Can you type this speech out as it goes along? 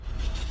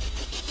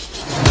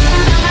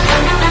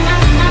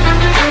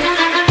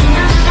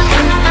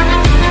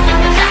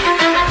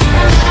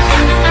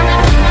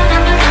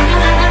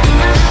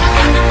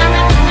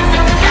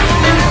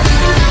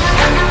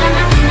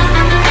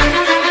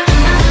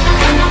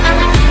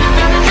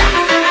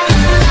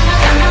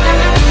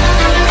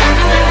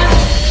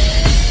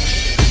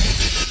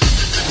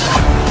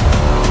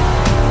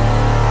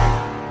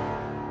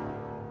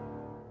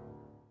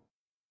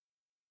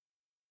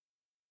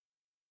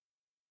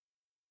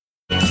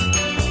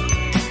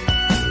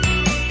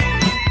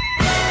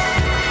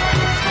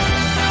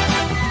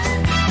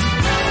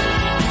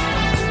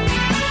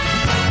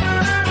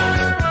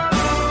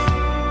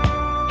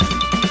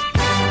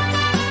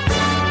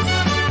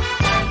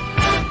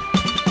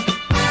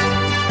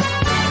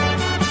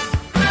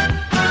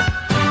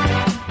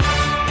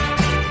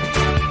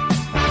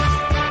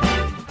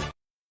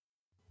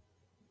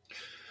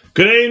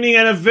Good evening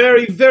and a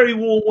very, very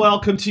warm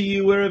welcome to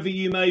you wherever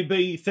you may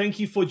be. Thank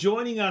you for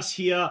joining us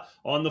here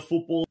on the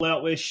Football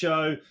Out West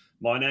show.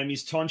 My name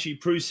is Tonchi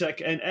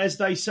Prusak, and as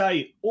they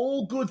say,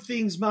 all good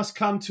things must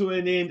come to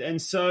an end, and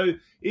so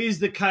is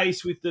the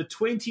case with the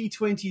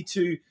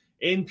 2022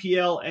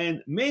 NPL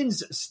and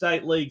Men's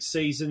State League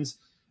seasons,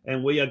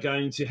 and we are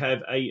going to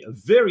have a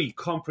very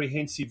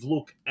comprehensive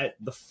look at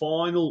the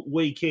final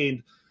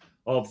weekend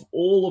of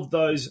all of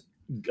those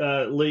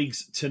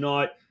leagues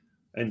tonight.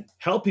 And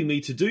helping me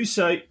to do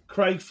so,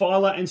 Craig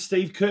Filer and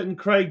Steve Curtin.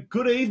 Craig,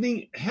 good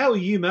evening. How are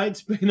you, mate?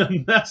 It's been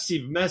a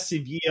massive,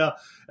 massive year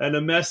and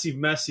a massive,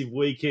 massive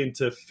weekend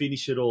to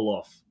finish it all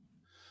off.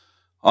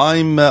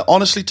 I'm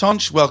honestly,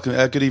 Tonch, welcome.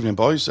 Good evening,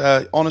 boys.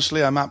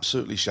 Honestly, I'm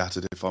absolutely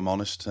shattered, if I'm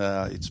honest.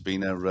 It's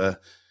been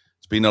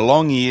a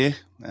long year.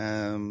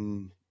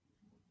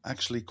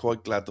 Actually,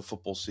 quite glad the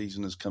football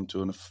season has come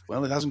to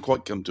it hasn't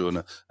quite come to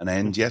an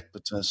end yet,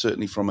 but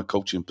certainly from a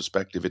coaching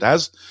perspective, it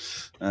has.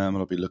 And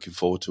I'll be looking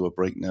forward to a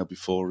break now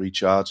before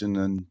recharging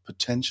and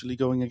potentially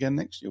going again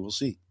next year. We'll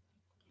see.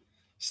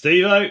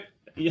 Steve-O,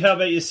 how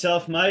about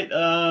yourself, mate?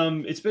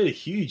 It's been a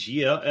huge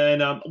year,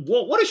 and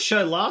what a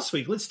show last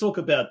week. Let's talk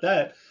about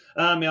that.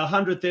 Our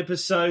 100th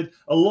episode,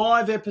 a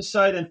live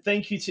episode, and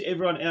thank you to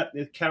everyone out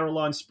at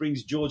Caroline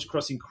Springs, George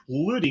Cross,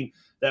 including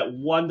that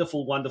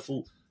wonderful,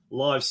 wonderful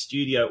live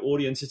studio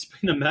audience. It's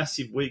been a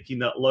massive week in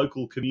that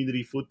local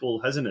community football,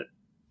 hasn't it?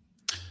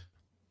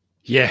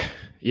 Yeah,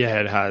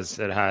 it has.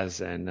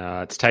 And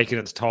it's taken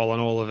its toll on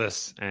all of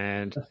us.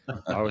 And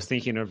I was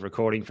thinking of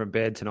recording from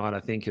bed tonight,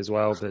 I think, as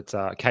well. But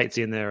Kate's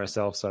in there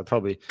herself, so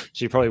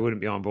she probably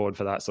wouldn't be on board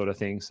for that sort of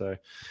thing. So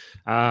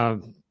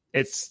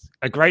it's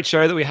a great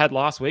show that we had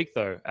last week,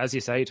 though. As you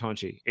say,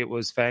 Tonchi, it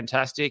was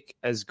fantastic.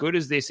 As good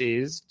as this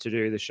is to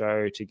do the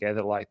show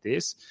together like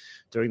this,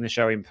 doing the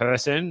show in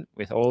person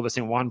with all of us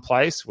in one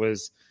place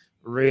was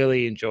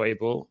really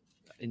enjoyable.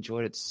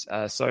 Enjoyed it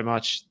so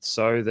much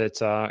so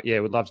that,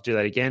 we'd love to do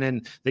that again.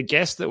 And the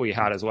guests that we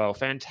had as well,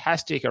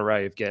 fantastic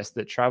array of guests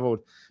that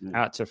travelled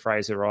out to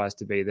Fraser Rise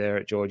to be there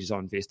at George's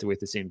on Vista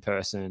with us in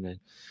person, and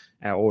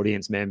our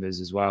audience members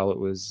as well. It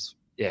was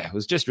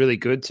just really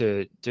good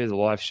to do the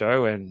live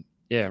show, and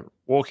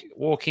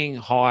walking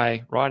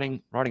high,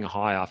 riding a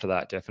high after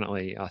that,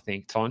 definitely, I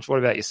think. Tonch, what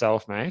about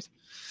yourself, mate?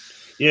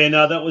 Yeah,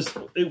 no,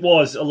 it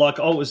was like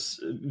I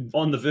was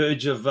on the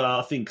verge of,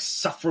 I think,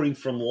 suffering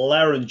from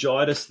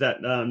laryngitis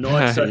that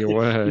night. So if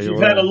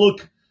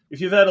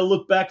you've had a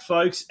look back,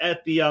 folks,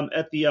 at the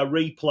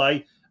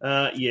replay,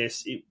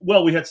 yes,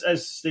 we had,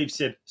 as Steve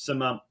said,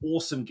 some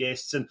awesome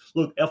guests. And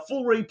look, our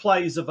full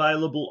replay is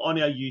available on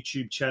our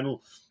YouTube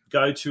channel.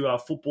 Go to our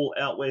Football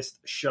Out West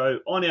show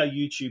on our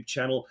YouTube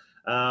channel.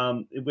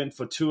 It went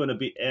for 2 and a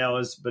bit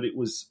hours, but it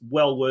was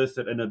well worth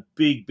it. And a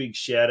big, big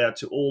shout out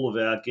to all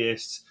of our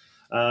guests.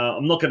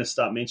 I'm not going to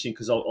start mentioning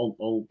because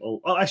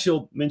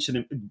I'll mention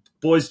him.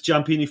 Boys,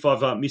 jump in if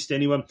I've missed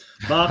anyone.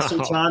 Mark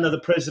Sultana, the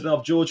president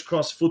of George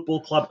Cross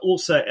Football Club,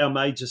 also our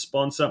major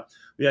sponsor.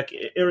 We have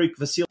Eric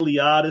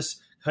Vasiliadis,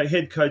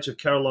 head coach of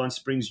Caroline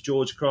Springs,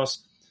 George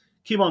Cross.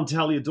 Kimon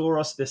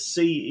Taliadoros, the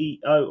CEO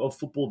of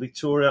Football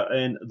Victoria,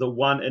 and the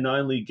one and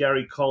only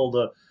Gary Cole,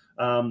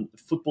 the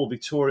Football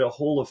Victoria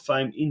Hall of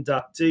Fame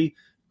inductee.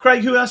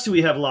 Craig, who else did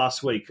we have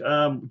last week?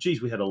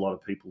 We had a lot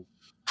of people.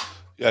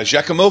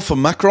 Giacomo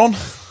from Macron.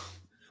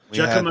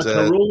 Giacomo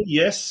Carul,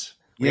 yes.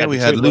 We had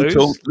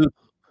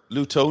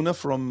Lutona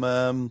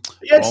from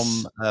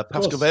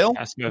Pascoe Vale.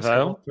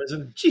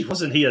 Gee,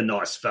 wasn't he a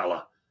nice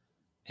fella?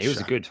 He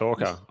was a good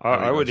talker.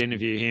 I would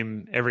interview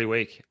him every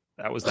week.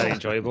 That was that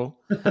enjoyable.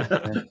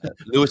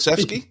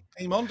 Lewisevsky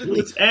came on, didn't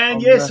he?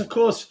 And yes, of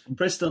course,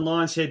 Preston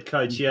Lions head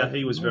coach. Yeah,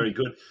 he was very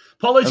good.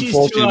 Apologies.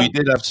 Unfortunately, we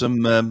did have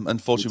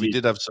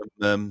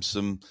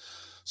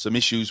some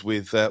issues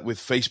with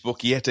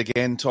Facebook yet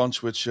again,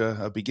 Tonch, which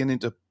are beginning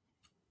to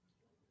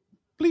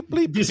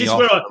bleep. Is this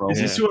where I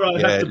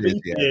have to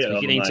bleep?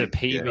 Beginning to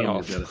pee me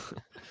off.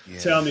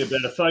 Tell me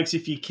about it, folks.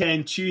 If you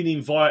can, tune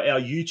in via our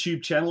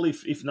YouTube channel.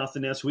 If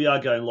nothing else, we are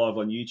going live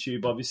on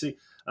YouTube, obviously.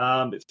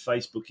 But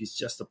Facebook is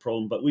just a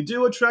problem. But we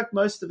do attract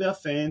most of our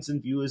fans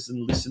and viewers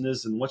and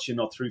listeners and watching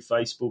not through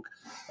Facebook.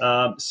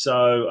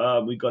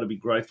 So we've got to be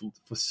grateful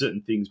for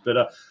certain things.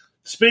 But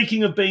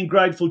speaking of being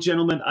grateful,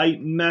 gentlemen, a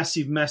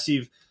massive,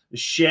 massive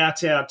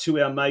shout out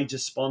to our major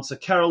sponsor,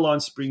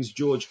 Caroline Springs,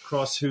 George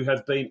Cross, who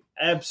have been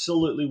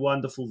absolutely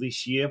wonderful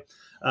this year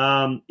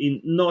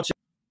in not just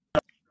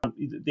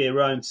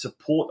their own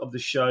support of the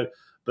show,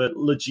 but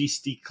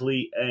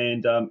logistically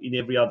and in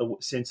every other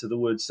sense of the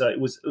word. So it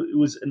was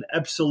an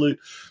absolute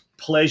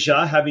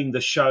pleasure having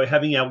the show,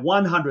 having our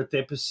 100th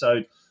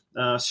episode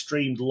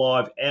streamed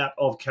live out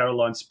of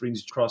Caroline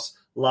Springs Cross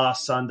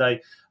last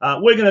Sunday.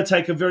 We're going to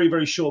take a very,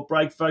 very short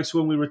break, folks.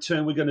 When we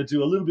return, we're going to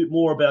do a little bit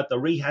more about the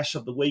rehash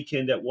of the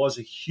weekend that was,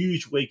 a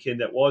huge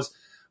weekend that was.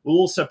 We'll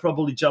also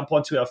probably jump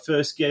onto our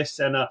first guest.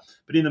 But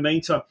in the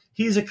meantime,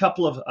 here's a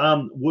couple of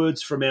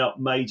words from our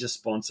major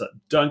sponsor.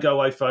 Don't go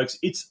away, folks.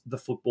 It's the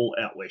Football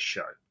Out West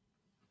show.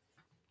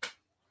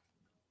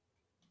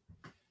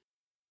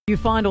 You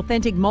find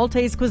authentic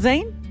Maltese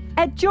cuisine?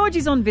 At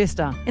Georgie's on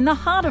Vista, in the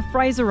heart of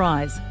Fraser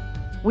Rise,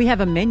 we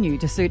have a menu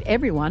to suit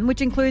everyone,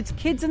 which includes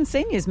kids and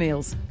seniors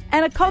meals,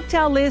 and a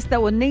cocktail list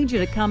that will need you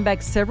to come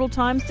back several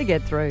times to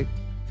get through.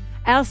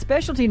 Our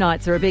specialty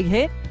nights are a big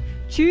hit.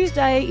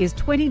 Tuesday is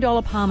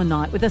 $20 Palmer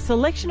night with a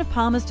selection of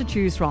Palmers to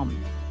choose from.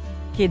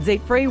 Kids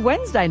eat free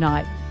Wednesday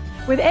night.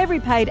 With every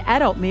paid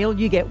adult meal,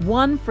 you get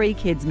one free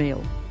kids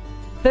meal.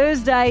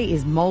 Thursday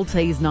is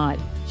Maltese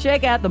night.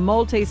 Check out the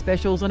Maltese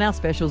specials on our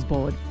specials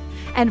board.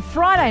 And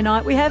Friday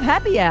night we have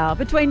happy hour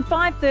between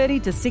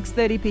 5:30 to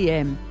 6:30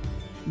 p.m.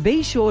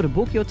 Be sure to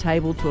book your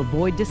table to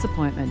avoid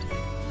disappointment.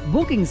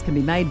 Bookings can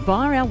be made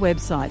via our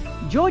website,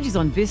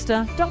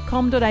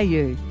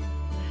 georgesonvista.com.au.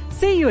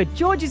 See you at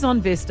George's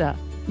on Vista.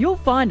 You'll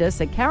find us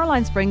at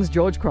Caroline Springs,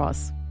 George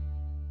Cross.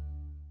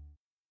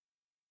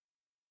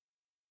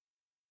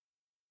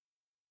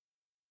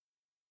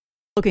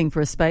 Looking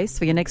for a space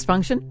for your next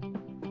function?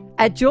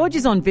 At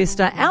George's on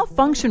Vista, our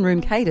function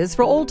room caters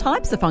for all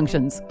types of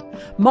functions.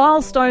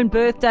 Milestone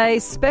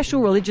birthdays,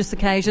 special religious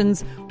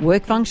occasions,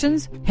 work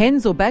functions,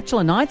 hens or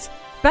bachelor nights,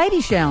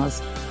 baby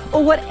showers,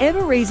 or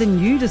whatever reason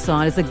you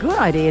decide is a good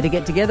idea to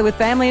get together with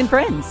family and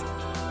friends.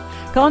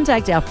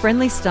 Contact our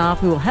friendly staff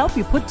who will help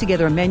you put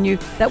together a menu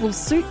that will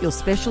suit your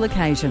special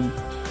occasion.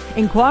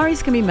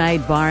 Inquiries can be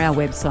made via our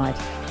website,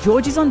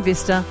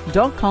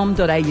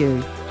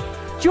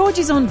 georgesonvista.com.au.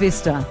 George's on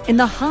Vista, in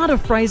the heart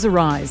of Fraser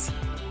Rise.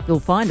 You'll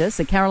find us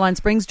at Caroline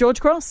Springs, George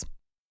Cross.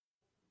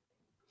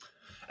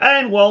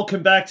 And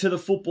welcome back to the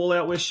Football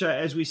Out West show.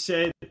 As we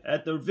said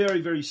at the very,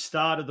 very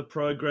start of the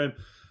program,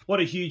 what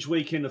a huge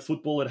weekend of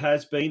football it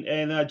has been.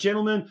 And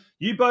gentlemen,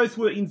 you both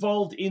were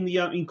involved in the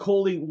in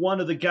calling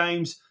one of the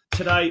games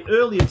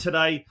earlier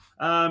today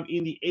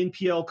in the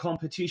NPL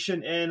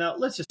competition. And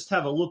let's just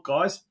have a look,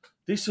 guys.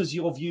 This was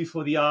your view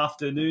for the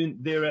afternoon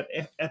there at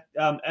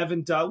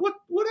Avondale.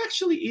 What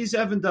actually is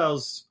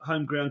Avondale's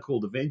home ground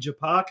called? Avenger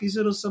Park, is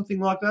it, or something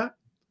like that?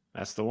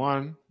 That's the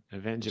one.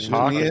 Avenger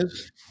Park.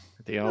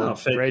 The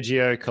old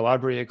Reggio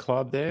Calabria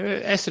club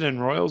there. Essendon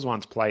Royals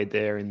once played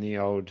there in the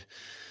old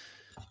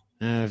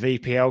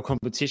VPL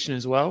competition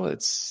as well.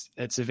 It's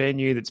a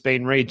venue that's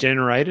been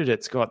regenerated.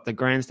 It's got the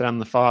grandstand on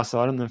the far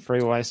side and the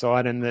freeway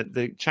side, and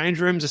the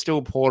change rooms are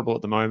still portable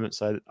at the moment.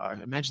 So I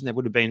imagine there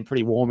would have been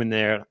pretty warm in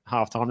there at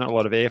halftime. Not a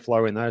lot of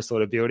airflow in those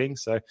sort of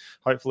buildings. So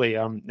hopefully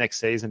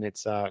next season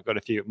it's got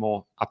a few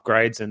more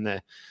upgrades,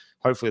 and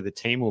hopefully the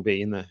team will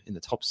be in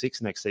the top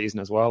six next season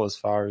as well, as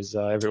far as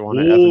everyone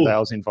at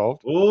Avondale's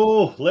involved.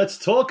 Oh, let's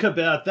talk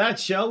about that,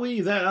 shall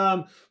we?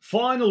 That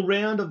final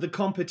round of the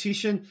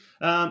competition.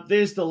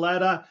 There's the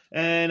ladder.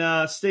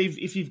 And Steve,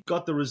 if you've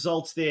got the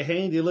results there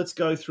handy, let's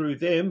go through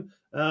them.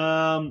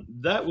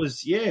 That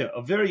was,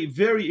 a very,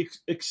 very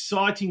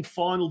exciting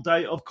final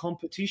day of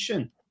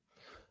competition.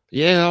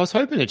 Yeah, I was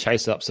hoping to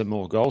chase up some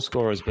more goal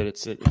scorers, but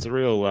it's a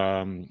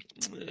real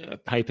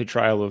paper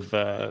trail of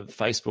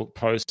Facebook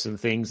posts and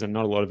things, and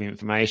not a lot of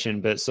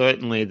information. But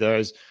certainly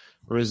those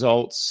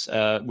results,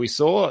 we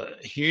saw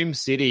Hume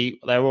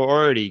City, they were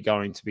already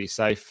going to be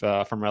safe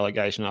from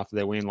relegation after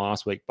their win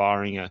last week,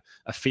 barring a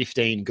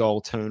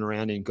 15-goal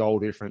turnaround in goal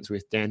difference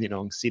with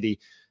Dandenong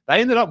City.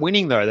 They ended up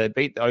winning, though. They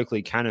beat the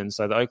Oakley Cannons.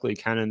 So the Oakley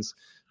Cannons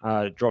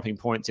dropping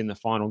points in the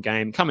final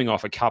game, coming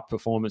off a cup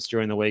performance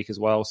during the week as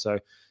well. So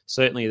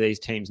certainly these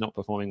teams not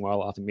performing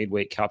well after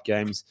midweek cup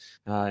games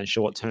and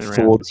short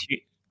turnaround.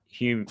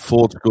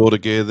 Ford scored a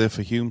gear there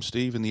for Hume,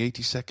 Steve, in the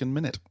 82nd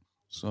minute.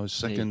 So his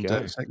second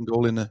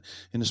goal in the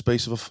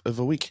space of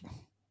a week.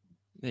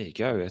 There you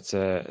go. It's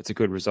a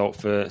good result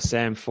for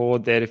Sam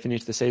Ford there to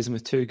finish the season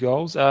with 2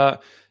 goals.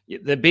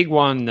 The big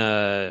one,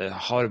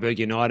 Heidelberg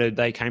United,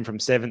 they came from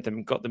 7th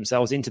and got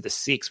themselves into the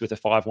 6th with a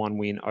 5-1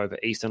 win over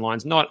Eastern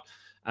Lions. Not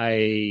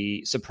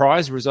a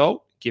surprise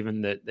result,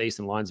 given that the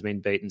Eastern Lions have been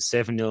beaten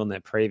 7-0 in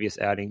their previous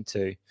outing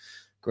to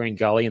Green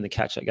Gully in the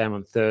catch-up game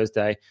on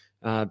Thursday.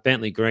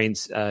 Bentley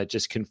Greens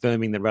just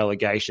confirming the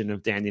relegation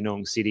of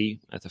Dandenong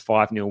City at a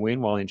 5-0 win,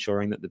 while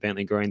ensuring that the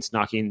Bentley Greens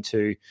snuck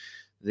into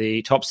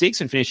the top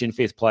 6 and finished in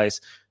 5th place.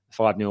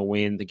 5-0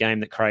 win. The game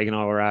that Craig and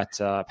I were at,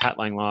 Pat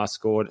Langlar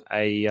scored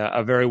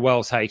a very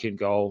well-taken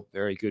goal.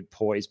 Very good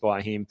poise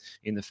by him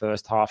in the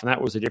first half. And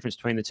that was the difference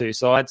between the two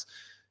sides.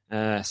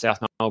 South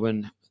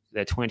Melbourne,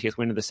 their 20th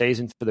win of the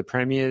season for the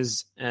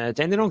Premiers.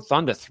 Dandenong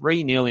Thunder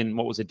 3-0 in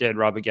what was a dead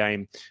rubber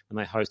game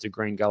when they hosted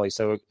Green Gully.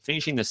 So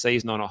finishing the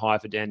season on a high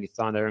for Dandy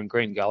Thunder, and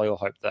Green Gully will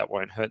hope that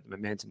won't hurt the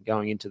momentum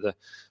going into the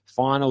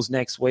finals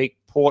next week.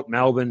 Port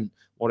Melbourne,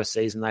 what a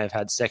season they've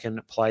had.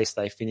 2nd place.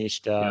 They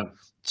finished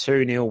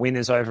 2-0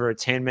 winners over a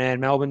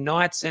 10-man Melbourne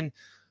Knights. And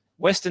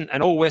Western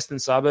and all Western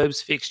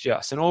suburbs fixture.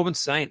 St Albans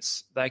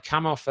Saints, they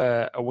come off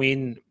a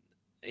win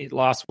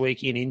last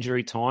week in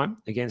injury time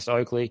against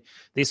Oakley.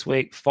 This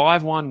week,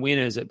 5-1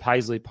 winners at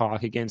Paisley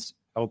Park against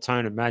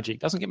Altona Magic.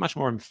 Doesn't get much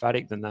more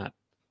emphatic than that.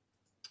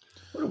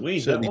 What a win.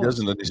 Certainly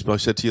doesn't. I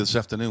said to you this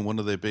afternoon, one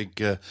of their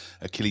big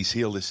Achilles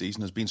heel this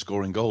season has been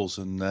scoring goals,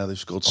 and they've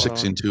scored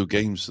 6 in 2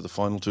 games to the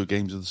final 2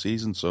 games of the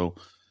season. So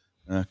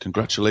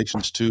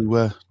congratulations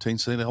to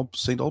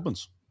St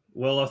Albans.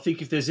 Well, I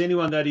think if there's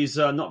anyone that is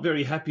not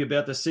very happy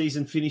about the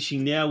season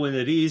finishing now when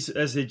it is,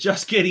 as they're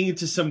just getting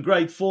into some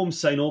great form,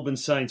 St.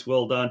 Albans Saints,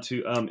 well done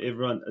to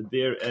everyone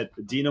there at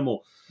Dynamo.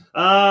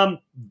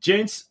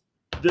 Gents,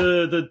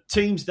 the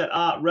teams that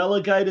are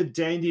relegated,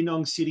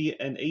 Dandenong City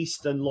and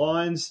Eastern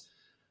Lions.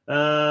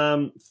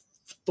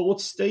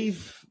 Thoughts,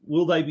 Steve?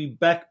 Will they be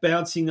back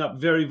bouncing up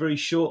very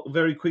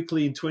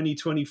quickly in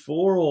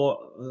 2024, or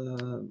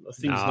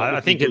things not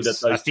looking good at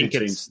those two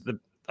teams?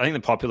 I think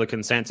the popular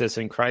consensus,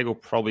 and Craig will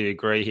probably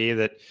agree here,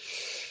 that,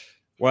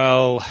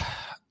 well,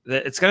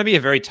 it's going to be a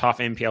very tough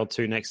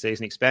NPL2 next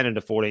season, expanded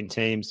to 14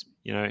 teams,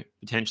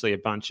 potentially a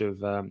bunch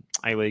of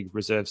A-League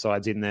reserve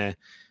sides in there,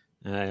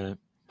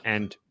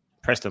 and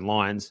Preston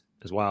Lions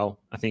as well.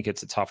 I think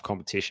it's a tough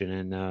competition,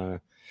 and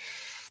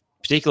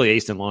particularly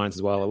Eastern Lions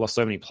as well. They lost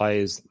so many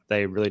players.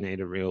 They really need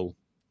a real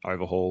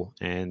overhaul,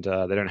 and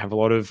they don't have a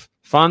lot of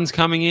funds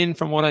coming in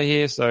from what I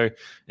hear. So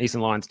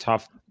Eastern Lions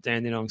tough.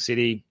 Dandenong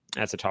City,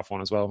 that's a tough one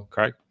as well.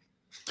 Craig?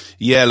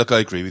 Yeah, look, I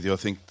agree with you. I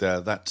think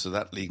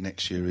that league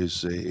next year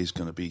is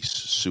going to be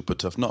super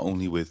tough. Not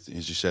only with,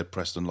 as you said,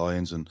 Preston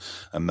Lions and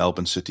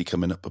Melbourne City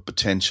coming up, but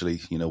potentially,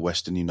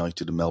 Western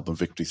United and Melbourne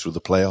Victory through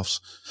the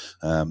playoffs.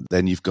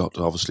 Then you've got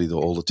obviously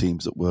all the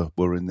teams that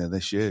were in there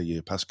this year.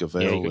 Your Pascoe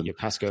Vale, your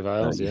Pascoe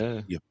Vales,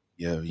 your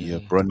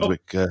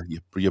Brunswick,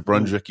 your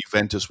Brunswick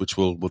Juventus, which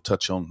we'll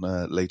touch on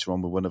later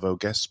on with one of our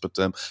guests. But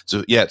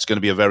so yeah, it's going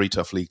to be a very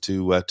tough league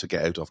to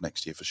get out of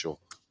next year for sure.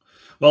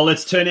 Well,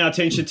 let's turn our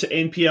attention to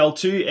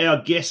NPL2.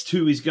 Our guest,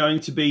 who is going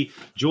to be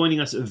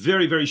joining us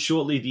very, very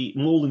shortly, the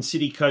Moreland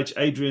City coach,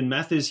 Adrian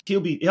Mathers.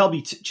 He'll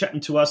be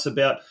chatting to us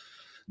about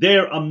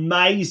their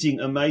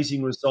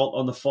amazing result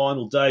on the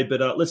final day.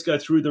 But let's go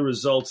through the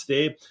results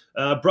there.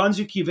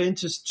 Brunswick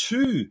Juventus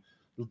 2,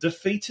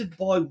 defeated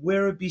by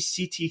Werribee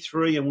City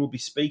 3, and we'll be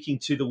speaking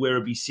to the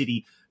Werribee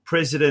City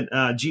president,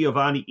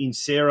 Giovanni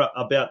Insera,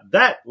 about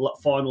that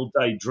final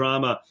day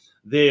drama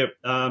there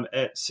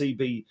at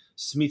CB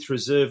Smith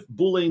Reserve.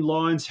 Bulleen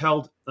Lions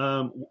held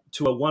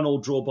to a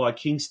 1-1 draw by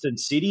Kingston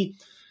City.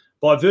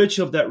 By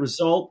virtue of that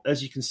result,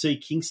 as you can see,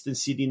 Kingston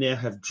City now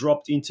have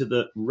dropped into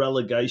the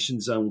relegation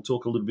zone. We'll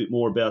talk a little bit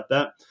more about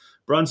that.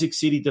 Brunswick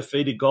City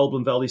defeated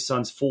Goulburn Valley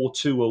Suns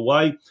 4-2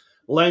 away.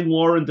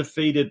 Langwarrin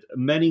defeated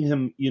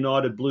Manningham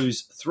United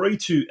Blues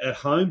 3-2 at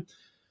home.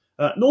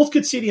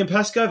 Northcote City and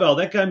Pascoe Vale,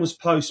 that game was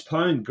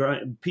postponed.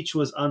 Pitch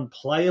was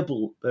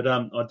unplayable, but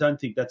I don't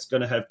think that's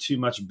going to have too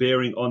much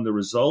bearing on the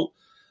result.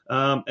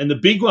 And the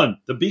big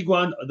one,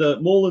 the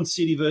Moreland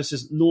City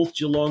versus North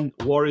Geelong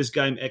Warriors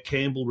game at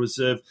Campbell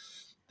Reserve.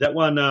 That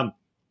one,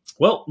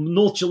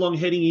 North Geelong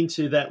heading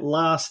into that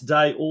last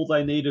day, all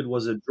they needed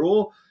was a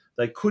draw.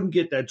 They couldn't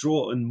get that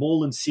draw, and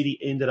Moreland City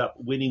ended up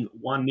winning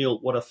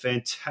 1-0. What a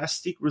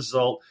fantastic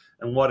result,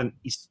 and what an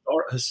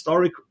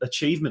historic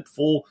achievement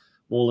for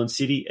Moreland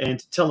City. And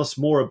to tell us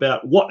more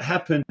about what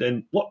happened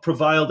and what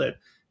prevailed at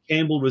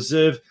Campbell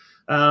Reserve,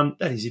 that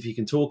is, if you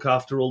can talk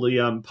after all the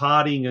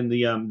partying and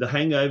the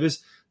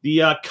hangovers,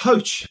 the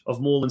coach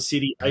of Moreland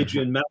City,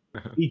 Adrian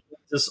Mathers, he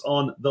joins us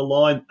on the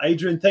line.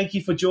 Adrian, thank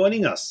you for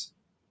joining us.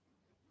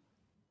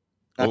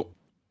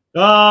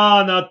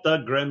 Not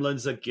the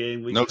gremlins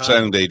again. No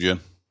sound,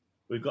 Adrian.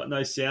 We've got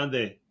no sound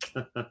there.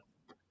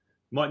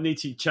 Might need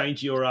to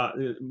change your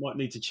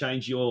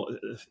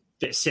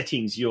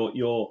settings,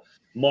 your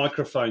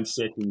microphone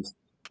settings.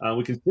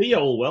 We can see you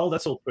all well.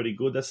 That's all pretty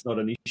good. That's not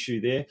an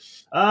issue there.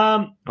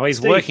 He's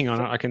Steve, working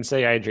on it. I can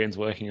see Adrian's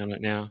working on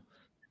it now.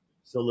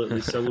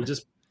 Absolutely. So we'll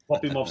just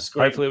pop him off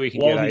screen. Hopefully we can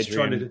get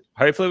Adrian.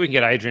 Hopefully we can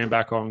get Adrian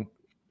back on.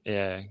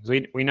 Yeah,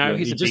 we know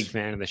he's a big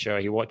fan of the show.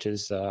 He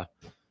watches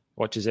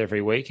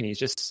every week, and he's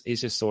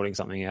just sorting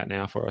something out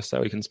now for us,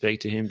 so we can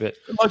speak to him. But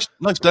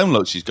nice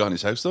downloads she's got in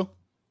his house, though.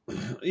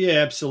 Yeah,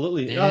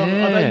 absolutely. Yeah.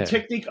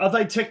 Are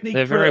they Technic?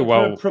 They're very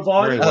well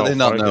provided. No, they're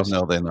not.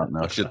 No, they're not.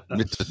 No, I should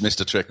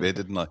missed a trick there,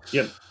 didn't I?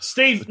 Yeah,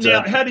 Steve. But,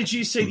 now, how did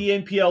you see the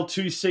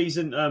NPL2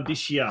 season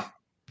this year?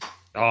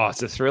 Oh,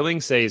 it's a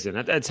thrilling season.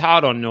 It's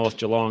hard on North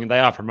Geelong. They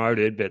are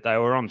promoted, but they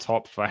were on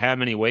top for how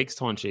many weeks,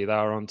 Tonchi? They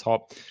were on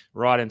top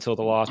right until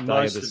the last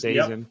day of the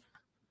season. Yep.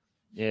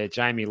 Yeah,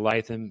 Jamie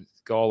Latham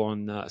goal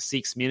on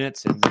 6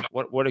 minutes, and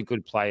what a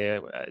good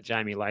player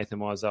Jamie Latham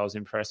was. I was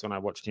impressed when I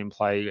watched him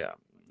play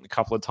a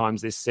couple of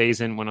times this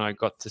season when I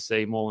got to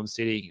see Moreland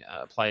City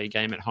play a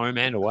game at home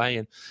and away,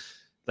 and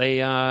they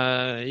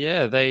had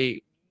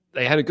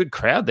a good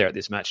crowd there at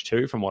this match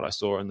too, from what I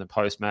saw in the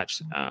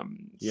post-match.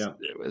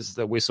 It was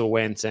the whistle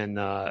went and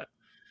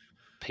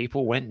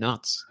people went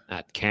nuts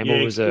at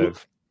Campbell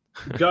Reserve.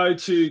 Go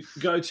to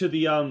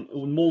the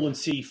Moreland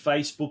City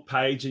Facebook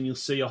page, and you'll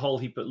see a whole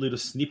heap of little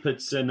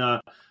snippets.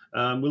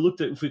 And we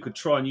looked at if we could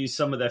try and use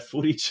some of that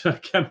footage.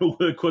 Camera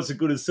work wasn't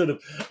good as sort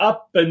of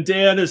up and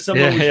down as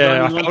someone was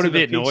running. I felt a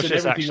bit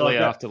nauseous actually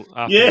after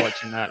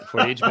watching that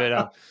footage.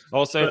 But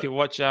also, if you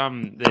watch the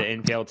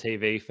NPL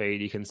TV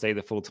feed, you can see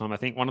the full time. I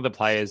think one of the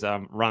players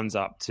runs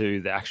up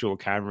to the actual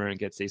camera and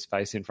gets his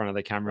face in front of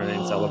the camera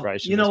in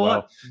celebration. You know as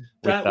well.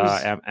 What?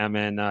 With our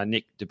man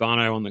Nick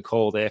DeBano on the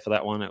call there for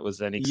that one. It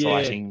was an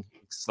exciting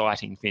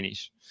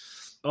finish.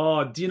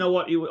 Oh, do you know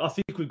what? I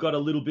think we've got a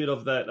little bit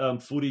of that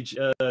footage,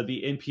 the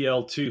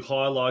NPL 2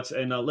 highlights,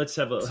 and let's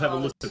have a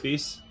look at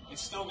this.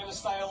 It's still going to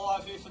stay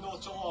alive here for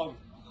North Geelong.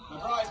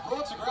 McGrath is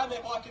brought to ground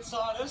there by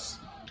Kitsanis.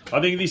 I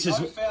think this is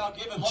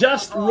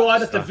just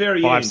right at the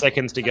very 5 end.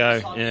 seconds to go.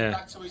 Yeah.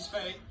 Back to his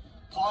feet.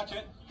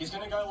 Pikett, he's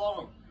going to go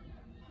long.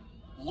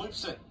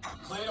 Loops it.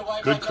 Cleared away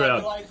Good by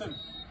crowd. Latham.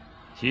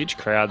 Huge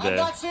crowd there. And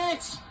that's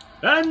it.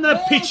 And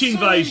the pitch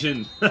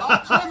invasion.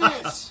 Are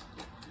premiers.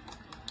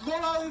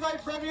 Not only are they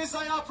premiers,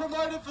 they are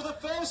promoted for the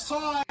first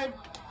time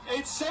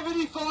in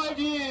 75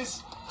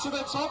 years to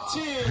the top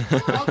tier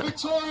of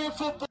Victorian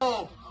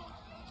football.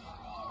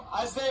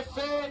 As their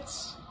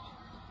fans...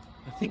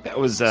 I think that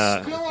was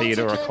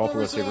Theodore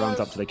Akopoulos who runs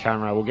up to the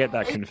camera. We'll get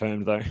that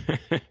confirmed though.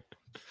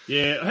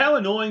 Yeah, how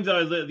annoying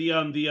though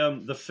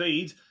the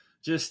feed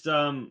just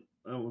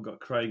we've got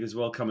Craig as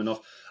well coming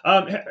off.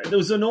 It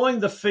was annoying.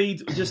 The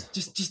feed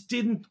just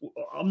didn't.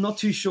 I'm not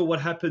too sure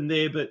what happened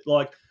there, but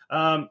like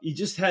you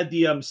just had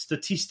the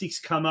statistics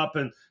come up,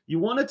 and you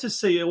wanted to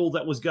see all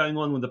that was going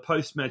on with the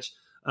post match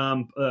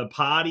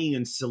partying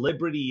and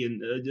celebrity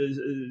and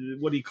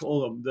what do you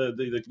call them?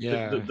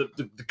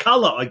 The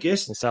colour, I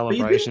guess. The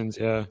celebrations,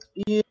 yeah.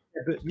 Yeah,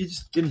 but you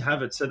just didn't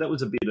have it, so that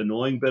was a bit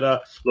annoying.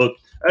 But look,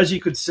 as you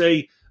could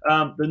see,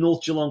 the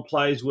North Geelong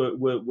players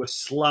were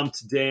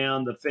slumped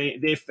down.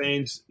 Their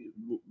fans,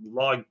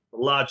 like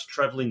large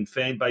travelling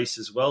fan base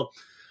as well,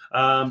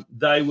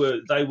 they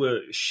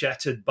were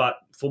shattered. But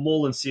for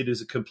Moreland City,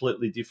 it's a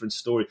completely different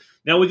story.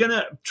 Now we're going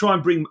to try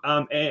and bring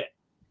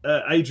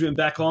Adrian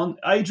back on.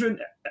 Adrian,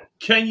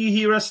 can you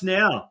hear us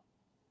now?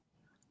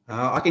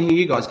 I can hear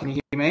you guys. Can you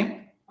hear me?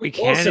 We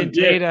can Awesome,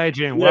 indeed, yeah.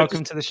 Adrian. Yeah,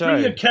 welcome to the show.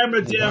 Bring your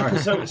camera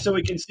down so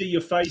we can see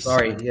your face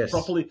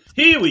properly.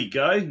 Here we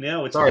go.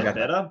 Now it's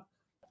better.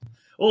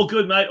 All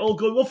good, mate. All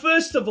good. Well,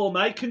 first of all,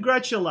 mate,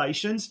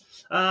 congratulations.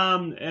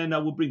 And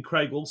we'll bring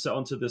Craig also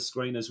onto the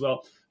screen as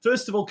well.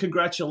 First of all,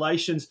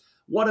 congratulations.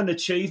 What an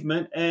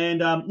achievement.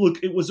 And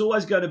look, it was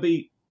always going to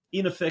be,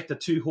 in effect, a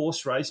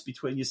 2-horse race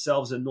between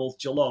yourselves and North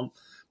Geelong.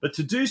 But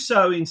to do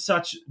so in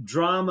such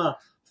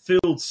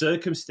drama-filled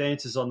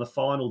circumstances on the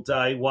final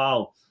day,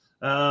 wow.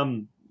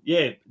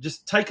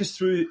 Just take us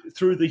through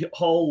the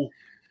whole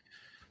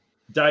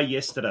day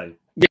yesterday.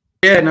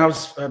 Yeah, no, it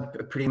was a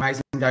pretty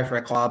amazing day for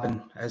our club.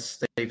 And as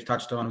Steve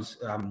touched on, it was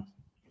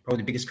probably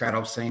the biggest crowd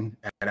I've seen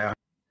at our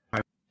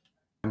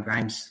home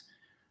games.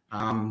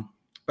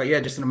 But yeah,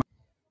 just an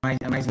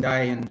amazing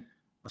day. And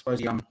I suppose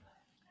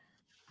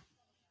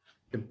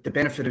the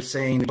benefit of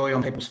seeing the joy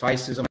on people's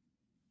faces. I mean,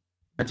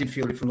 I did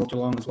feel it for North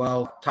Geelong as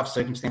well. Tough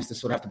circumstance to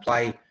sort of have to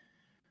play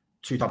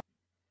 2 top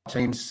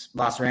teams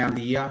last round of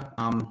the year.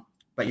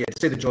 But yeah, to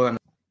see the joy on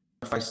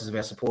the faces of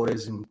our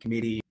supporters and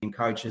committee and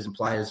coaches and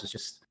players was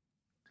just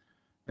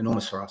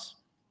enormous for us.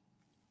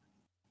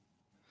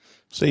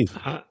 Steve.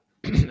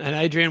 And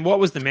Adrian, what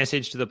was the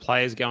message to the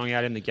players going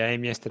out in the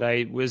game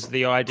yesterday? Was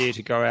the idea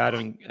to go out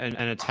and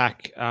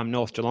attack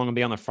North Geelong and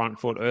be on the front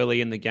foot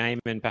early in the game,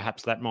 and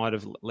perhaps that might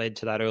have led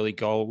to that early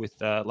goal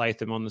with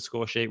Latham on the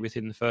score sheet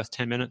within the first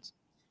 10 minutes?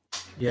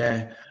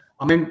 Yeah.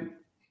 I mean,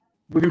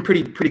 we've been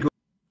pretty good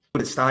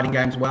at starting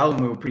games well, and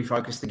we were pretty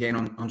focused again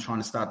on trying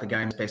to start the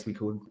game as best we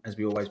could, as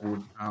we always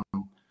would.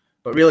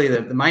 But really,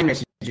 the main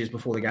messages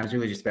before the game is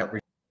really just about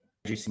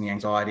reducing the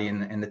anxiety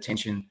and the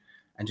tension,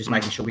 and just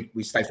making sure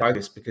we stay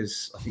focused,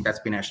 because I think that's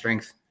been our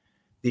strength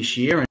this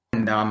year.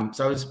 And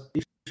so,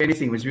 if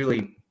anything, it was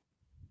really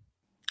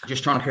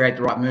just trying to create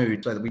the right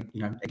mood so that we,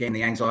 again,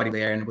 the anxiety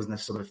there, and it wasn't a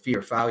sort of fear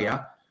of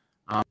failure.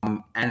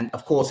 And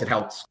of course, it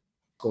helped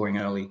scoring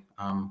early,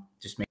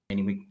 just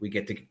meaning we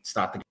get to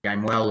start the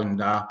game well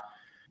and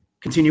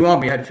continue on.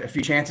 We had a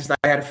few chances. They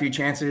had a few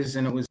chances,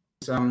 and it was,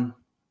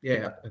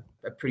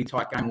 a pretty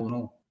tight game all in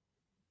all.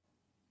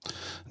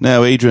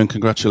 Now, Adrian,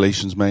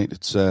 congratulations, mate.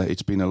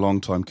 It's been a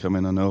long time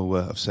coming. I know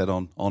I've said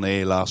on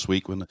air last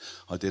week when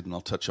I did, and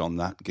I'll touch on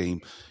that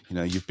game.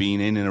 You've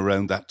been in and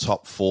around that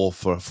top 4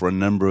 for a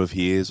number of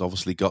years.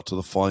 Obviously, got to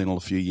the final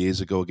a few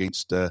years ago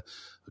against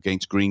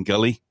Green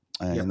Gully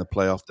in the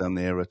playoff down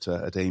there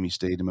at Amy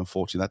Stadium.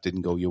 Unfortunately, that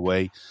didn't go your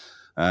way.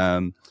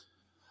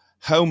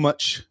 How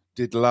much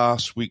did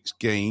last week's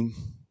game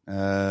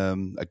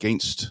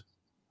against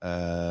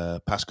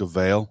Pascoe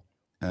Vale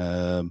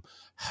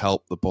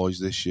help the boys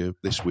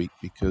this week?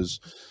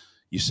 Because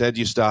you said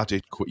you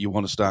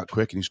want to start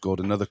quick, and you scored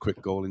another quick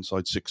goal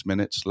inside 6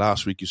 minutes.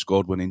 Last week you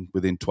scored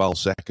within 12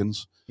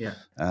 seconds. Yeah.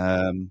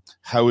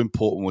 How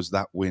important was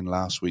that win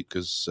last week?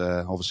 Because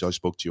obviously I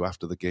spoke to you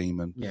after the game,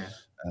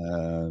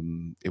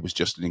 and it was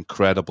just an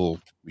incredible.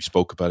 We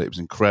spoke about it. It was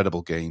an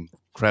incredible game,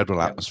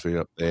 incredible atmosphere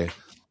up there.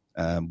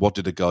 What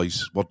did the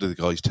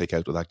guys take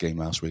out of that game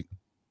last week?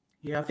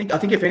 Yeah, I think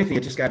if anything,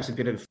 it just gave us a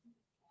bit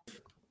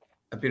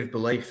of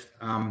belief.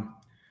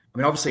 I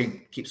mean,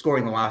 obviously, keep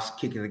scoring the last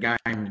kick of the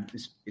game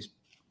is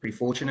pretty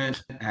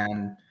fortunate,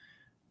 and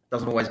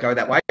doesn't always go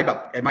that way.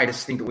 But it made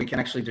us think that we can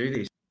actually do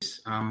this,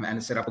 and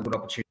it set up a good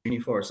opportunity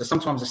for us. So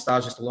sometimes the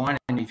stars just align,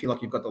 and you feel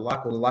like you've got the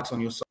luck, or the luck's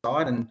on your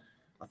side. And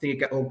I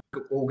think it all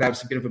gave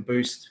us a bit of a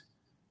boost.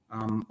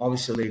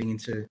 Obviously, leading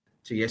into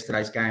to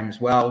yesterday's game as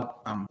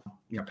well.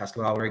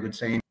 Pascal, a very good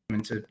team,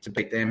 and to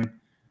beat them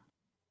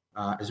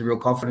is a real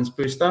confidence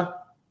booster.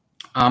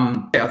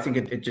 I think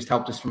it just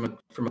helped us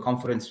from a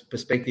confidence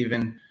perspective,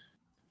 and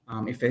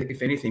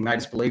if anything, made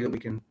us believe that we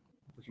can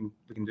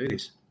do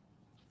this.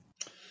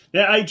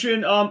 Now,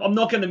 Adrian, I'm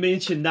not going to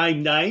mention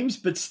names,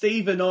 but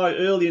Steve and I,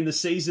 early in the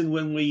season,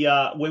 when we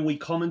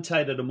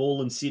commentated a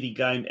Moreland City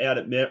game out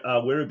at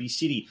Werribee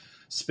City,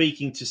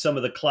 speaking to some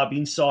of the club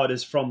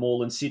insiders from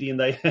Moreland City, and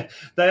they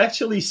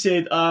actually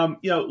said,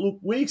 look,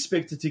 we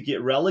expected to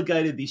get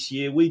relegated this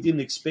year. We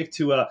didn't expect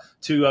to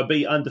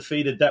be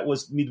undefeated. That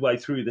was midway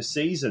through the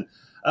season.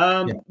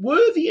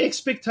 Were the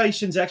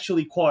expectations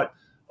actually quite,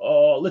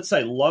 let's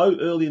say, low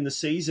early in the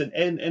season?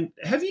 And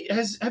have you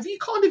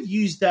kind of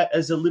used that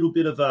as a little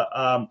bit of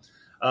a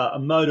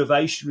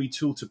motivationary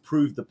tool to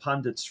prove the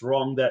pundits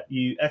wrong, that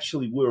you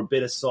actually were a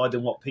better side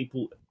than what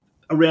people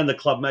around the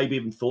club maybe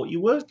even thought you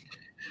were?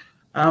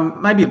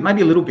 Maybe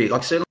a little bit.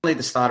 Like, certainly at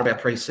the start of our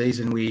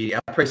pre-season,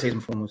 our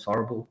pre-season form was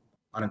horrible.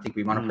 I don't think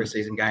we won a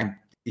pre-season game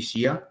this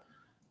year.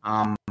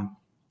 And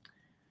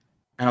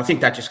I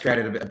think that just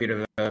created a bit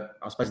of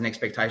an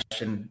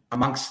expectation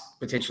amongst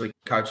potentially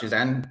coaches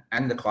and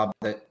the club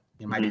that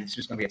maybe this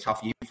was going to be a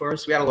tough year for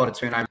us. We had a lot of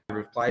turnover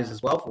of players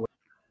as well for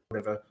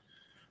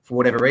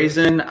whatever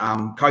reason.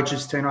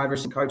 Coaches turning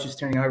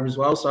over as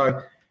well.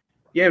 So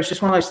yeah, it was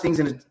just one of those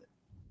things. And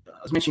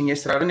I was mentioning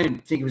yesterday, I don't even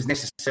think it was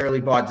necessarily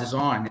by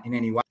design in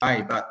any way,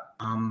 but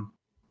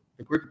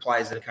the group of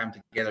players that have come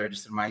together are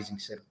just an amazing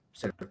set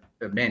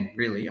of men,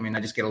 really. I mean,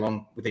 they just get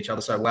along with each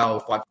other so well,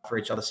 fight for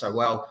each other so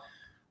well.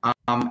 And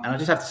I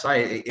just have to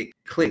say, it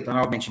clicked. I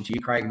know I've mentioned to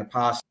you, Craig, in the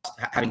past,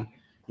 having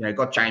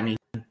got Jamie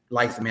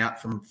Latham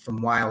out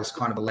from Wales,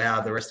 kind of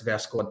allowed the rest of our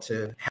squad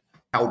to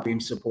help him,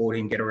 support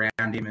him, get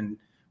around him, and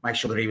make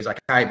sure that he was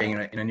okay being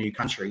in a new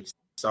country.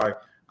 So,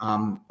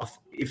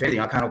 if anything,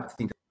 I can't help but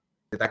think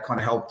that kind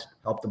of helped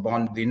the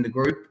bond within the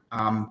group.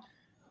 And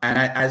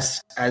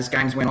as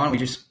games went on, we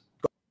just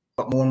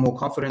got more and more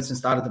confidence and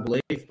started to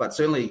believe. But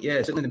certainly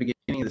in the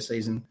beginning of the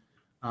season,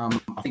 I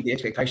think the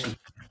expectations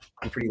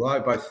were pretty low,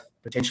 both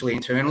potentially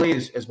internally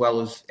as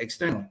well as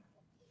externally.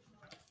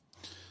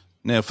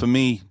 Now, for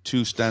me,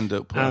 two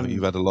stand-up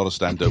you've had a lot of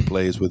stand-up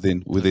players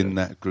within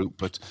that group,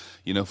 but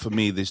for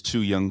me, there's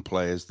two young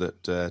players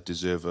that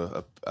deserve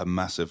a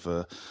massive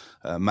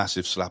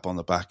slap on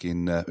the back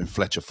in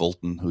Fletcher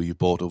Fulton, who you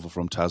brought over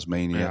from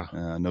Tasmania.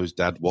 I know his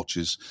dad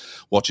watches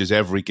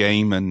every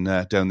game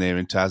and down there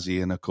in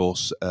Tassie, and of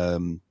course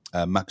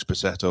Max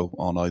Picetto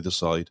on either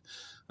side.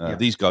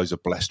 These guys are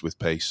blessed with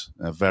pace,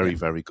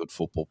 very good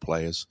football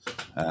players.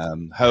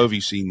 How have you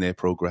seen their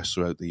progress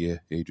throughout the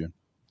year, Adrian?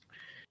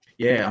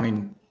 Yeah, I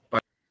mean,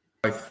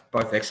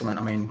 both excellent.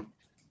 I mean,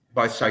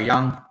 both so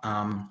young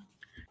and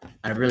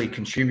have really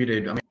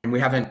contributed. I mean, we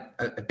haven't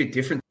a bit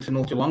different to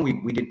North Geelong.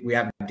 We didn't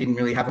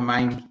really have a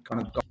main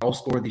kind of goal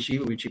scorer this year.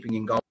 We were chipping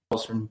in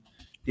goals from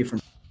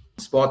different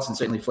spots, and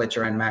certainly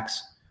Fletcher and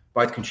Max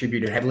both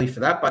contributed heavily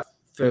for that. But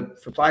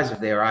for players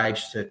of their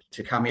age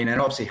to come in, and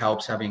it obviously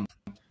helps having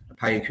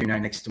Payet Kuno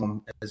next to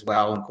them as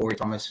well, and Corey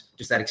Thomas,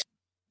 just that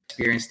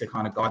experience to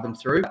kind of guide them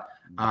through.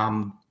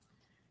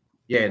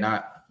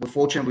 We're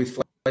fortunate with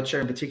Fletcher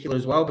in particular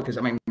as well, because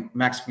I mean,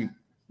 Max,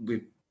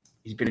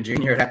 he's been a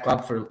junior at that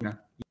club for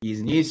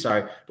years and years.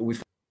 So, but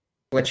with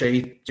Fletcher,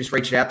 he just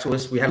reached out to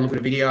us. We had a look at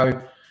a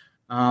video,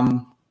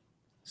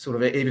 sort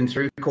of even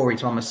through Corey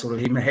Thomas, sort of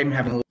him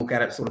having a look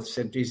at it, sort of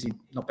said, "Geez, he's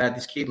not bad,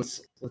 this kid.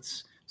 Let's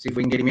see if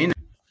we can get him in."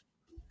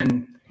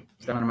 And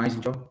he's done an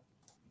amazing job.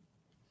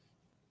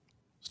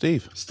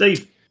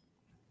 Steve.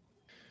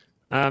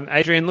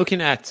 Adrian, looking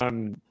at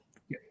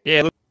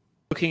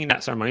looking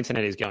at my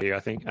internet is going here, I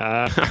think.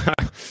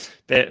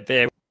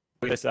 There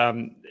with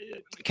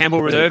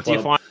Campbell Reserve, do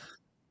you find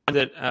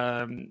it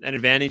an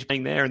advantage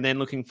being there? And then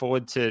looking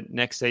forward to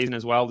next season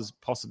as well, there's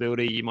a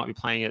possibility you might be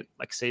playing at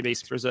like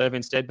CB Reserve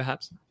instead,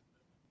 perhaps?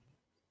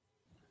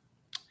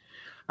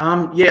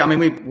 I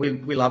mean,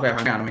 we love our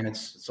home ground. I mean,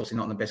 it's obviously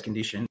not in the best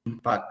condition,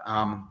 but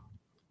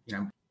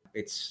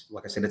it's,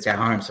 like I said, it's our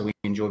home, so we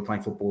enjoy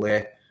playing football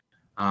there.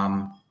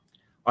 I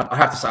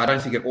have to say, I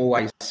don't think it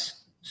always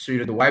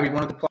suited the way we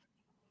wanted to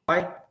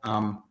play.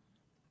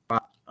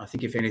 But I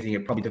think, if anything,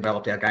 it probably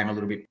developed our game a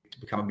little bit to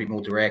become a bit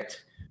more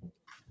direct,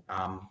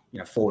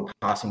 forward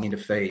passing into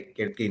feet,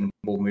 getting the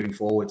ball moving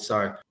forward.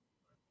 So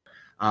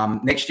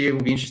next year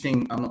will be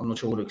interesting. I'm not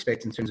sure what to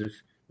expect in terms of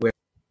where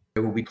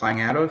we'll be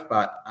playing out of.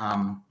 But,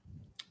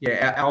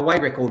 our away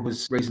record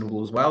was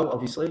reasonable as well,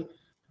 obviously.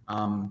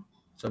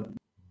 So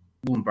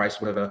we'll embrace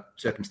whatever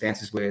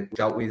circumstances we're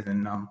dealt with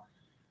and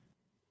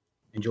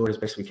enjoy it as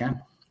best we can.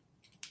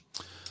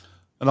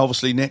 And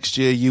obviously next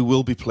year you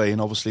will be playing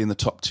obviously in the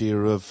top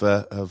tier of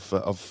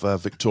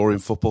Victorian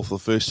football for the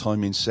first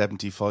time in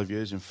 75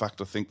 years. In fact,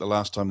 I think the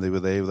last time they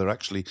were there, they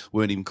actually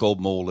weren't even called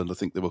Moreland. I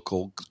think they were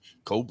called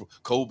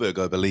Coburg,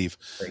 I believe.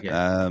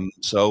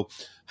 So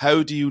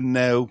how do you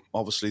now,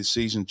 obviously the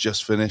season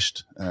just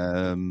finished,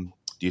 do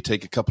you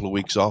take a couple of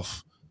weeks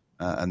off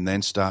and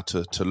then start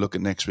to look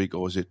at next week,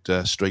 or is it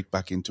straight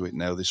back into it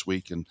now this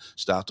week and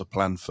start to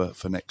plan for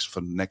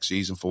next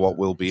season, for what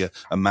will be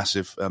a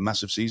massive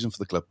season for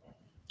the club?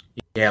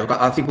 Yeah, look,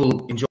 I think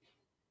we'll enjoy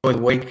the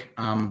week.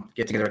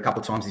 Get together a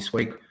couple of times this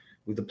week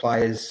with the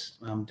players,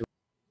 do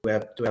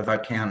our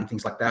vote count and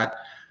things like that.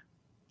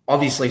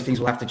 Obviously, things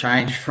will have to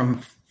change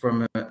from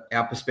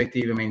our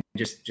perspective. I mean,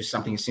 just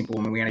something as simple.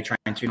 I mean, we only train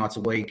 2 nights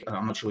a week.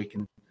 I'm not sure we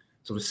can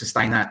sort of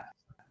sustain that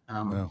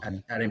at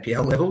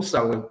NPL level.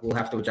 So we'll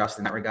have to adjust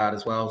in that regard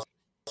as well.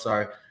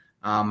 So,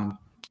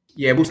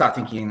 we'll start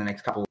thinking in the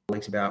next couple of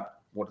weeks about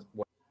what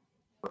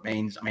it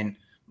means. I mean,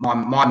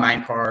 my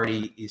main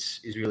priority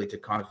is really to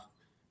kind of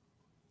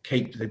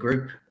keep the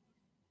group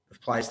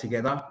of players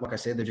together. Like I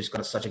said, they've just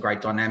got such a great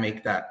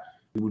dynamic that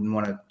we wouldn't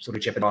want to sort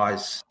of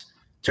jeopardise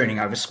turning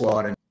over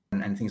squad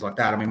and things like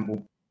that. I mean,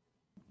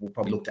 we'll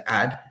probably look to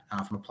add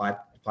from a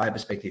player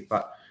perspective,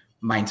 but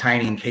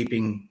maintaining and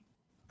keeping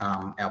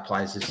our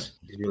players is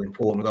really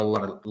important. We've got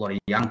a lot of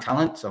young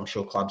talent, so I'm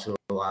sure clubs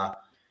will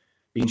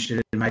be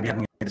interested in maybe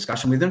having a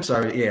discussion with them. So,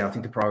 I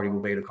think the priority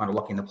will be to kind of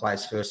lock in the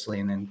players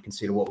firstly and then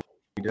consider what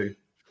we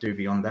do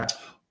beyond that.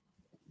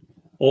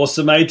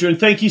 Awesome, Adrian.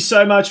 Thank you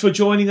so much for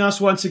joining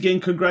us once again.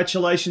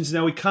 Congratulations.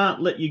 Now, we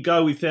can't let you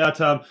go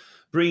without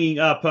bringing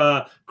up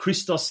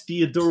Christos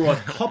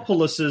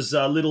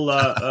Theodorakopoulos'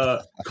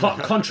 little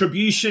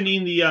contribution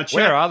in the chat.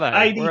 Where are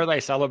they? Where are they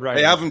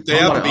celebrating? They haven't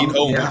been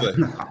home, have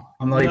they?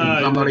 I'm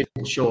not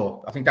even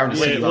sure. I think they were in the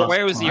city last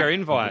Where was time. your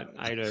invite,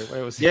 Ado?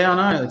 Where was I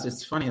know.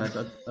 It's funny. I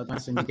don't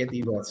seem to get the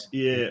invites.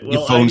 Yeah, well,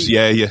 your phones,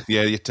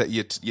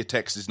 your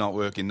text is not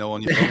working. No,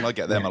 on your phone. I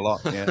get them a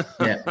lot. Yeah.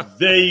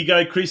 There you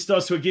go,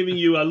 Christos. We're giving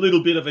you a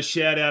little bit of a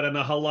shout out and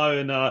a hello,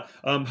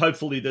 and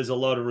hopefully there's a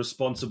lot of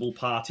responsible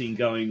partying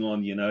going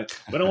on. We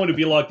don't want to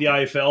be like the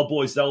AFL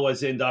boys. They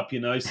always end up,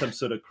 some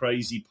sort of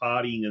crazy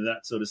partying and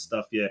that sort of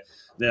stuff. Yeah,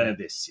 they're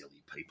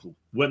silly people.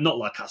 We're not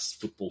like us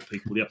football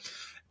people. Yeah.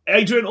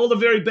 Adrian, all the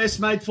very best,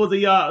 mate, for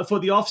the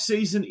off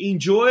season.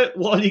 Enjoy it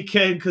while you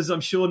can, because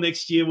I'm sure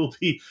next year will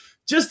be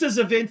just as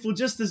eventful,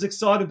 just as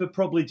exciting, but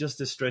probably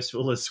just as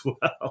stressful as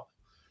well.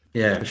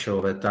 Yeah, for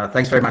sure. But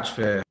thanks very much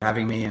for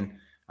having me, and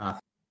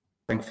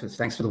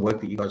thanks for the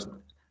work that you guys,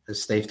 as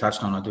Steve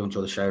touched on. I do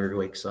enjoy the show every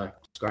week, so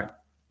it's great.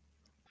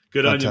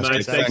 Good on you,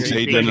 mate. Thanks,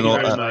 Adrian, and all.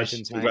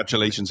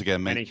 Congratulations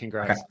again, mate. Many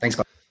congrats. Okay, thanks,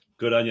 guys.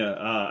 Good on you.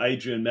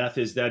 Adrian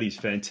Mathers, that is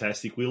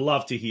fantastic. We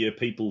love to hear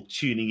people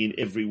tuning in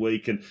every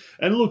week. And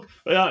look...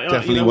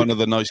 definitely one of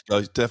the nice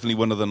guys. Definitely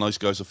one of the nice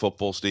guys of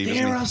football, Steve, isn't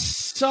he? There are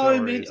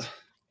so many...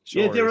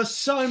 there are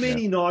so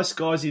many nice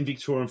guys in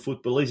Victorian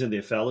football, isn't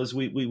there, fellas?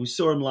 We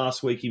saw him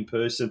last week in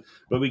person,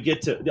 but we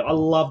get to... I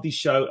love this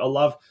show. I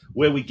love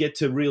where we get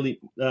to really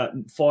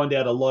find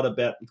out a lot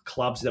about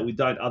clubs that we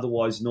don't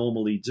otherwise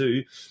normally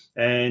do.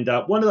 And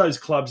one of those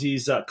clubs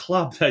is a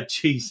club that,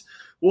 geez...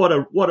 What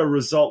a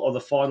result on the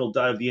final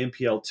day of the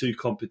NPL2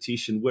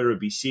 competition,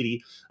 Werribee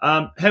City.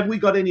 Have we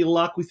got any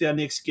luck with our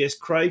next guest,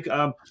 Craig?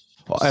 I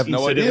have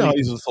no idea. I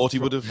thought he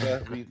would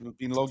have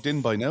been logged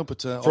in by now,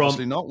 but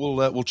obviously not.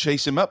 We'll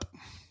chase him up.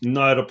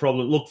 Not a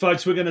problem. Look,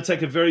 folks, we're going to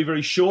take a very,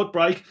 very short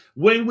break.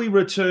 When we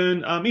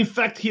return, in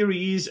fact, here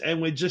he is,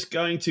 and we're just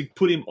going to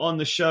put him on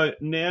the show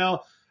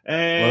now.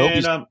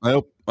 And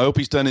I hope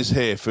he's done his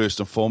hair first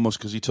and foremost,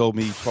 because he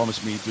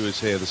promised me to do his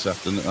hair this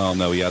afternoon. Oh,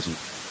 no, he hasn't.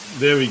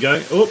 There we go.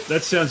 Oh,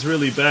 that sounds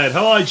really bad.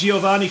 Hi,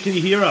 Giovanni. Can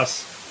you hear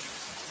us?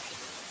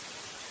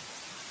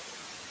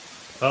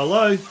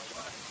 Hello?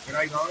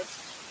 G'day,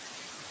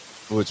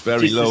 guys. Oh, it's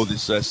very low.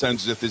 This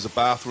sounds as if there's a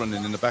bath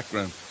running in the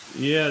background.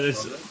 Yeah, there's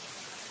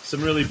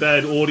some really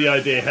bad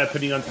audio there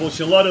happening,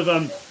 unfortunately. A lot of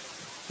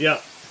You're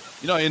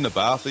not in the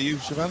bath, are you,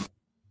 Siobhan?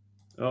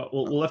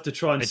 We'll have to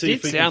try and see.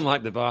 It did sound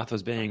like the bath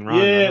was being run.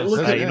 Yeah,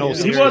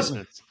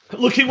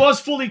 He was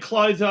fully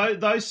clothed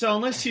though, so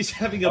unless he's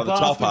having a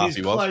bath with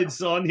his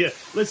clothes on,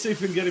 let's see if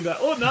we can get him out.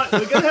 Oh no,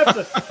 we're going to have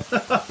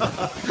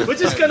to. We're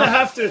just going to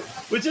have to.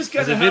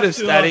 There's a bit of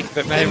static,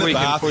 but maybe we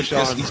can push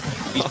on.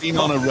 He's been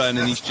on a run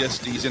and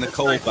he's in a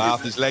cold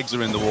bath. His legs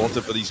are in the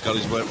water, but he's got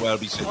his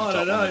Werribee City. I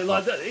don't know,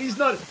 like that, he's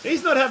not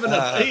having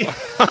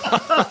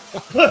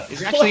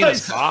He's actually in a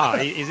spa.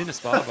 He's in a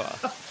spa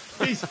bar.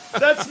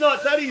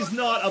 That is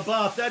not a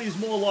bath. That is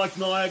more like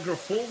Niagara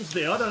Falls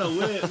there. I don't know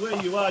where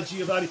you are,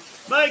 Giovanni.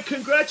 Mate,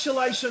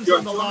 congratulations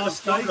on the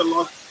last day. Do you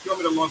want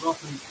me to log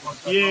off?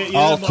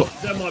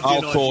 That might be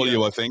I'll call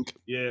you, I think.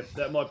 Yeah,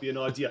 that might be an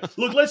idea.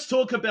 Look, let's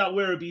talk about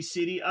Werribee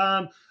City.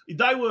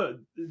 They were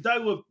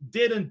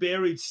dead and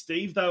buried,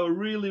 Steve. They were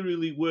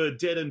really were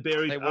dead and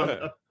buried. They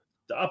were.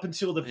 Up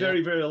until the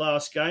very, very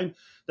last game.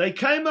 They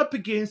came up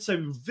against a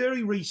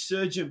very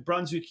resurgent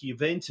Brunswick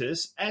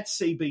Juventus at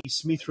CB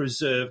Smith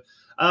Reserve.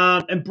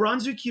 And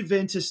Brunswick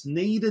Juventus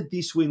needed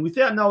this win.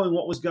 Without knowing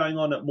what was going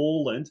on at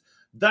Moreland,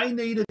 they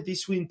needed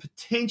this win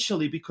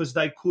potentially because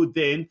they could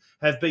then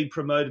have been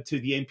promoted to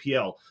the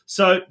NPL.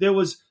 So there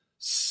was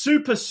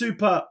super,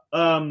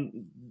 there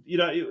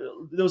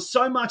was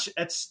so much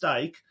at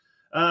stake.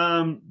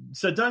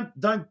 So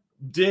don't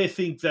dare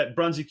think that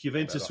Brunswick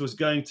Juventus was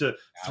going to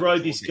throw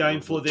this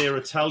game for their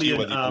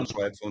Italian.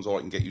 Headphones, or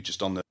I can get you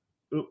just on the.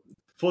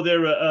 for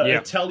their Yeah,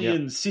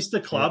 Italian sister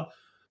club.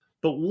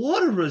 But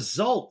what a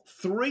result.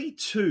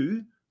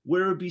 3-2,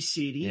 Werribee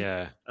City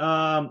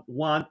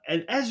won.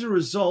 And as a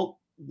result,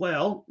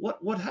 well,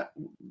 what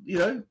happened? You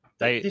know,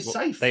 they're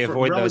safe. They from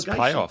avoid those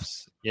relegation.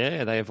 playoffs.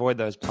 Yeah, they avoid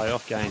those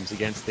playoff games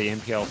against the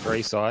NPL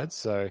 3 sides.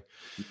 So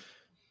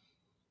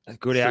a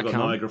good Still outcome.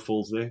 got Niagara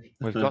Falls there.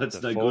 We've got That's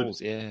the no Falls.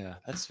 good. Yeah,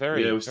 that's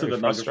very, we've still very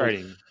got Niagara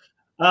frustrating.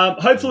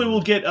 Hopefully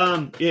we'll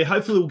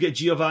get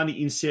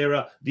Giovanni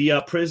Insera,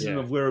 the president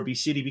of Werribee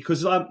City,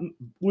 because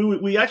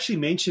we actually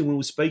mentioned when we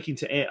were speaking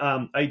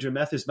to Adrian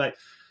Mathers, mate.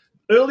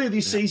 Earlier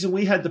this season,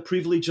 we had the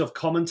privilege of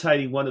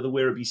commentating one of the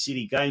Werribee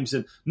City games,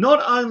 and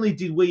not only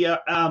did we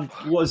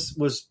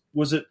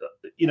was it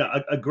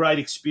a great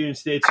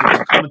experience there to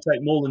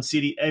commentate Moreland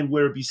City and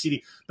Werribee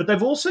City, but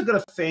they've also got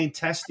a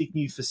fantastic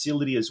new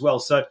facility as well.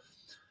 So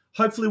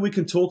hopefully we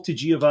can talk to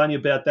Giovanni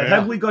about that. Yeah.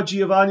 Have we got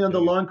Giovanni on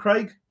the line,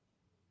 Craig?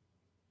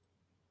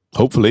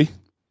 Hopefully.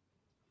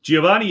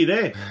 Giovanni, you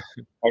there?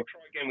 I'll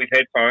try again with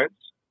headphones.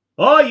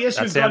 Oh, yes,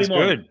 that we've got him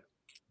good. on.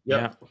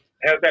 Yep. Yeah.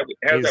 How's that with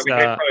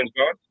headphones,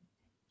 guys?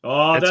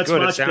 Oh, that's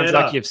good. much it sounds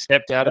better. Like you've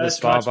stepped out of the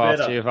spa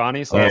bath,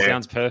 Giovanni, so it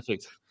sounds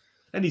perfect.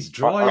 And he's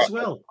dry as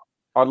well.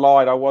 I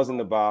lied. I was in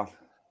the bath.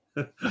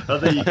 Oh,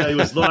 there you go. It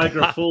was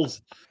Niagara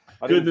Falls.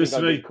 Goodness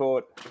me.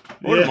 Caught.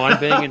 Wouldn't mind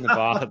being in the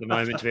bath at the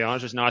moment, to be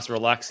honest. Just nice,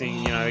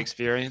 relaxing,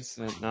 experience.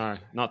 No,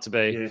 not to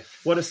be. Yeah.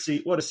 What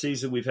a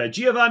season we've had.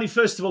 Giovanni,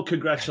 first of all,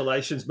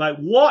 congratulations, mate.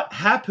 What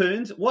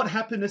happened? What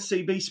happened at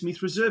CB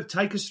Smith Reserve?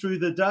 Take us through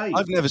the day.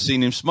 I've never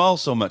seen him smile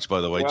so much,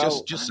 by the way.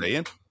 Well, just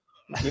saying.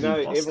 You know,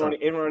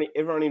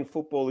 everyone in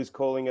football is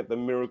calling it the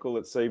miracle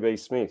at CB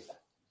Smith.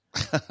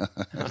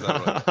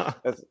 That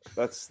right?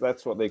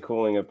 That's what they're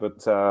calling it.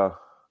 But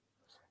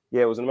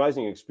it was an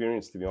amazing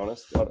experience, to be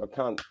honest. I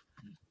can't.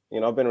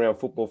 I've been around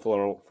football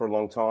for a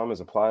long time as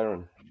a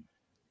player,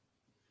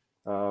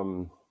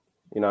 and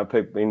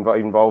people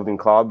involved in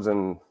clubs,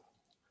 and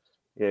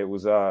it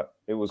was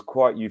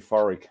quite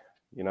euphoric.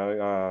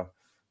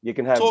 You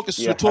can have talk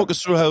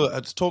us through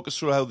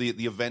how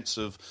the events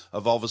of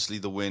obviously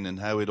the win and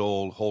how it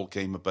all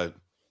came about.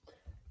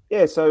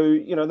 Yeah, so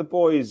the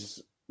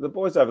boys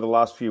over the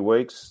last few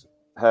weeks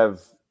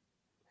have,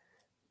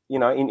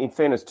 in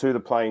fairness to the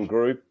playing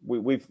group,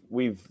 we've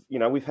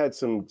had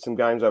some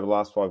games over the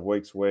last 5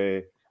 weeks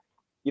where,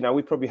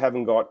 we probably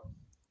haven't got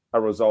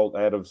a result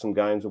out of some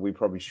games that we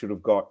probably should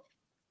have got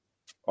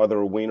either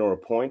a win or a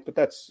point. But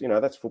that's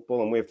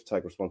football, and we have to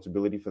take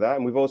responsibility for that.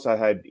 And we've also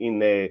had in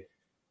there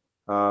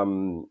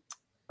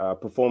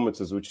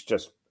performances which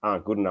just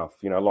aren't good enough.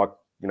 We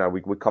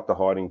copped a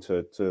hiding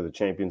to the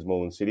champions,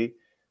 Moreland City.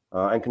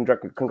 And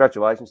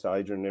congratulations to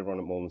Adrian and everyone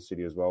at Moreland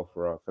City as well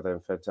for their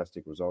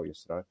fantastic result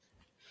yesterday.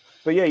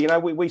 But yeah,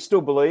 we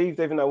still believed,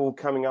 even though we were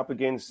coming up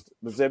against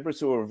the Zebras,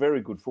 who are a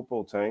very good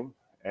football team,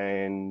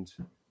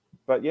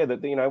 but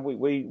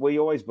we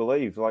always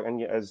believe,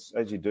 and as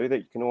you do that,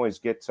 you can always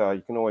get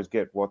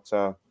what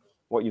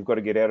you've got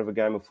to get out of a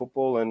game of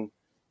football. And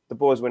the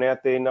boys went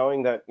out there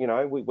knowing that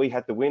we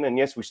had to win, and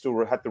yes, we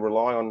still had to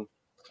rely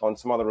on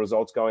some other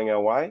results going our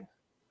way,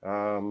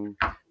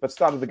 but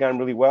started the game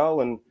really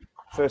well. And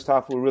first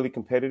half we were really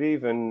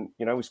competitive, and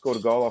we scored a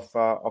goal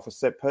off a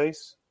set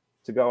piece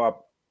to go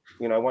up,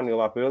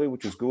 1-0 up early,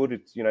 which was good.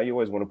 It's you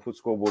always want to put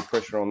scoreboard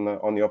pressure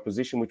on the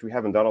opposition, which we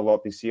haven't done a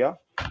lot this year.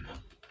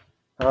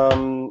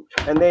 And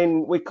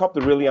then we copped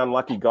a really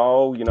unlucky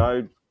goal,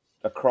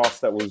 a cross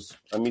that was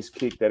a missed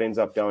kick that ends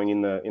up going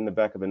in the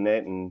back of the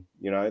net, and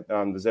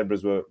the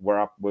Zebras were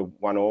up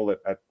 1-1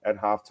 at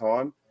half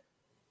time.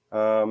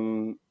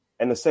 And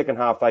the second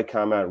half they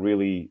came out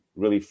really,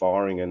 really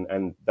firing,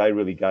 and they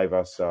really gave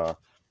us a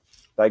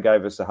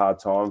hard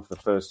time for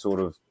the first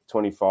sort of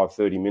 25,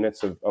 30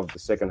 minutes of the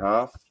second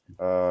half.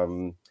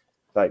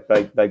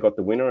 They got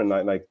the winner,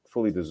 and they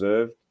fully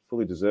deserved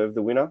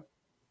the winner.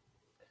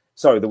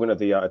 Sorry, the winner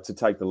to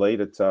take the lead.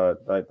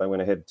 They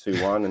went ahead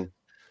 2-1, and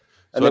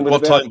so then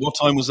what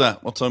time was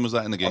that? What time was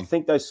that in the game? I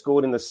think they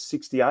scored in the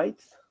 68th.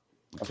 Okay.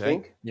 I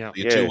think. Yeah.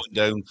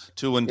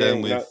 2-1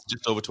 down with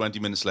just over 20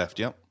 minutes left.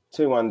 Yeah.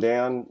 2-1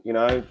 down.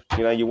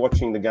 You're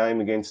watching the game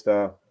against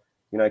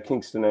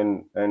Kingston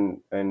and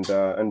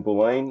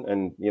Bulleen,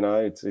 and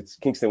it's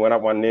Kingston went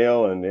up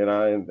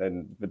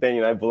 1-0, but then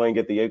Bulleen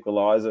get the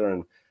equaliser,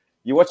 and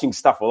you're watching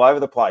stuff all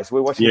over the place.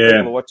 We're watching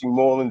we're watching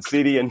Moreland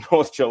City and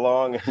North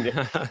Geelong, and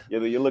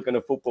you're looking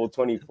at Football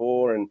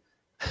 24 and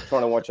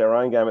trying to watch our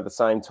own game at the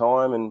same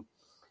time, and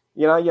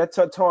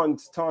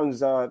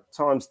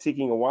time's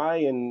ticking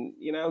away, and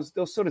there was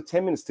sort of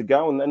 10 minutes to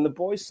go, and the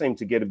boys seemed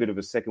to get a bit of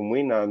a second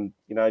win.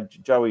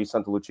 Joey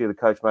Santalucia, the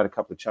coach, made a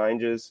couple of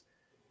changes,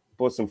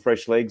 brought some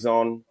fresh legs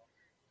on.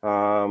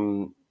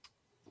 One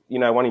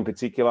in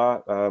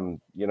particular,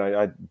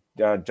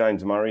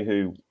 James Murray,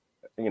 who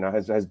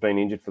has been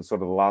injured for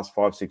sort of the last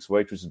 5-6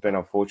 weeks, which has been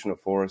unfortunate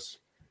for us.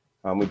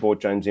 We brought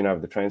James in over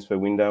the transfer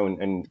window,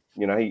 and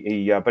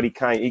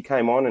he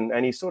came on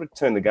and he sort of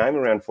turned the game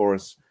around for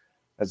us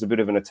as a bit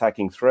of an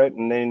attacking threat.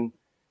 And then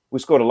we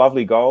scored a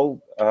lovely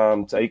goal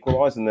to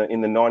equalise in the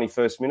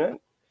 91st minute.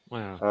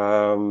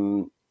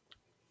 Wow!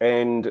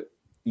 And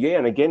yeah,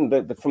 and again,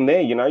 from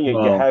there,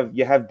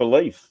 you have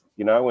belief,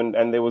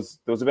 and there was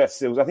I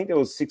think there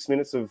was 6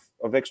 minutes of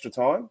extra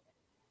time.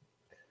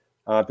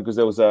 Because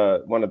there was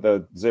one of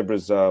the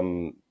Zebras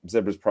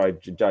pro,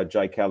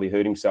 Jay Kelly,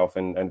 hurt himself,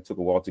 and it took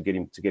a while to get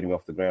him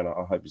off the ground.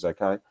 I hope he's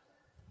okay.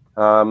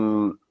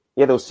 There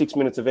was 6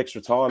 minutes of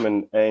extra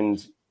time,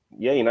 and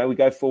we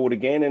go forward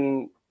again,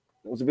 and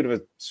it was a bit of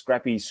a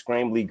scrappy,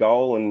 scrambly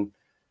goal, and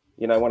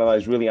one of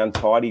those really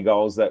untidy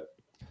goals that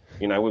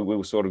we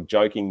were sort of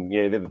joking.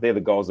 Yeah, they're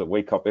the goals that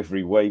we cop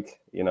every week.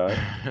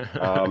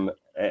 I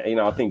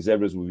think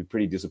Zebras would be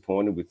pretty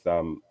disappointed with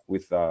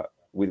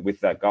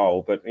that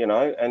goal, but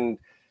it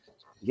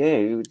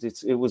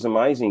was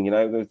amazing.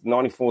 The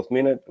 94th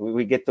minute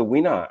we get the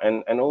winner,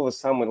 and all of a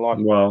sudden we're like,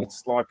 wow.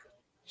 It's like,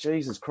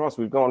 Jesus Christ,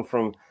 we've gone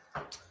from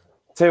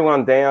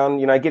 2-1 down,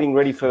 getting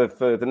ready for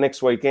the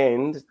next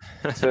weekend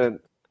to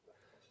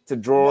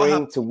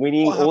drawing to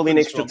winning all in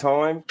extra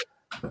time.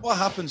 What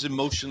happens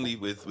emotionally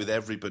with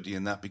everybody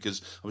in that?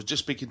 Because I was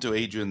just speaking to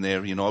Adrian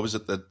there. I was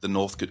at the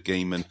Northcote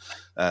game and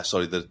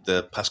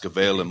the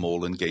Pascagoula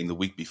Moreland game the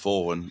week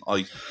before, and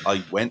I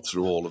went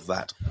through all of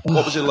that.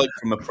 What was it like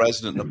from a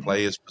president and a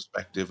player's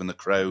perspective and the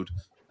crowd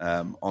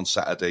on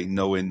Saturday,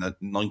 knowing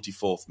that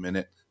 94th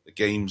minute, the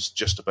game's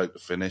just about to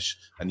finish,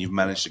 and you've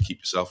managed to keep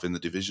yourself in the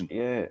division?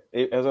 Yeah,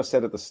 as I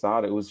said at the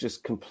start, it was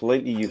just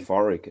completely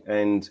euphoric,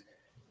 and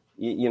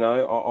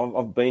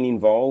I've been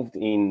involved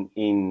in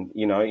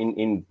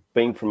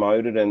being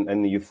promoted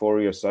and the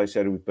euphoria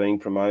associated with being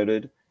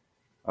promoted.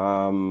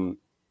 And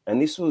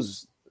this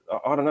was,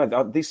 I don't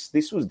know,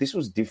 this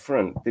was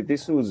different.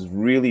 This was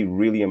really,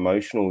 really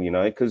emotional,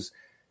 because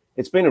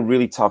it's been a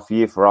really tough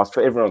year for us,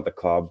 for everyone at the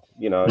club.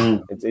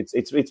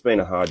 It's been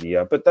a hard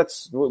year, but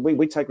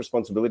we take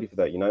responsibility for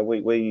that.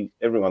 We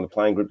everyone, the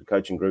playing group, the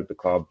coaching group, the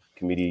club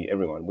committee,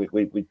 everyone,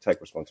 we take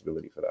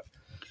responsibility for that.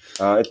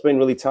 It's been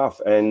really tough,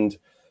 and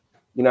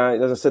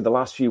as I said, the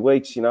last few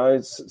weeks,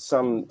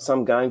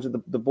 some games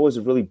the boys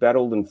have really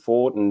battled and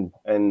fought and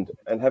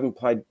haven't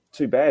played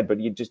too bad, but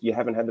you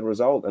haven't had the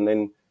result. And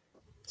then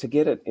to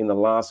get it in the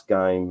last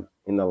game,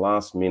 in the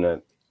last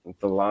minute,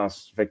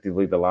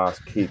 effectively the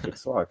last kick,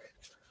 it's like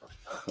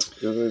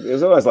it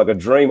was always like a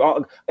dream.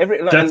 And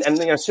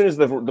as soon as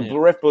the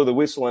ref blew the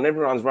whistle and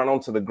everyone's run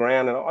onto the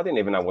ground, and I didn't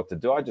even know what to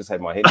do. I just had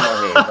my head in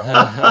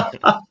my hands.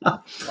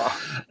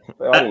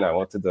 I didn't know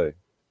what to do.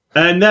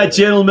 And that,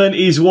 gentlemen,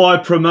 is why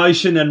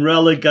promotion and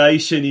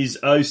relegation is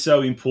oh so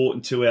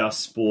important to our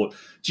sport.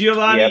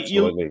 Giovanni,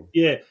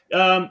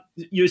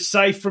 you're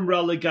safe from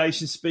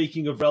relegation.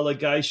 Speaking of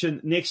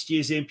relegation, next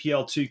year's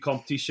NPL2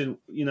 competition,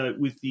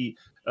 with the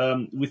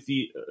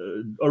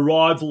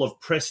arrival of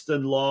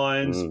Preston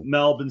Lions,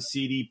 Melbourne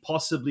City,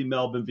 possibly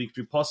Melbourne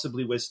Victory,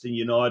 possibly Western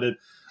United,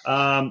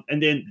 and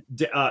then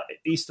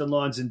Eastern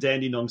Lions and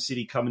Dandenong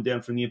City coming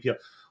down from the NPL.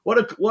 What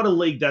a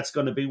league that's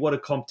going to be. What a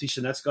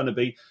competition that's going to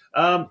be.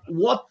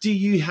 What do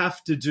you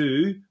have to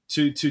do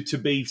to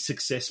be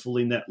successful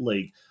in that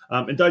league?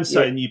 And don't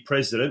say a new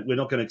president. We're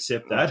not going to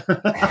accept that.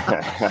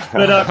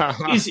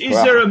 But is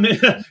there a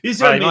mentality?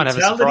 Might have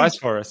a surprise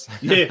for us.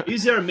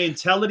 Is there a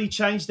mentality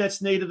change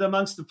that's needed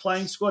amongst the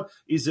playing squad?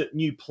 Is it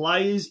new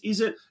players? Is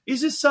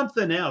it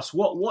something else?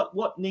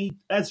 What need,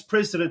 as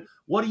president?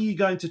 What are you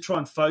going to try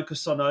and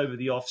focus on over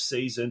the off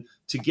season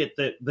to get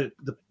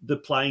the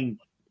playing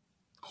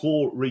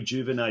core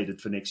rejuvenated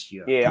for next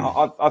year?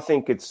 Yeah, I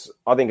think it's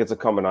a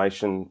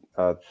combination,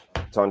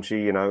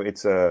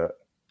 Tonchi.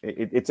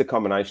 It's a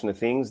combination of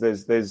things.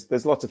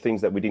 There's lots of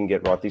things that we didn't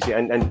get right this year,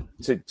 and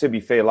to be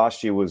fair,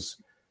 last year was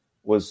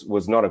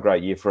not a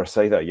great year for us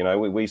either.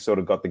 We sort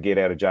of got the get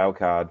out of jail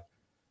card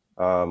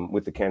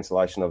with the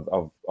cancellation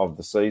of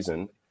the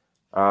season.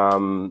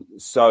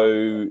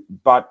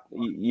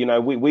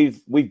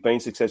 We've been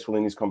successful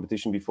in this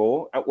competition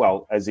before.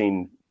 Well, as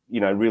in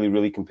really,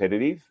 really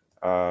competitive.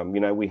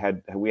 We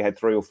had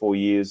 3 or 4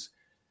 years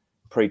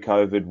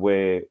pre-COVID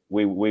where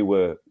we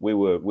were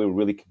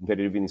really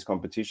competitive in this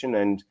competition,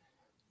 and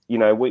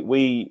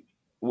we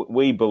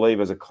believe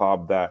as a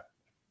club that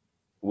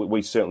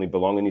we certainly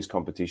belong in this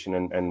competition,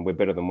 and we're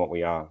better than what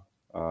we are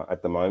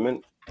at the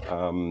moment.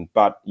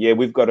 But yeah,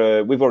 we've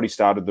already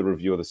started the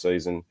review of the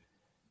season,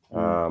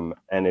 and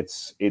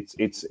it's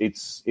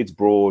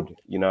broad.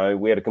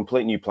 We had a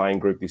complete new playing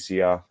group this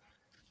year.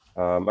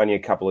 Only a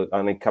couple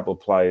of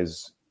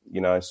players,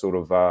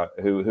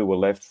 who were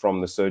left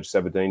from the Serge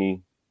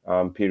Sabadini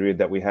period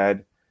that we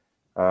had,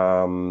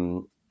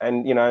 and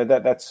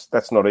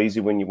that's not easy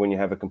when you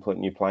have a complete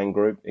new playing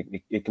group.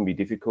 It can be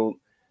difficult.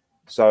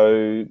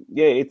 So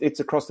yeah,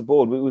 it's across the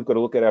board. We've got to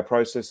look at our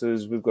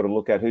processes. We've got to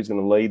look at who's going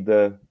to lead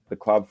the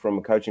club from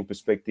a coaching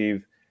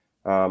perspective,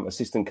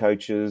 assistant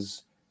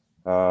coaches,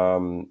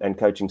 and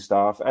coaching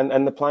staff,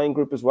 and the playing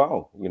group as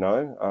well. We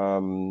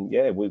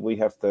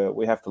have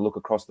to look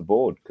across the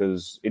board,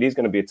 because it is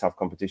going to be a tough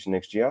competition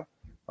next year,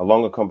 a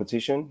longer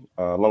competition,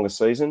 a longer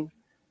season.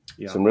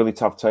 Yeah. Some really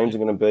tough teams are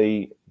going to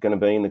be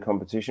in the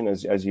competition,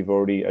 as you've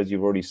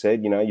already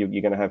said. You're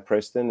going to have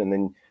Preston, and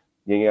then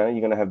you're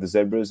going to have the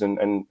Zebras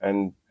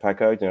and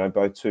Paco.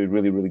 Both two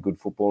really, really good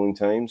footballing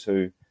teams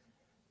who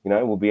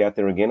we'll be out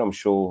there again, I'm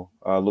sure,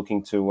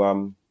 looking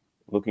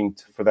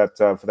for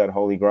that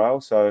holy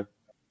grail. So,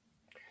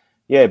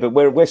 yeah, but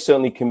we're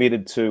certainly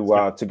committed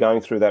to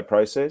going through that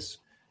process.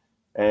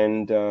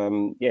 And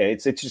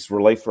it's just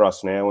relief for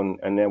us now,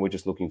 and now we're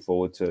just looking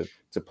forward to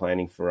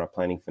planning for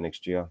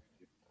next year.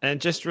 And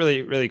just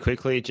really, really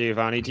quickly,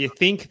 Giovanni, do you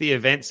think the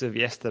events of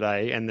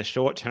yesterday and the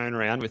short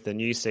turnaround with the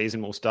new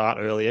season will start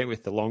earlier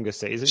with the longer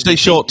season? Say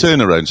short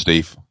turnaround,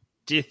 Steve.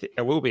 Do you think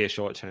it will be a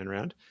short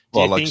turnaround?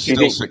 Well, like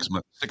still 6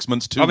 months, 6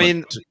 months, 2 months. I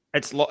mean,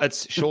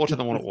 it's shorter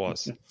than what it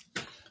was.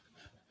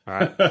 All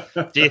right.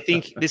 Do you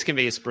think this can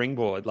be a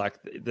springboard? Like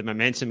the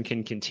momentum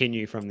can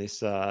continue from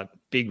this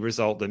big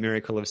result, the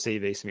miracle of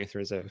CV Smith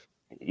Reserve?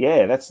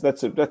 Yeah,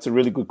 that's a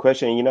really good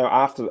question.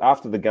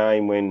 After the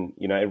game, when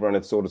everyone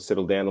had sort of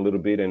settled down a little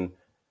bit, and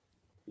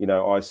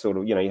I sort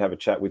of you have a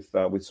chat with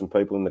some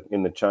people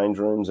in the change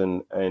rooms,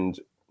 and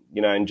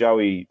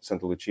Joey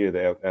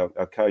Santalucia,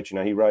 our coach,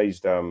 he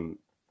raised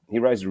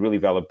a really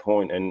valid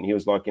point, and he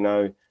was like,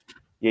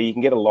 you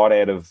can get a lot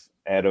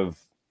out of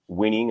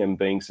winning and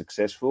being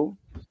successful.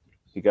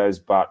 He goes,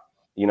 but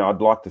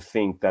I'd like to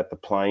think that the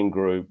playing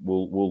group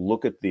will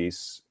look at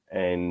this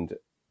and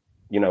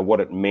what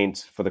it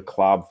meant for the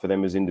club, for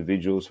them as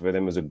individuals, for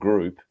them as a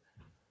group,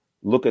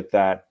 look at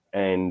that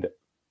and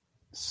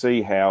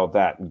see how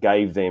that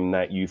gave them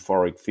that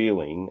euphoric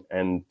feeling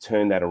and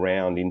turn that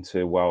around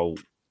into, well,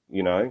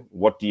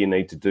 what do you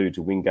need to do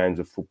to win games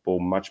of football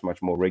much,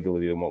 much more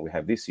regularly than what we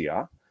have this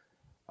year,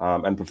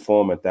 and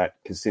perform at that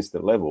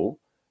consistent level.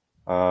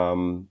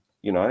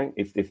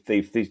 If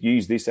they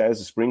use this as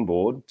a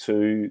springboard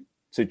to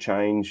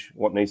change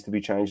what needs to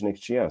be changed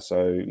next year.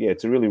 So, yeah,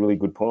 it's a really, really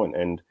good point.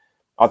 And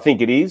I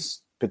think it is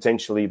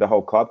potentially the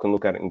whole club can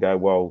look at it and go,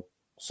 well,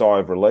 sigh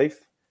of relief.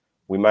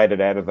 We made it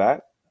out of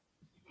that.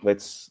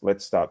 Let's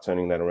start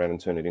turning that around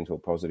and turn it into a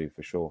positive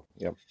for sure.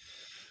 Yep.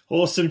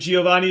 Awesome,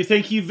 Giovanni.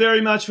 Thank you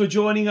very much for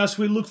joining us.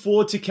 We look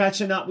forward to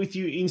catching up with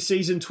you in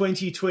season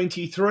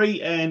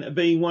 2023 and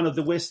being one of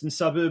the Western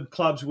Suburb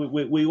clubs.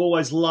 We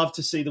always love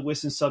to see the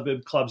Western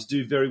Suburb clubs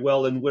do very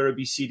well, and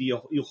Werribee City,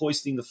 you're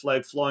hoisting the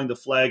flag, flying the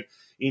flag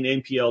in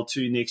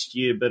NPL2 next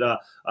year. But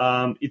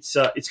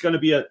it's going to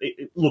be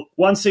look,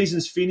 one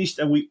season's finished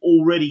and we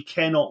already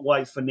cannot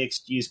wait for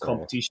next year's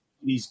competition.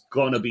 It is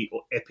going to be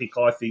epic,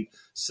 I think.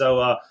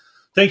 So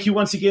thank you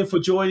once again for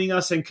joining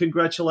us, and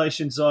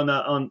congratulations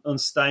on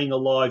staying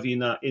alive in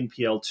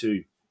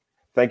NPL2.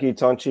 Thank you,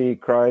 Tonchi,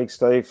 Craig,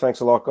 Steve.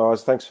 Thanks a lot,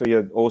 guys. Thanks for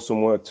your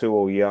awesome work too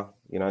all year.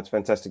 It's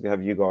fantastic to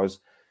have you guys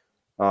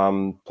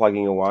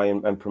plugging away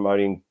and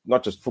promoting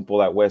not just football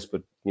out west,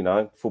 but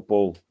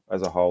football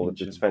as a whole.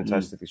 It's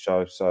fantastic to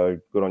show. So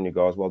good on you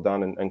guys. Well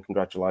done, and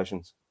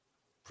congratulations.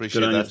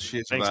 Appreciate that.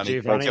 Cheers, Thanks,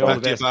 Giovanni. Giovanni. Get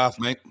back to your bath,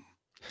 mate.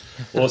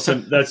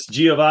 Awesome. That's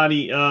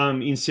Giovanni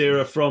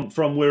Insera from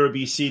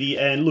Werribee City.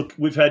 And look,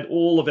 we've had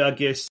all of our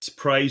guests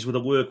praise with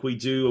the work we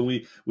do, and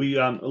we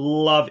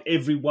love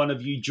every one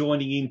of you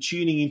joining in,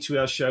 tuning into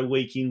our show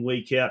week in,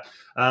 week out.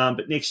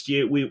 But next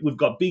year we've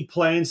got big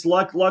plans,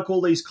 like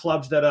all these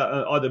clubs that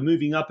are either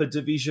moving up a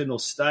division or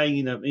staying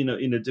in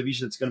a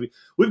division that's going to be.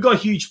 We've got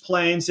huge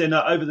plans, and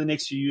over the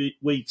next few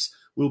weeks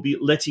we'll be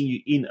letting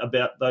you in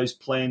about those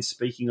plans.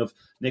 Speaking of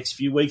next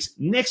few weeks,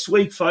 next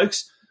week,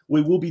 folks,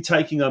 we will be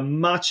taking a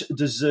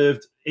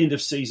much-deserved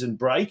end-of-season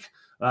break.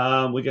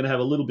 We're going to have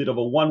a little bit of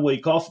a 1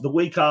 week off. The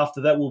week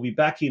after that, we'll be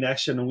back in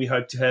action, and we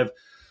hope to have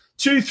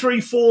 2,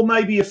 3, 4,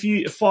 maybe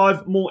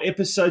 5 more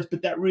episodes,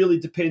 but that really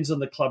depends on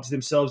the clubs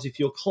themselves. If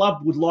your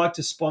club would like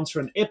to sponsor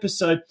an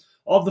episode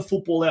of the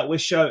Football Out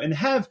West show and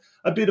have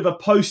a bit of a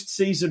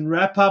post-season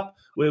wrap-up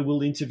where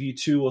we'll interview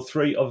 2 or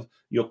 3 of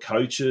your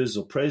coaches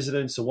or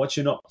presidents or what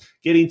you're not,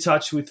 get in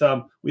touch with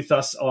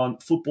us on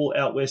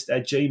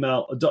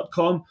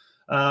footballoutwest@gmail.com.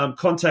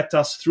 Contact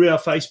us through our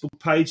Facebook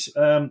page,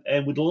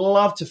 and we'd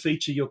love to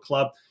feature your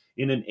club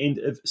in an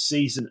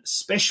end-of-season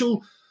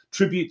special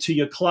tribute to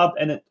your club.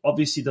 And it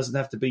obviously doesn't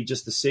have to be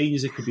just the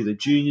seniors. It could be the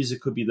juniors.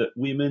 It could be the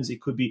women's.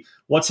 It could be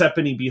what's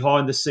happening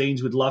behind the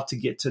scenes. We'd love to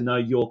get to know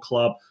your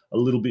club a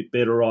little bit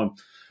better on.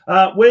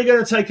 We're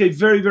going to take a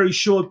very, very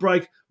short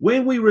break.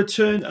 When we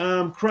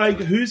return,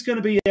 Craig, who's going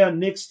to be our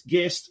next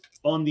guest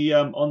on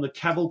the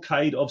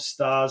Cavalcade of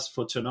Stars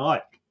for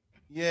tonight?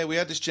 Yeah, we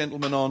had this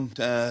gentleman on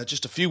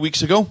just a few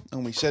weeks ago,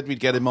 and we said we'd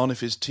get him on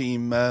if his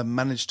team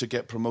managed to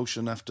get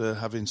promotion after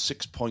having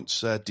 6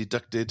 points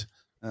deducted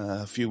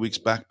a few weeks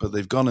back, but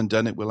they've gone and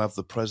done it. We'll have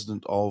the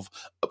president of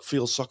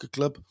Upfield Soccer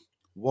Club,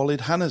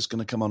 Walid Hanna's going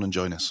to come on and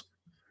join us.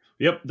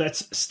 Yep,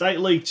 that's State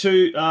League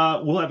 2.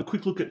 We'll have a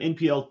quick look at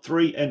NPL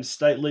 3 and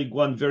State League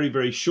 1 very,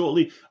 very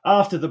shortly.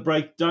 After the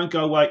break, don't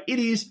go away. It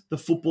is the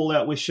Football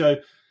Out West Show,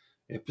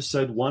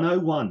 episode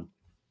 101.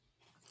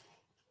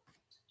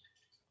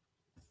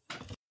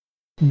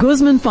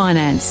 Guzman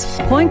Finance,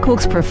 Point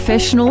Cook's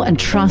professional and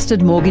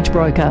trusted mortgage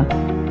broker.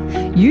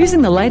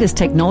 Using the latest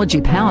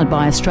technology powered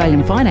by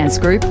Australian Finance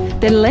Group,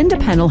 their lender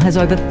panel has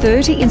over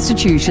 30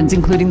 institutions,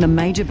 including the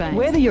major banks.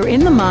 Whether you're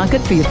in the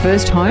market for your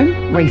first home,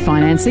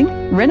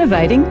 refinancing,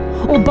 renovating,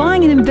 or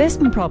buying an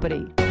investment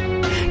property,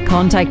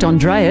 Contact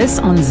Andreas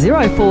on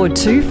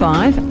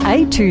 0425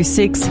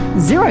 826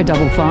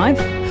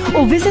 055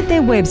 or visit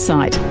their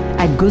website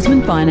at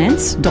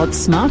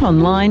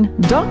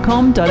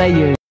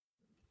guzmanfinance.smartonline.com.au.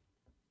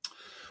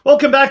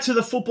 Welcome back to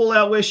the Football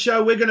Out West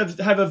show. We're going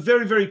to have a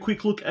very, very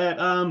quick look at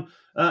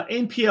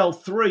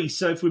NPL 3.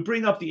 So if we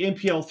bring up the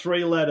NPL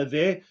 3 ladder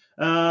there,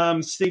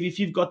 Steve, if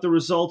you've got the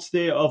results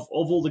there of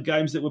all the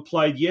games that were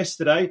played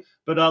yesterday,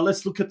 but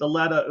let's look at the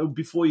ladder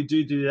before you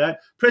do that.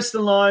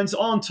 Preston Lions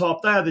on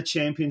top. They are the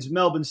champions.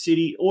 Melbourne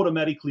City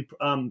automatically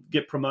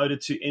get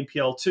promoted to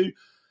NPL 2.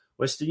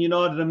 Western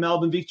United and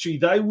Melbourne Victory,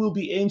 they will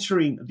be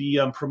entering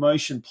the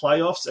promotion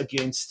playoffs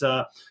against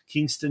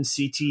Kingston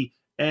City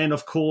and,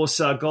 of course,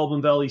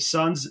 Goulburn Valley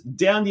Suns.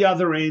 Down the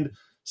other end,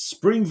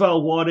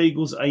 Springvale White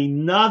Eagles,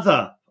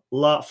 another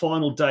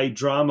final day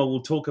drama.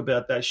 We'll talk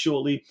about that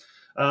shortly.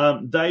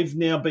 They've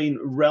now been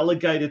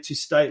relegated to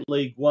State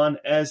League 1,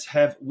 as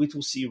have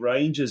Whittlesea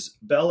Rangers.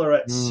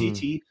 Ballarat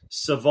City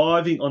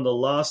surviving on the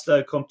last day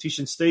of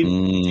competition. Steve,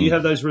 do you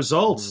have those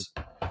results?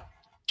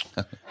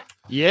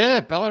 Yeah,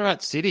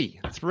 Ballarat City,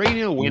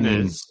 3-0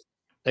 winners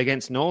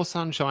against North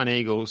Sunshine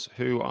Eagles,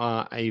 who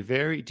are a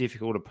very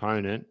difficult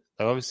opponent.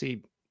 They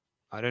obviously,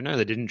 I don't know,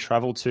 they didn't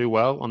travel too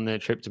well on their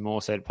trip to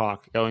Moorhead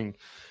Park, going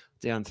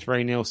down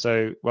 3-0.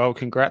 So, well,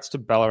 congrats to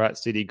Ballarat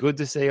City. Good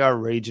to see our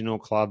regional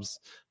clubs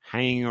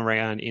hanging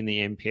around in the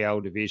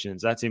NPL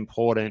divisions. That's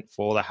important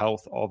for the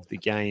health of the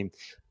game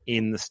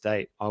in the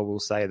state, I will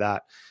say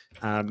that.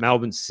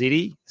 Melbourne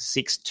City,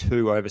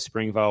 6-2 over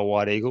Springvale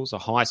White Eagles, a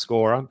high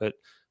scorer, but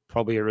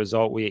probably a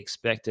result we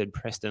expected.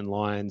 Preston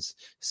Lions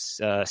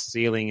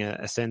sealing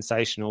a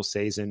sensational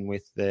season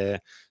with their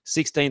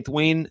 16th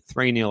win,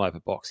 3-0 over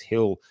Box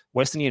Hill.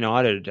 Western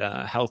United,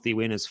 healthy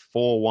winners,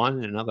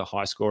 4-1, another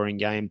high-scoring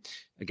game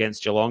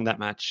against Geelong, that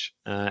match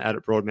out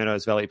at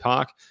Broadmeadows Valley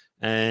Park.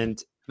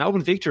 And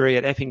Melbourne Victory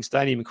at Epping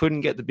Stadium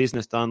couldn't get the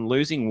business done,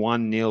 losing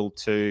 1-0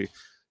 to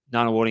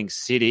Nunawading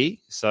City.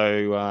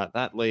 So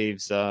that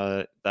leaves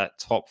that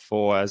top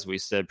four, as we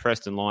said,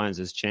 Preston Lions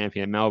as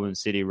champion, Melbourne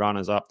City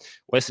runners-up.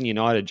 Western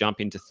United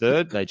jump into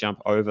third. They jump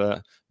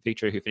over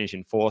Victory, who finish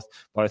in fourth.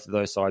 Both of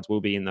those sides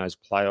will be in those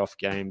playoff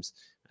games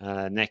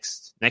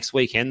next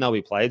weekend. They'll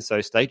be played,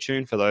 so stay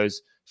tuned for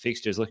those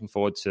fixtures. Looking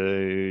forward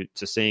to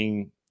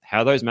seeing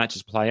how those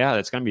matches play out.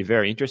 It's going to be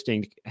very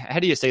interesting. How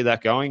do you see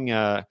that going,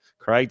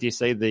 Craig? Do you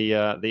see the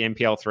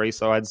NPL 3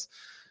 sides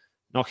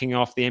knocking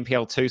off the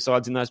NPL 2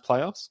 sides in those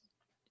playoffs?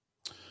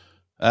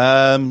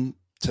 To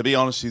be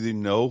honest with you,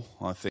 no.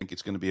 I think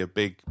it's going to be a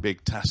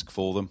big task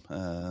for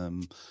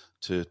them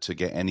to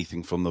get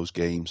anything from those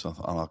games.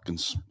 I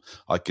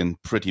can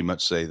pretty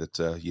much say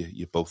that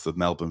you're both the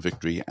Melbourne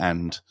Victory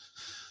and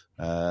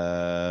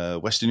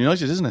Western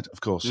United, isn't it? Of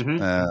course. Mm-hmm.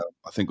 I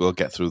think we'll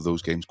get through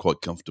those games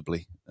quite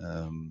comfortably.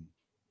 And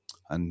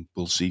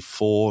we'll see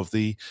 4 of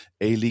the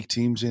A-League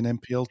teams in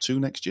NPL 2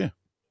 next year.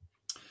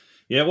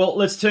 Yeah, well,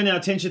 let's turn our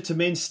attention to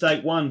Men's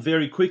State 1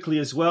 very quickly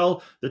as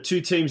well. The 2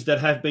 teams that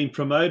have been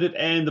promoted,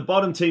 and the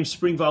bottom team,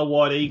 Springvale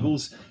White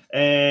Eagles,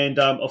 and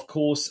of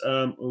course,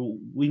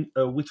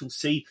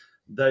 Whittlesea,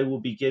 they will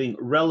be getting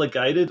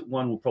relegated.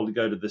 One will probably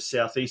go to the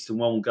southeast and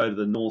one will go to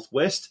the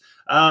northwest.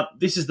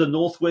 This is the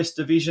northwest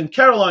division.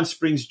 Caroline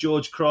Springs,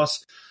 George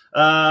Cross,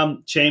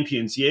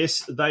 champions.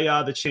 Yes, they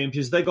are the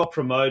champions. They got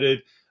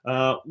promoted.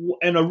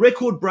 And a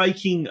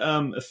record-breaking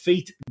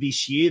feat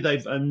this year.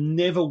 They've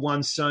never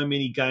won so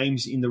many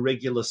games in the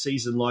regular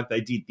season like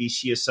they did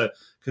this year. So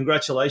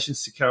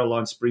congratulations to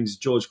Caroline Springs,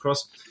 George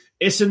Cross.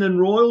 Essendon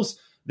Royals,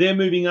 they're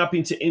moving up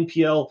into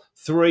NPL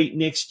 3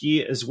 next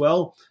year as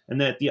well. And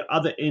at the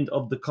other end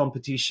of the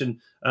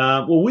competition,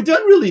 well, we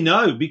don't really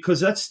know because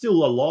that's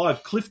still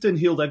alive. Clifton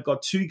Hill, they've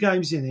got 2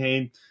 games in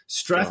hand.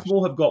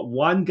 Strathmore have got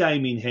 1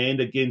 game in hand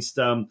against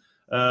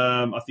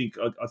I think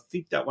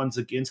that one's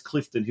against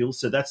Clifton Hill,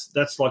 so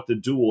that's like the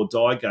do or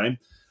die game.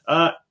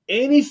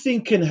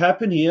 Anything can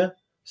happen here.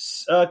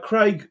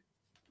 Craig,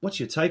 what's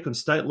your take on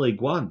State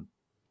League 1?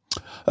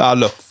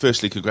 Look,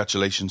 firstly,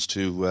 congratulations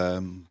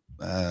to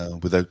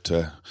without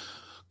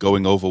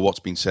going over what's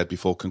been said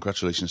before,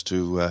 congratulations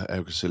to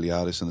Eric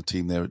Ciliadis and the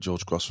team there at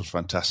George Cross for a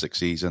fantastic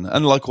season,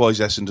 and likewise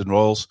Essendon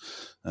Royals.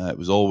 It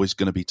was always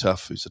going to be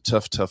tough. It's a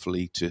tough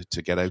league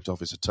to get out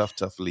of. It's a tough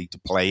league to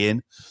play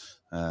in.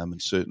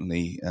 And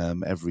certainly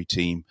every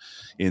team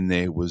in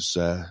there was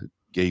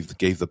gave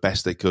the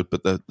best they could.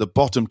 But the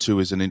bottom 2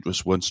 is an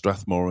interest one,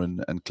 Strathmore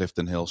and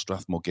Clifton Hill.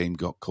 Strathmore game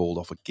got called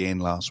off again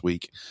last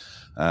week.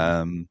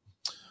 Look,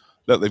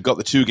 they've got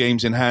the 2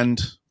 games in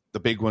hand. The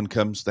big one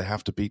comes. They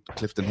have to beat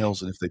Clifton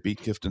Hills, and if they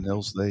beat Clifton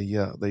Hills, they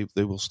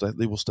will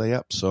stay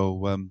up.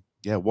 So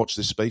watch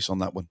this space on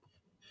that one.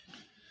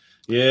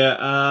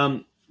 Yeah.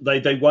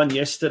 They won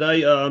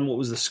yesterday. What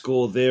was the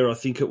score there? I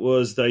think it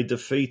was they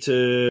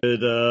defeated.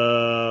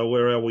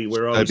 Where are we?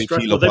 They beat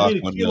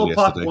Keilor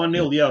Park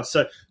 1-0. Yeah.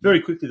 So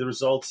very quickly the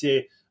results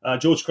here.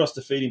 George Cross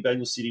defeating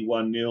Banyule City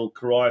 1-0.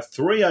 Coria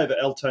 3 over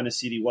Altona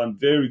City 1.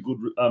 Very good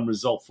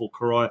result for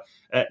Coria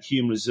at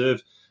Hume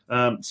Reserve.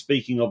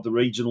 Speaking of the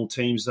regional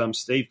teams,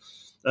 Steve,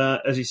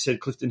 as you said,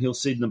 Clifton Hill,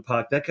 Sydenham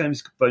Park. That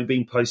game's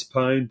been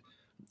postponed.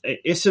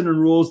 Essendon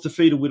Roars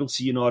defeated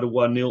Whittlesea United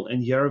 1-0,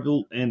 and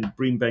Yarraville and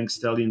Brimbank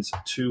Stallions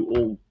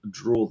 2-2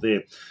 draw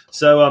there.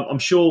 So I'm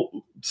sure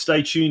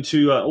stay tuned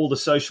to all the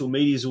social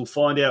medias. We'll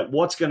find out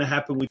what's going to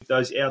happen with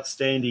those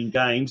outstanding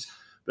games.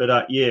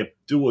 But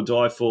do or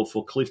die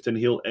for Clifton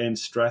Hill and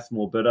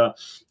Strathmore. But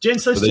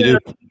gents, let's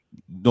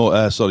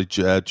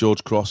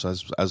George Cross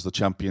as the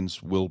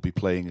champions will be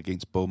playing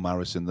against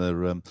Beaumaris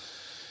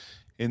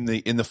in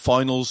the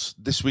finals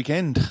this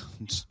weekend.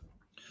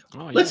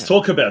 Let's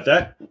talk about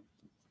that.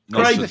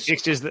 Craig, the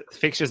fixtures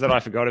that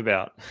I forgot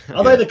about.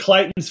 Are they the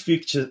Clayton's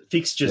fixtures?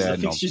 Yeah, the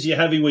fixtures you're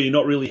having where you're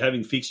not really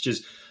having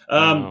fixtures.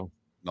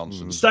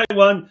 Nonsense. State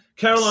 1,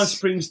 Caroline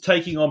Springs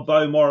taking on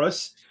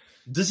Beaumaris.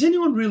 Does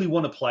anyone really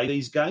want to play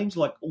these games?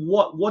 Like,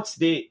 what's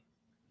there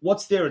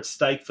at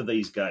stake for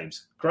these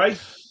games, Craig?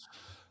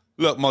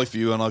 Look, my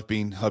view, and I've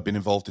been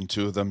involved in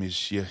two of them.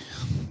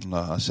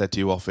 I said to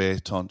you off air,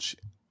 Tonch,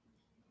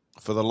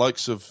 for the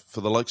likes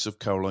of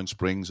Caroline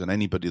Springs and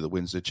anybody that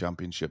wins the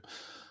championship,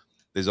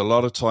 there's a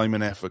lot of time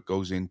and effort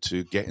goes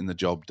into getting the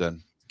job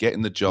done.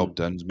 Getting the job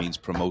done means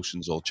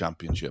promotions or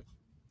championship.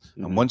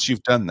 Mm-hmm. And once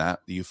you've done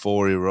that, the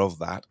euphoria of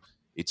that,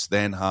 it's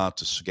then hard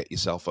to get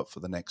yourself up for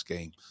the next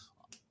game.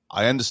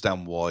 I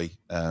understand why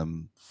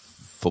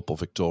Football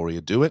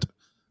Victoria do it,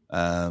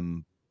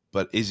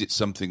 but is it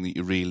something that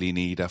you really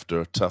need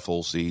after a tough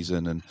all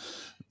season? And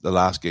the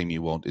last game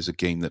you want is a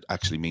game that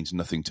actually means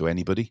nothing to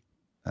anybody.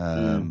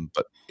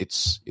 But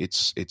it's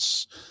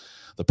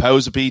the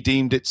powers that be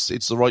deemed it's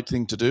the right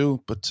thing to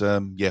do. But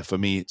for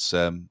me, it's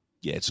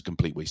a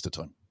complete waste of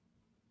time.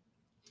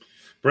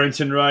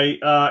 Brenton Ray,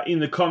 in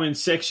the comments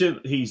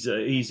section, he's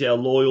our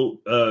loyal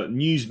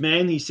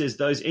newsman. He says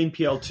those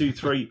NPL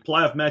 2-3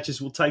 playoff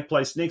matches will take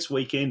place next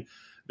weekend.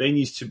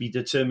 Venues to be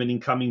determined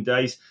in coming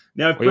days.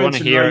 Now, if we want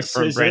to hear it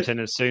from says Brenton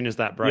as soon as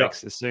that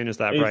breaks. Yeah. as soon as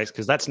that breaks,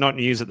 because that's not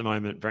news at the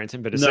moment,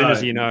 Brenton. But as soon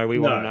as you know, we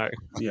want to know.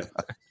 Yeah,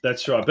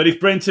 that's right. But if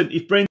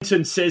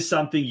Brenton says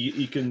something,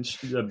 you can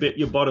bet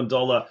your bottom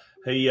dollar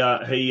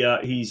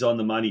he's on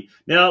the money.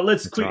 Now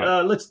let's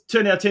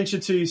turn our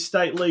attention to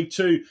State League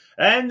 2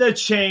 and the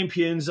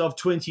champions of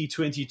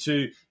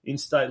 2022 in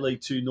State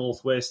League 2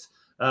 Northwest,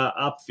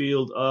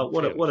 Upfield.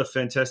 What a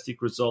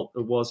fantastic result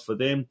it was for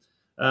them.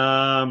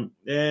 And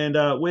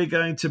we're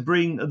going to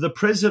bring the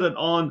president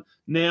on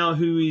now,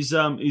 who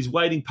is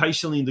waiting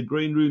patiently in the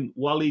green room,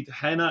 Walid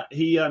Hanna.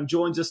 He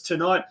joins us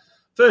tonight.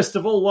 First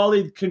of all,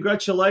 Walid,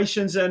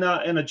 congratulations and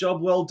a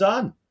job well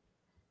done.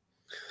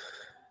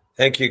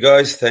 Thank you,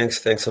 guys.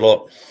 Thanks a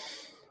lot.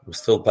 I'm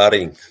still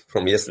partying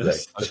from yesterday.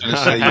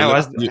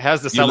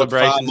 How's the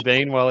celebrations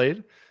been,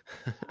 Walid?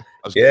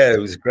 Yeah, it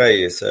was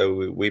great.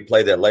 So we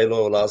played at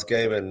Laylaw last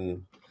game,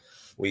 and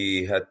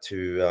we had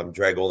to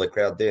drag all the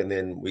crowd there. And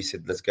then we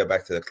said, let's go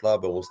back to the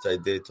club, and we'll stay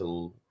there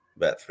till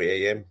about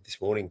 3 a.m. this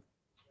morning.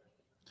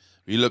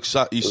 You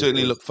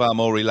certainly look far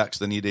more relaxed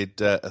than you did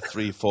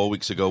 3 or 4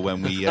 weeks ago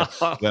when we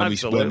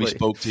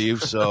spoke to you.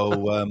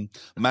 So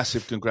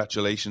massive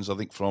congratulations, I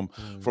think, from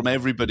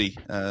everybody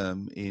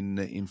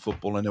in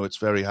football. I know it's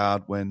very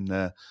hard when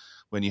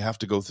you have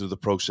to go through the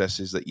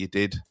processes that you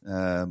did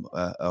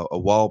a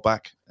while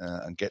back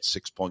and get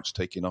 6 points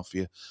taken off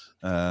you.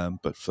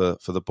 But for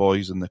the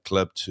boys and the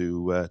club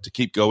to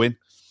keep going.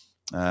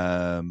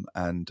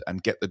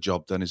 And get the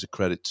job done is a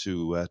credit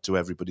to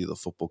everybody at the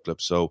football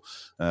club. So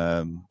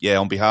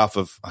on behalf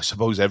of, I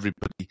suppose,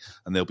 everybody,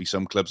 and there'll be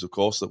some clubs, of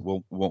course, that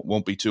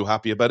won't be too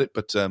happy about it.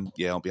 But on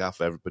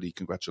behalf of everybody,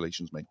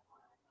 congratulations, mate.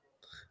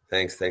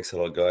 Thanks a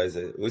lot, guys.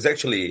 It was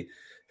actually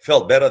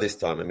felt better this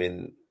time. I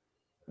mean,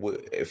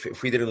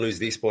 if we didn't lose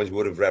these points, we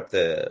would have wrapped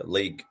the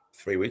league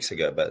 3 weeks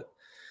ago. But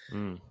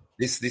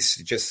this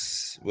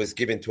just was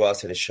given to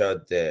us, and it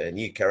showed a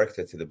new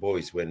character to the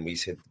boys when we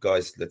said,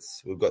 guys,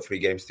 we've got 3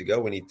 games to go.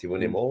 We need to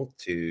win them all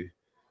to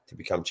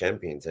become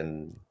champions.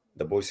 And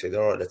the boys said,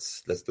 all right,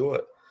 let's do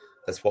it.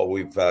 That's why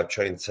we've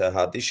trained so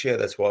hard this year.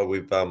 That's why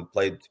we've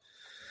played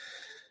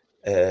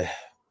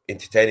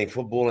entertaining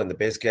football and the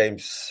best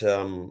games.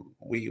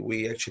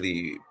 We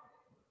actually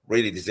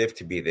really deserve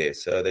to be there.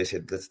 So they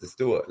said, let's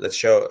do it. Let's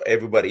show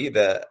everybody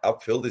that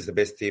Upfield is the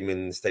best team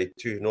in State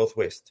 2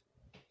 Northwest.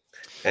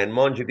 And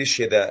mind you, this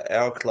year that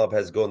our club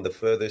has gone the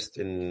furthest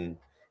in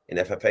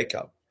FFA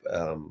Cup,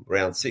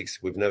 round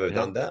 6. We've never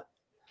done that.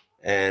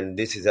 And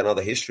this is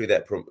another history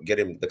that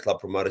getting the club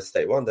promoted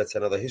State 1. That's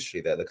another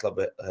history that the club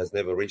has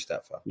never reached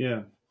that far.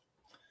 Yeah.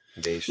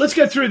 Let's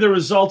go through the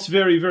results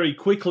very, very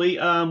quickly.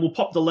 We'll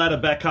pop the ladder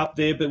back up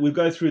there, but we'll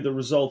go through the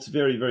results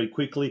very, very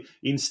quickly.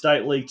 In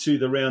State League 2,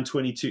 the round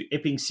 22,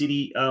 Epping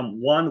City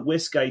 1,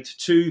 Westgate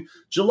 2.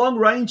 Geelong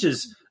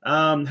Rangers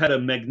had a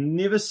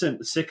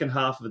magnificent second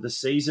half of the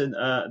season.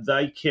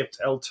 They kept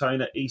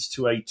Altona East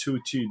to a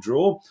 2-2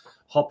 draw.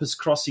 Hoppers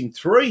Crossing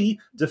 3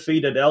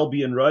 defeated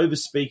Albion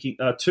Rovers, speaking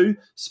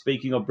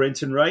of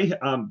Brenton Ray,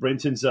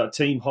 Brenton's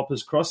team,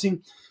 Hoppers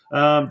Crossing.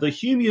 The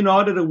Hume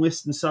United and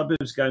Western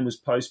Suburbs game was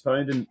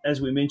postponed, and as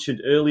we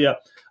mentioned earlier,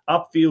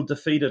 Upfield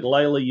defeated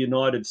Layla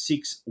United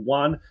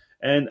 6-1,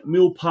 and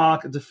Mill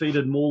Park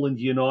defeated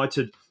Moreland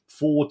United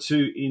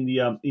 4-2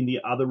 in the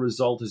other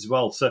result as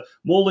well. So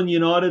Moreland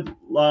United,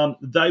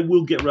 they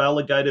will get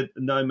relegated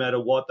no matter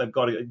what. They've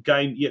got a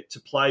game yet to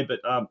play, but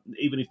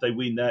even if they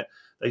win that,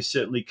 they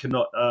certainly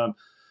cannot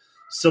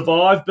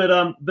survive. But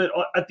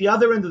at the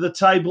other end of the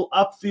table,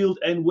 Upfield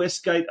and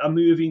Westgate are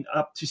moving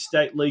up to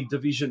State League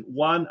Division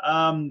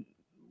 1.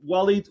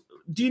 Wally,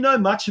 do you know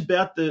much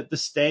about the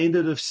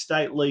standard of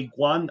State League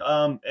 1?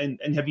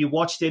 And have you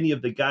watched any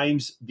of the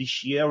games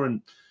this year?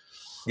 And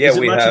is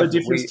it much of a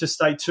difference to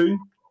State 2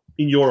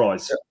 in your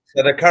eyes? So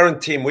the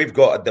current team we've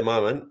got at the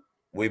moment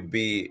would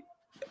be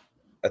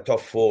a top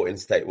 4 in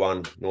State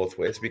 1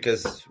 Northwest,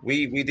 because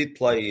we did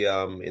play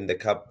in the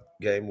Cup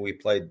game. We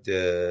played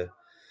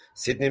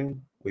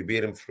Sydenham. We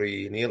beat them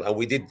 3-0. And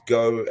we did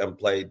go and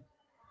play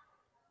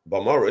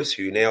Balmoral,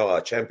 who now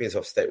are champions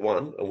of State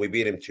 1, and we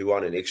beat them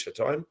 2-1 in extra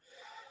time.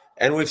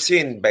 And we've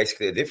seen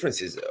basically the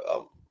differences.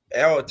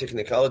 Our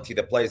technicality,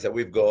 the players that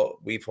we've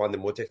got, we find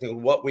them more technical.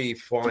 What we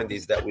find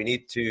is that we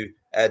need to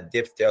add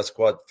depth to our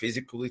squad,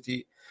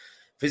 physicality.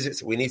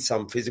 We need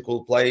some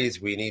physical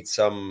plays. We need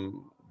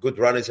some good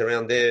runners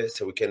around there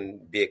so we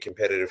can be a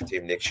competitive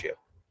team next year.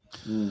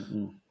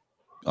 Mm-hmm.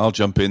 I'll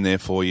jump in there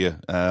for you.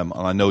 And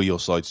I know your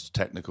side's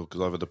technical because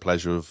I've had the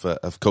pleasure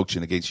of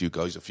coaching against you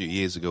guys a few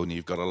years ago, and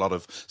you've got a lot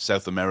of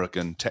South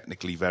American,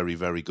 technically very,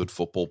 very good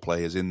football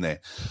players in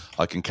there.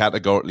 I can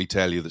categorically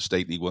tell you that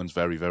State League One's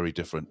very, very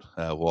different.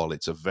 While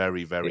it's a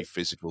very, very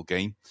physical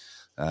game,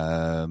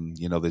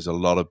 there's a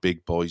lot of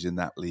big boys in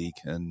that league,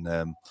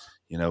 and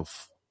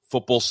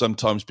football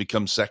sometimes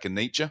becomes second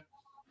nature.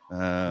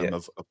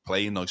 Of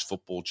playing nice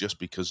football just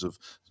because of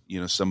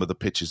some of the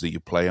pitches that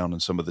you play on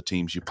and some of the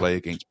teams you play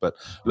against. But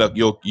look,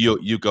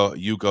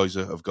 you guys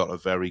have got a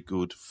very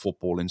good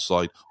football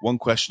inside. One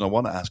question I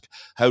want to ask: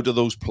 how do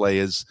those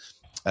players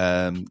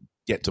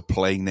get to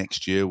play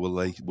next year? Will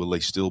they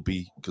still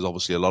be? Because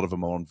obviously a lot of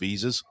them are on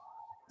visas.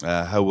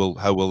 How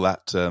will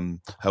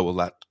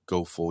that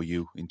go for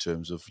you in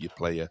terms of your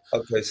player?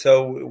 Okay,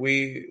 so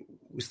we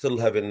still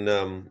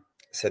haven't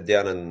sat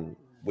down and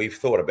we've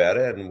thought about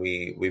it, and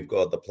we've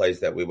got the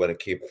players that we want to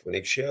keep for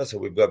next year. So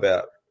we've got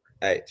about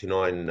 8 to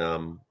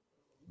 9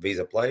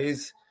 visa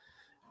players.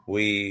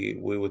 We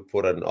would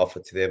put an offer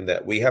to them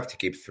that we have to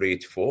keep 3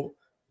 to 4,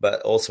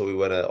 but also we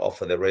want to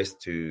offer the rest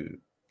to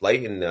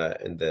play in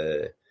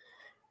the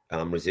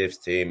reserves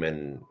team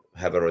and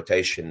have a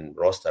rotation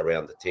roster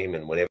around the team,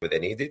 and whenever they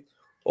need it,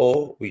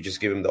 or we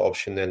just give them the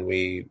option and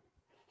we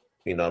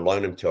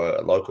loan them to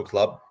a local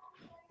club.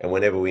 And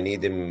whenever we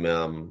need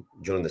them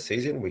during the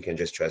season, we can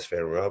just transfer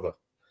them over.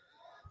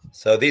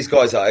 So these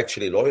guys are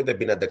actually loyal. They've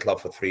been at the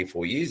club for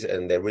 3-4 years,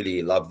 and they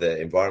really love the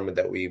environment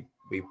that we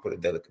put,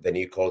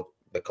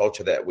 the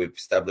culture that we've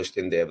established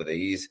in there over the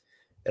years.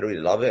 They really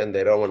love it, and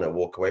they don't want to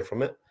walk away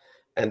from it.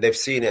 And they've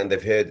seen it, and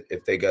they've heard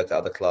if they go to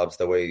other clubs,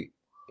 the way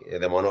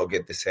they might not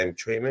get the same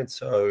treatment.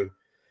 So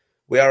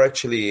we are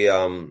actually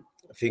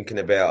thinking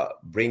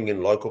about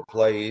bringing local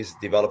players,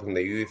 developing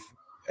the youth.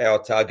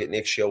 Our target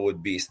next year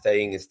would be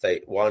staying in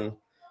State 1,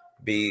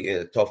 be in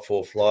the top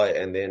 4 fly,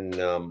 and then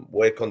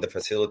work on the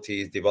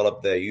facilities,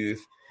 develop the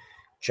youth,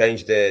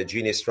 change the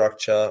junior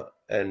structure,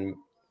 and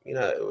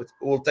it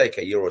will take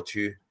a year or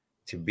two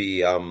to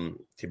be a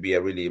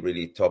really,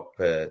 really top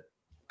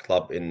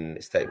club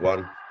in State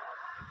 1.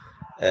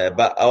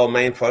 But our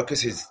main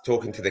focus is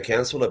talking to the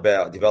council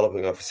about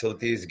developing our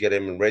facilities, get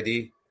them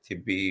ready to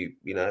be,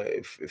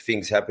 if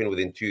things happen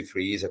within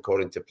 2-3 years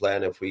according to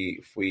plan, if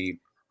we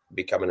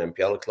become an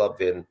MPL club,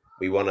 then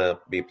we want to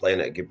be playing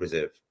at Gibb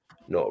Reserve,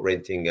 not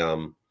renting,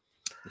 Hume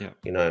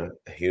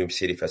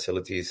City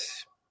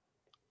facilities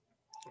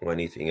or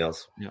anything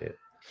else. Yeah.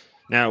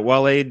 Now,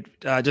 Waleed,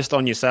 just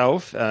on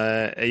yourself,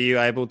 are you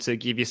able to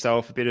give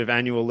yourself a bit of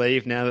annual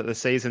leave now that the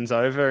season's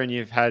over and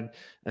you've had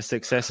a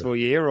successful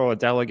year, or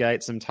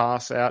delegate some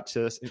tasks out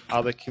to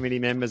other committee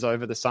members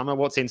over the summer?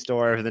 What's in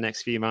store over the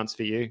next few months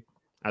for you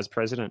as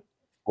president?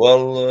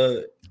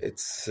 Well,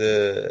 it's...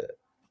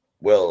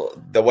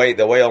 Well, the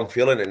way I'm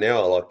feeling it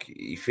now, like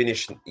you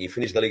finish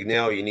the league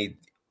now, you need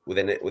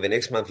within the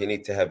next month you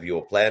need to have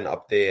your plan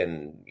up there,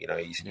 and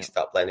you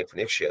start planning for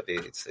next year.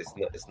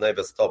 It's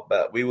never stopped.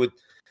 But we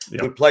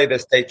play the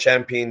state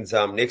champions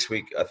next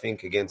week, I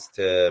think, against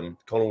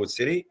Collingwood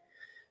City.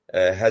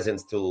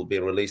 Hasn't still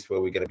been released where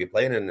we're going to be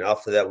playing, and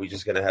after that we're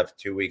just going to have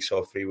 2 weeks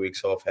off, 3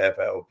 weeks off, have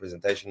our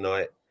presentation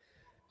night,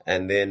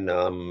 and then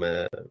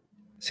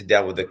sit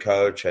down with the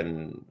coach,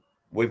 and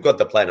we've got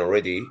the plan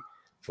already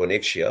for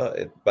next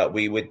year, but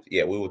we would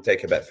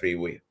take about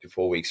 3 to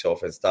 4 weeks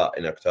off and start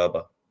in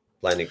October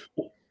planning.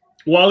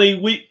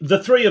 Wally,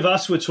 the three of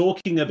us were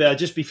talking about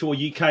just before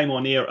you came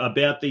on air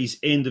about these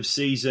end of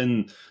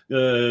season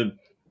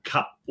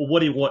cup, or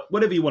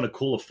whatever you want to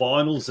call it,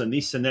 finals and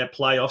this and that,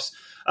 playoffs.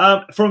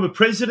 From a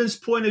president's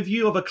point of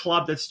view of a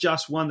club that's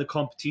just won the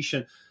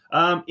competition,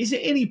 is there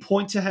any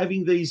point to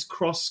having these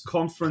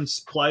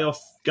cross-conference playoff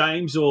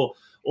games, or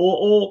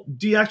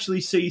do you actually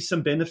see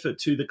some benefit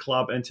to the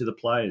club and to the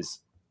players?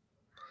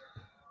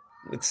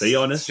 Be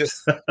honest. To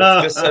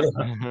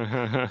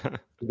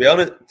be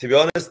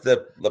honest,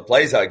 the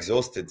players are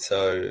exhausted.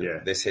 So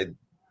they said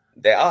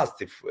they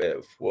asked if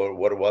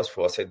what it was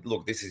for. I said,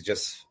 look, this is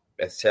just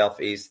a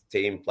Southeast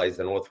team plays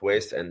the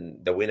Northwest,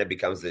 and the winner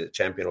becomes the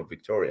champion of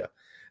Victoria.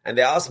 And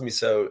they asked me,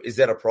 so is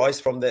there a prize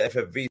from the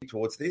FFV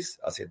towards this?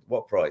 I said,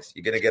 what prize?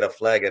 You're going to get a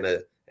flag and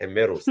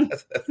medals.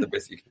 That's the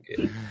best you can get.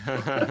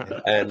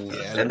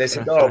 And they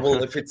said, oh,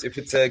 well, if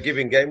it's a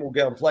giving game, we'll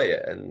go and play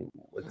it. And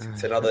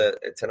it's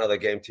another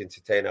game to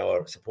entertain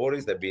our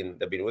supporters. They've been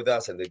with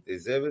us and they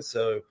deserve it.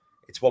 So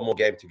it's one more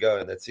game to go,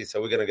 and that's it.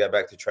 So we're going to go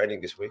back to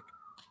training this week.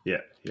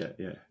 Yeah.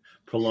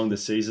 Prolong the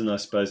season, I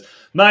suppose.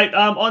 Mate,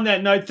 on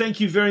that note, thank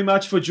you very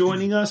much for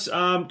joining us.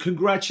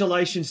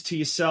 Congratulations to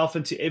yourself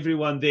and to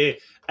everyone there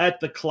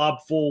at the club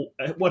for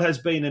what has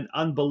been an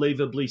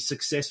unbelievably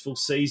successful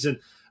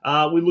season.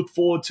 We look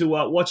forward to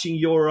watching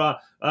your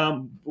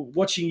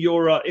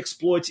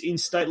exploits in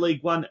State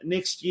League One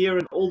next year,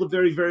 and all the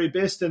very, very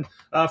best. And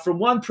from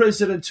one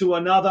president to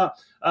another,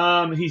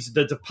 he's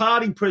the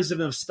departing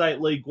president of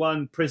State League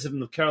One,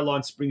 president of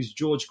Caroline Springs,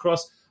 George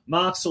Cross.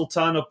 Mark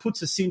Sultana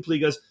puts it simply,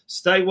 goes,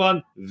 State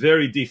One,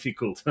 very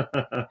difficult.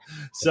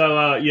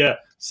 So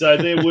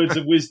their words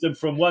of wisdom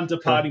from one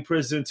departing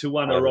president to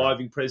one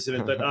arriving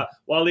president. But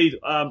Waleed,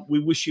 we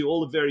wish you all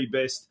the very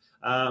best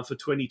for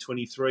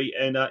 2023.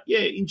 And,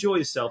 enjoy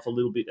yourself a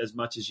little bit as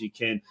much as you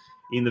can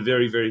in the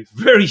very, very,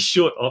 very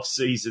short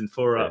off-season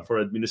for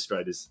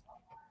administrators.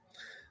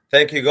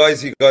 Thank you,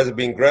 guys. You guys have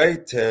been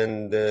great.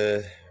 And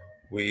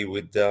we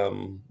would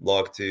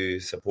like to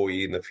support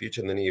you in the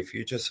near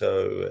future.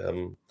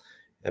 So,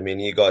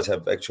 you guys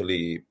have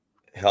actually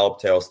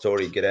helped our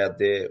story get out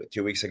there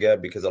 2 weeks ago,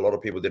 because a lot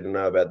of people didn't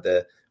know about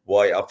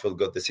why Upfield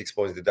got the 6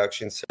 points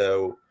deduction.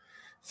 So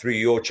through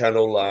your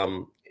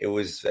channel, it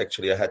was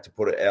actually, I had to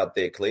put it out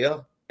there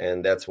clear.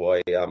 And that's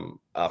why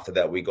after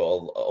that, we got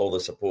all the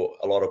support.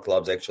 A lot of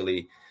clubs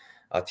actually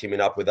are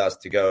teaming up with us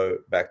to go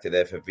back to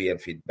the FFV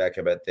and feedback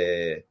about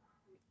their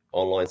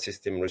online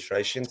system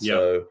registration. Yep.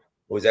 So it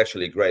was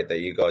actually great that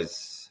you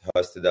guys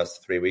hosted us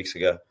 3 weeks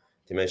ago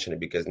to mention it,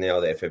 because now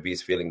the FFV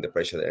is feeling the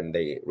pressure and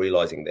they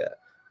realizing that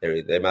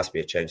there must be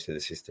a change to the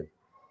system.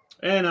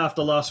 And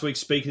after last week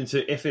speaking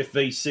to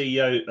FFV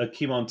CEO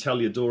Kimon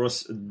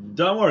Taliadoros,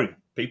 don't worry,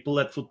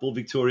 people at Football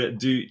Victoria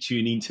do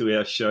tune into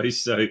our show,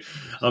 so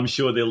I'm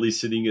sure they're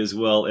listening as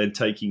well and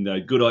taking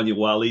note. Good on you,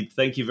 Waleed.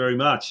 Thank you very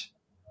much.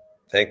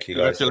 Thank you,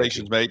 guys.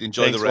 Congratulations, mate.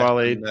 Enjoy the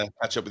rest. And,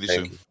 catch up with you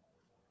soon.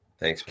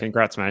 Thanks.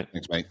 Congrats, mate.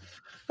 Thanks, mate.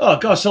 Oh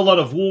gosh, a lot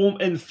of warm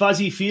and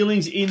fuzzy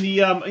feelings in the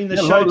show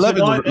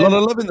tonight. A lot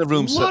of love in the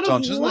room,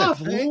 sometimes, isn't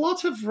it? A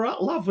lot of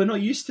love. We're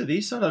not used to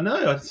this. I don't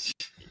know. I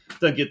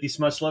don't get this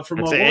much love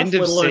from my wife. It's an end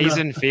of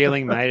season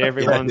feeling, mate.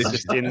 Everyone's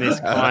just in this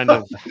kind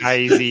of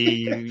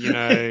hazy,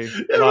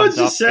 loved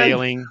up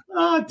feeling.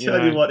 I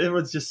tell you what,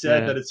 everyone's just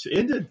sad that it's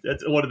ended,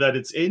 that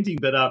it's ending.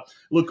 But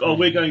look,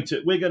 we're going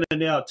to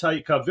now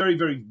take a very,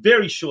 very,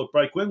 very short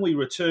break. When we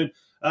return,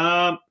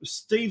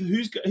 Steve,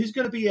 who's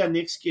going to be our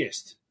next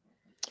guest?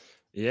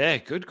 Yeah,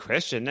 good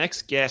question.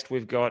 Next guest,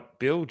 we've got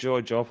Bill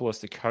Georgopoulos,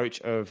 the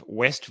coach of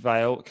West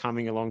Vale,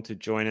 coming along to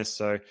join us.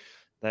 So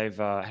they've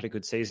had a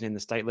good season in the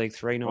State League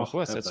 3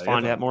 Northwest. Let's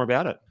find out more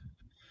about it.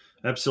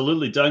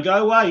 Absolutely. Don't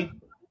go away.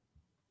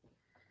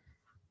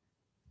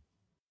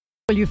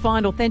 Will you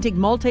find authentic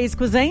Maltese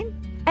cuisine?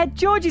 At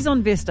Georgie's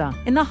on Vista,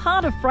 in the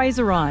heart of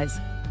Fraser Rise.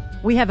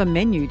 We have a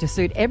menu to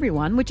suit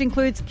everyone, which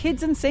includes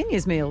kids and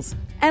seniors meals,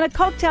 and a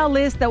cocktail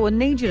list that will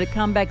need you to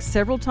come back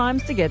several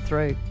times to get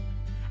through.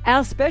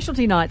 Our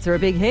specialty nights are a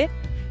big hit.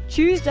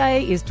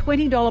 Tuesday is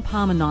 $20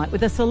 Palmer night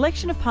with a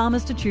selection of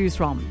Palmers to choose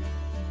from.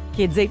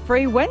 Kids eat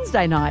free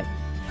Wednesday night.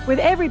 With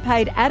every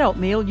paid adult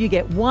meal, you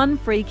get one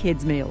free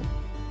kids meal.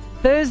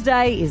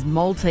 Thursday is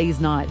Maltese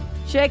night.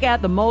 Check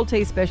out the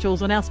Maltese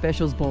specials on our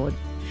specials board.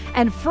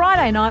 And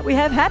Friday night, we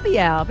have happy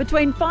hour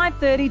between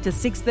 5:30 to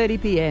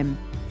 6:30 p.m.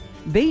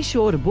 Be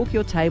sure to book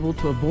your table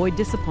to avoid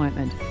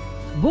disappointment.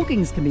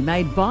 Bookings can be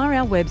made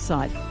via our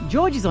website,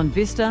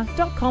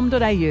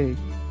 georgesonvista.com.au.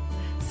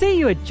 See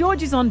you at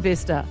George's on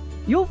Vista.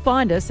 You'll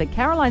find us at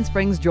Caroline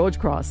Springs, George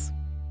Cross.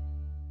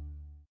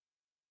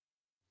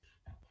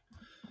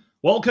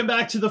 Welcome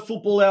back to the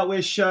Football Out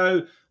West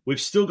show. We've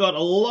still got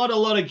a lot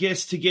of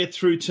guests to get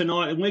through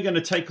tonight, and we're going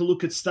to take a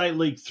look at State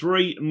League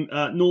 3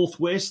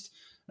 Northwest.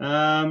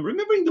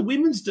 Remembering the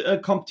women's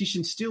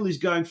competition still is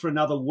going for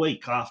another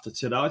week after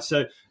tonight,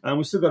 so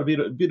we've still got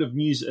a bit of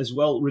news as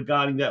well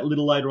regarding that a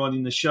little later on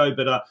in the show.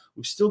 But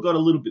we've still got a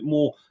little bit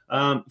more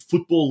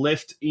football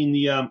left in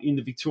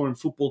the Victorian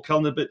football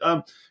calendar. But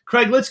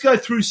Craig, let's go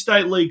through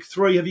State League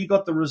 3. Have you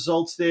got the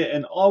results there?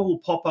 And I will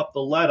pop up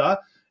the ladder.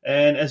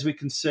 And as we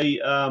can see,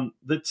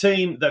 the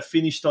team that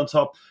finished on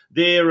top,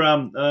 we're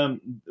going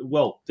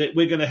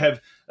to have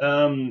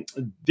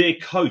their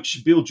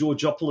coach, Bill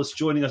Georgopoulos,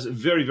 joining us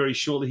very, very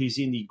shortly. He's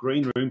in the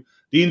green room.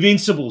 The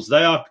Invincibles,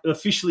 they are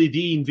officially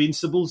the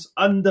Invincibles,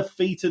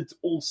 undefeated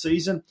all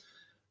season.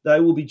 They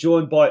will be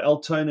joined by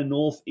Altona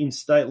North in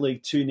State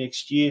League 2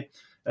 next year.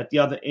 at the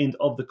other end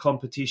of the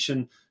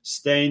competition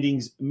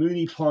standings.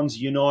 Moonee Ponds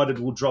United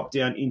will drop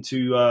down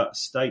into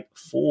State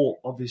 4.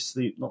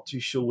 Obviously, not too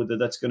sure whether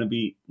that's going to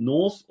be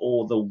North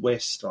or the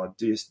West. I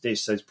dare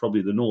say it's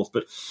probably the North.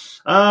 But,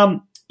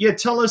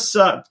 tell us,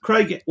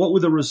 Craig, what were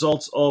the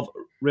results of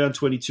round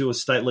 22 of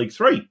State League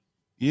 3?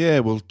 Yeah,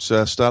 we'll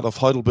start off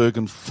Heidelberg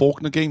and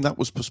Faulkner game. That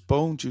was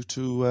postponed due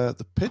to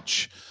the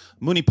pitch.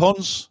 Moonee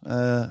Ponds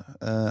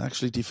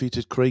actually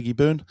defeated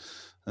Craigieburn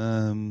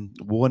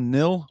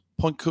 1-0.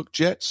 Point Cook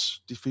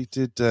Jets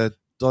defeated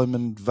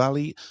Diamond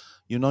Valley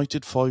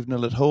United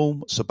 5-0 at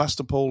home.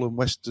 Sebastopol and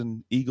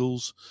Western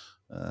Eagles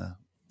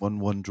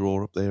 1-1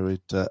 draw up there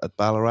at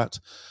Ballarat.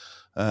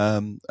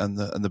 And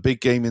the big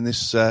game in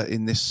this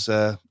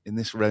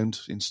round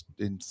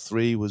in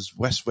 3 was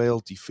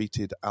Westvale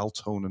defeated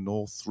Altona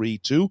North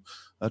 3-2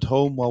 at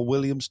home, while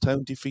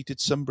Williamstown defeated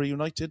Sunbury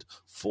United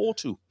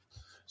 4-2.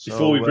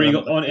 Before we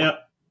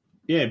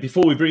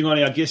bring on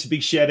our guest, a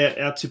big shout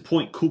out to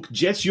Point Cook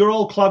Jets, your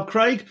old club,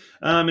 Craig,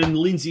 and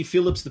Lindsay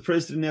Phillips, the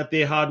president out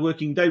there,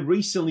 hardworking. They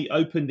recently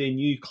opened their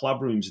new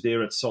club rooms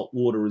there at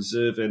Saltwater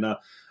Reserve, and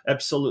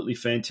absolutely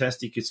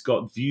fantastic. It's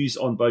got views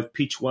on both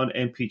pitch 1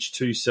 and pitch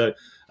 2, so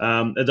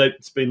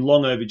it's been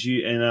long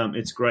overdue, and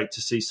it's great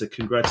to see. So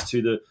congrats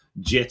to the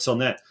Jets on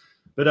that.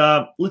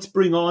 But let's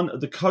bring on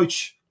the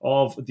coach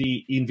of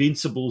the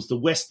Invincibles, the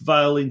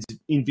Westvale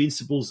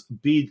Invincibles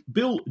bid,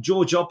 Bill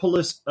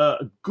Georgopoulos.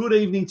 Good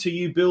evening to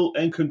you, Bill,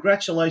 and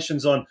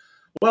congratulations on,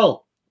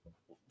 well,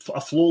 a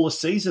flawless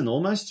season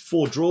almost.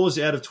 4 draws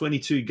out of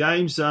 22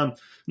 games.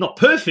 Not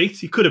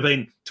perfect. It could have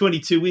been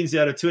 22 wins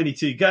out of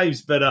 22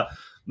 games, but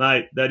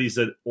mate, that is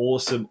an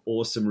awesome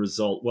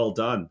result. Well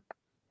done.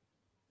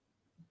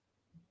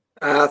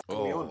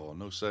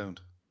 No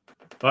sound.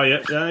 Oh,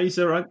 yeah, he's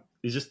all right.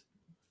 He's just...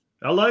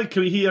 Hello,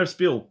 can we hear us,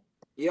 Bill?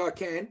 Yeah, I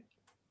can.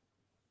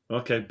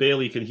 Okay,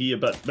 barely can hear,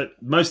 but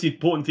most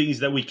important thing is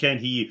that we can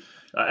hear you.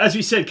 As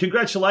we said,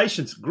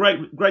 congratulations.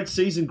 Great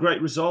season,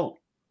 great result.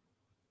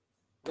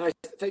 No,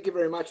 thank you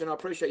very much, and I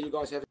appreciate you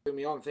guys having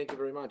me on. Thank you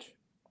very much.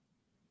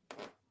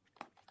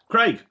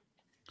 Craig.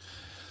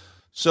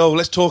 So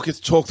let's talk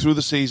through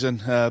the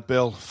season,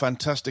 Bill.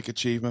 Fantastic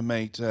achievement,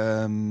 mate.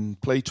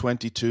 Played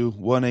 22,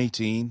 won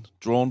 18,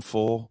 drawn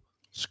 4,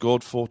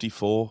 scored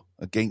 44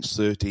 against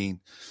 13.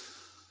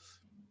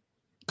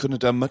 Couldn't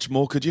have done much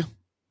more, could you?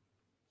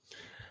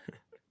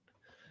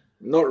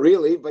 Not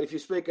really, but if you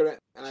speak to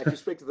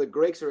the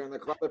Greeks around the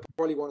club, they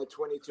probably wanted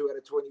 22 out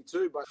of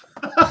 22. But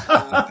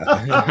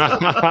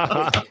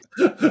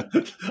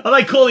are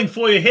they calling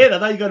for your head? Are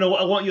they going to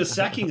want your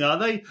sacking? Are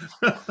they?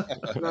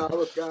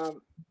 No,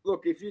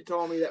 look. If you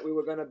told me that we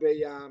were going to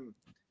be,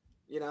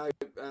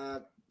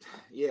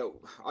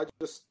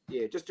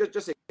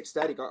 just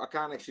ecstatic. I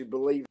can't actually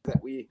believe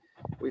that we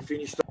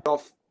finished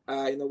off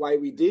in the way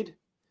we did.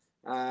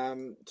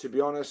 To be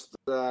honest,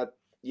 I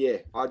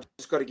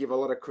just got to give a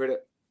lot of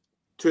credit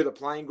to the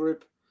playing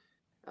group.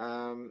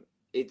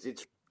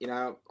 It's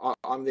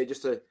I'm there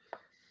just to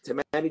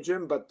manage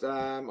them, but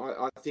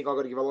I think I've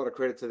got to give a lot of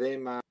credit to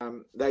them.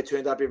 They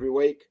turned up every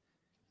week.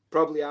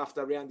 Probably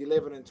after round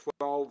 11 and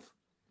 12,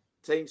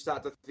 teams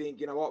start to think,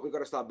 you know what, we've got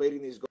to start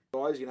beating these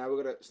guys. We've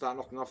got to start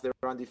knocking off their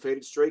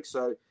undefeated streak.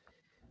 So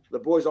the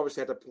boys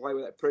obviously had to play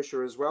with that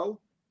pressure as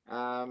well.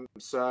 To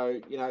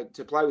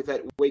play with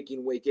that week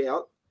in, week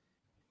out,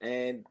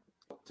 and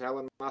to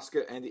Alan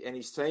Muscat and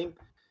his team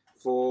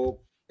for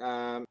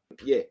a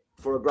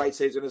great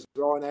season as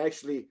well. And they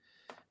actually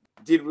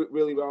did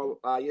really well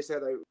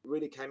yesterday. They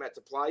really came out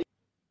to play,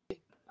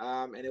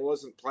 and it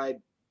wasn't played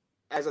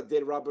as a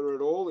dead rubber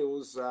at all. It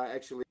was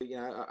actually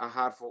a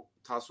hard-fought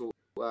tussle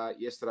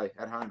yesterday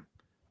at home.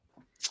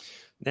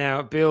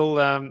 Now,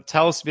 Bill,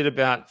 tell us a bit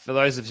about, for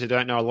those of us who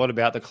don't know a lot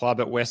about the club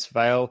at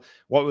Westvale,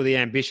 what were the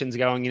ambitions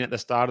going in at the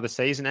start of the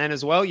season, and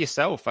as well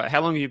yourself?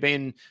 How long have you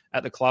been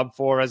at the club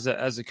for as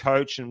a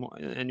coach,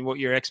 and what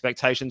your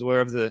expectations were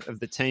of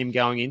the team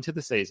going into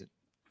the season?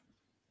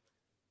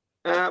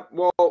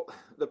 Well,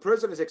 the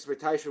president's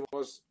expectation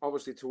was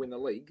obviously to win the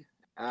league.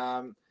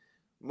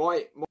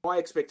 My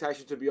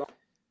expectation, to be honest,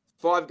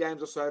 5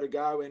 games or so to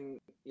go, and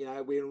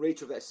we're in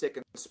reach of that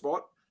second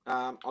spot.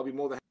 I'll be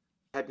more than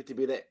happy to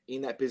be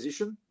in that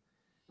position,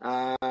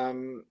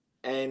 and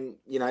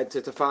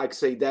to far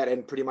exceed that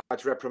and pretty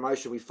much wrap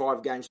promotion with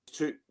 5 games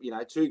to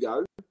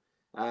go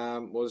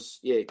was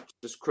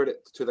just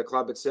credit to the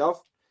club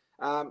itself.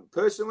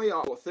 Personally,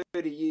 I've got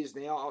 30 years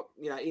now,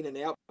 in and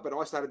out, but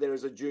I started there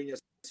as a junior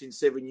since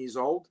 7 years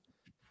old,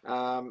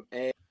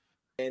 and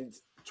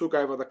took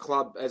over the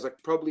club as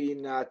probably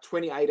in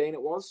 2018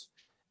 it was,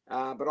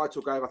 but I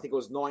took over. I think it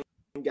was 9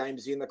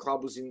 games in. The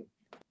club was in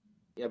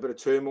a bit of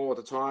turmoil at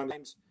the time.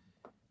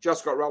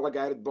 Just got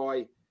relegated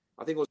by,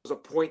 I think it was a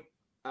point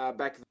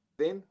back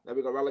then that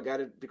we got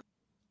relegated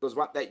because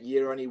that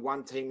year only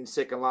one team in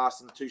second last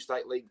and 2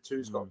 State League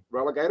 2s got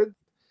relegated.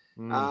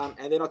 And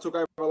then I took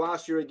over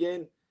last year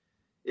again.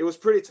 It was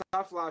pretty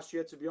tough last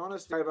year, to be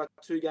honest. Over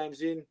 2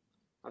 games in,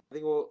 I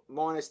think we were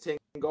minus 10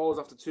 goals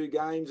after 2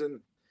 games, and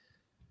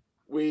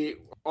we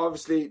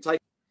obviously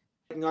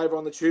taking working over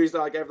on the Tuesday.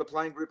 I gave the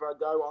playing group a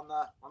go on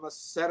the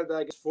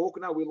Saturday against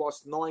Faulkner. We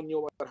lost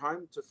 9-0 at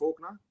home to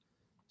Faulkner.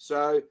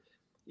 So,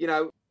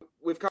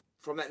 we've come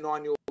from that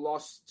 9-0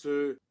 loss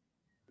to,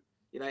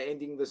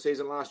 ending the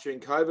season last year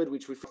in COVID,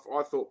 which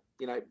I thought,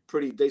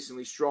 pretty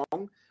decently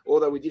strong.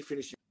 Although we did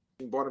finish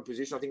in bottom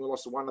position. I think we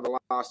lost one of the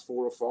last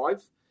 4 or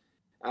 5.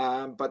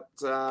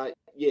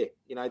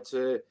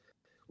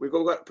 We've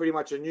all got pretty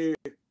much a new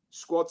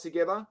squad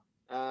together.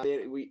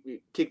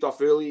 We kicked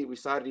off early. We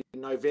started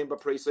in November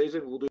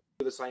pre-season. We'll do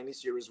the same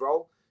this year as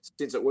well.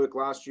 Since it worked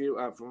last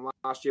year, from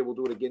last year, we'll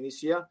do it again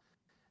this year.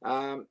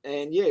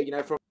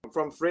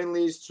 From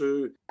friendlies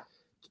to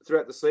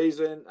throughout the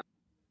season,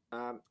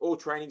 all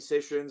training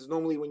sessions.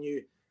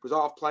 Normally, because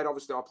I played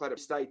at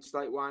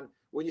state one.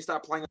 When you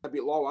start playing a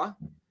bit lower,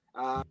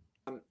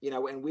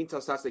 when winter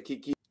starts to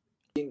kick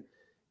in,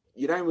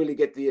 you don't really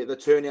get the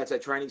turnouts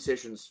at training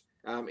sessions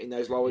in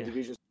those lower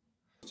divisions,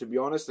 to be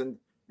honest. And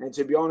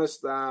to be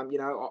honest,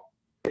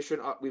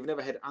 we've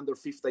never had under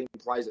 15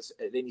 players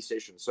at any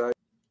session. So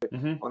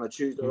on a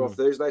Tuesday or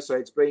Thursday, so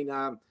it's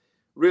been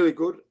really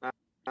good. At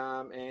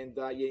the end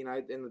of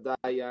the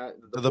day,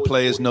 do the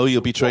players know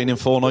you'll be training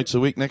 4 nights a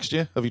week next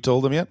year? Have you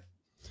told them yet?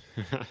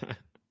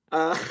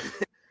 No,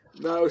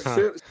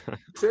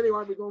 certainly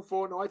won't be going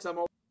 4 nights.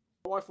 My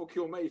wife will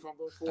kill me if I'm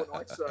going 4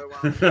 nights. So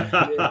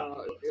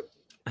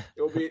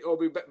it'll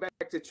be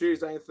back to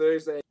Tuesday and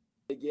Thursday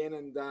again,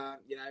 and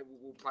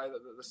we'll play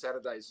the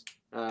Saturdays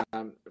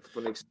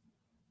for next.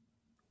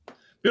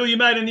 Bill, you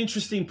made an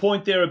interesting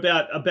point there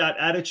about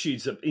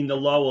attitudes in the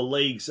lower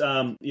leagues.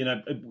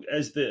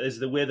 As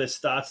the weather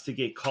starts to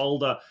get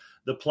colder,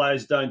 the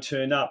players don't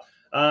turn up.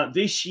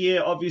 This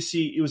year,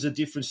 obviously, it was a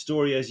different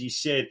story, as you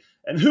said.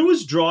 And who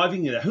was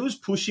driving it? Who was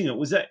pushing it?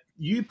 Was that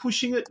you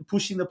pushing it,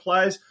 pushing the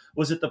players?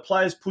 Was it the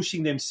players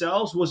pushing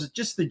themselves? Was it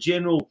just the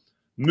general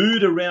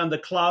mood around the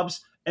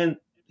clubs? And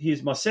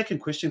here's my second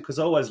question, because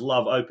I always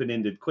love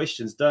open-ended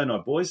questions, don't I,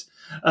 boys?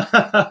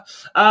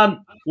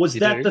 Was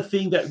that the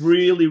thing that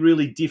really,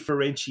 really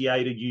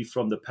differentiated you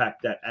from the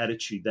pack, that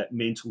attitude, that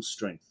mental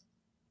strength?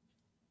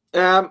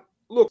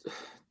 Look,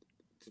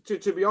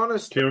 to be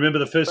honest... Can you remember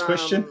the first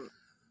question?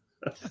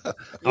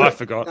 I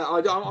forgot.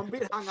 I'm a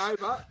bit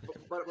hungover,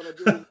 but when I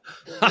do...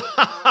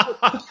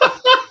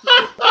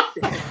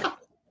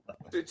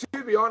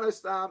 to be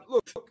honest,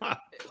 look, I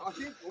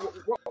think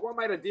what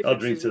made a difference... I'll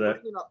drink to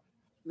that.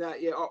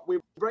 We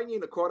bring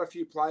in quite a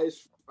few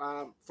players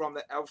from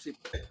that obviously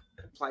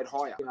played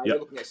higher. We're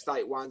looking at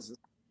state ones,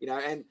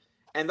 and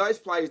those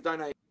players don't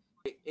know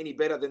any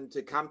better than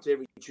to come to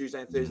every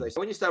Tuesday and Thursday. So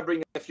when you start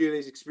bringing a few of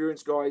these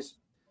experienced guys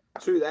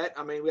to that,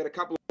 I mean, we had a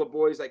couple of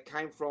boys that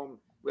came from.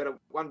 We had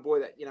one boy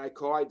that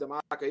Kai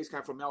DeMarco. He's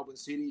come from Melbourne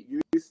City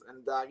youth,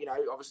 and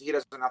obviously he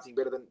doesn't know nothing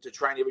better than to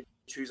train every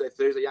Tuesday,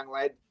 Thursday. Young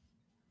lad.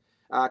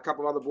 A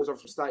couple of other boys from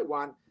State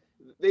One.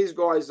 These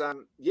guys,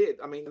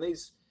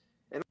 these.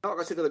 And like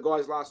I said to the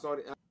guys last night,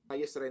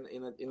 yesterday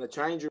in the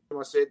change room,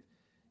 I said,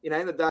 in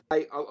the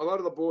day, a lot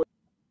of the boys,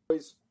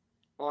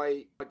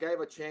 I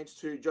gave a chance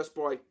to just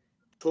by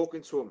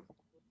talking to them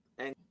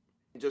and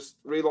just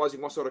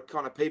realising what sort of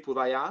kind of people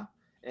they are.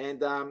 And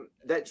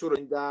that sort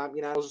of, I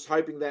was just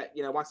hoping that,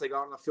 once they go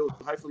on the field,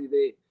 hopefully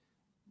they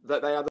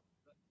are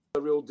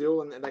the real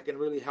deal and they can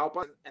really help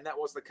us. And that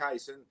was the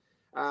case. And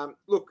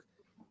look,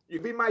 you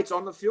can be mates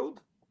on the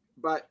field,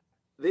 but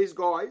these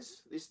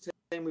guys, this team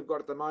we've got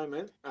at the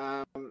moment,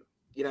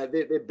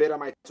 they're better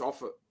mates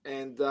off it.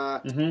 And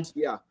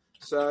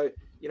so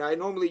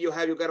normally you'll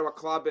go to a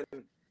club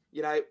and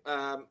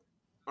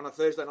on a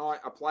Thursday night,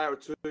 a player or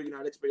two,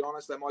 let's be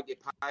honest, they might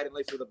get paid and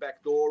leave through the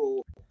back door,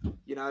 or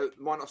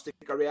might not stick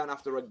around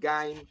after a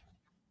game.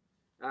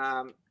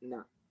 No,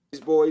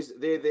 these boys,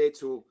 they're there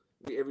till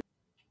every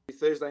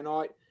Thursday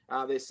night.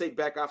 They sit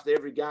back after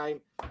every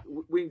game.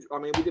 We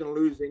didn't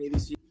lose any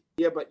this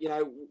year, but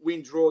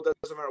win, draw,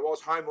 doesn't matter. It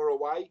was home or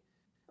away.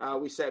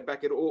 We sat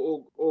back at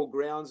all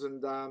grounds,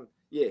 and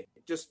it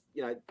just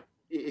the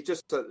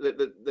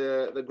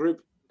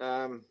group.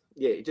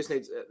 It just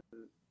needs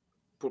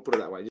put it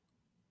that way.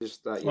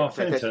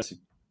 Fantastic.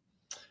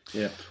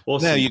 Yeah.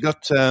 Awesome. Now you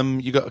got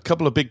a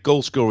couple of big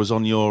goal scorers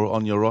on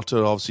your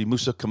roster. Obviously,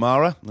 Musa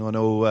Kamara, who I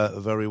know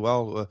very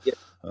well,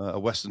 a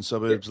Western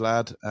Suburbs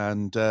lad,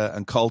 and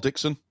Carl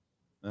Dixon,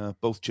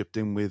 both chipped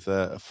in with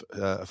a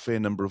fair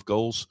number of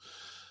goals.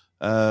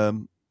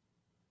 And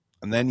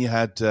then you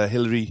had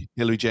Hillary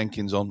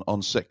Jenkins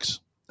on 6.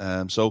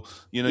 So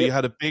you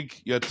had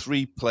you had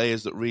 3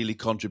 players that really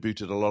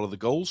contributed a lot of the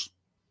goals.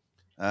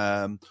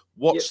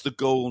 What's the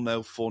goal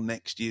now for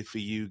next year for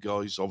you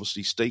guys?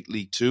 Obviously, State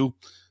League 2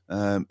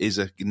 is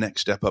a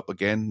next step up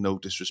again. No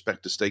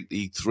disrespect to State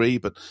League 3,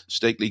 but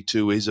State League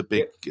 2 is a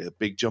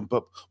big jump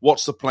up.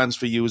 What's the plans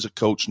for you as a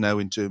coach now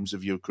in terms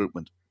of your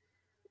recruitment?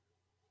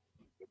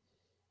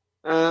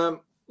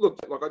 Look,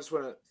 I just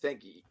want to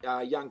thank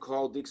young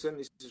Kyle Dixon.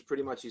 This is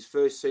pretty much his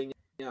first senior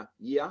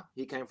year.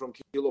 He came from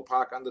Keilor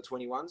Park under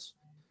 21s,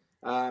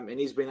 and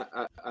he's been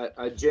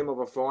a gem of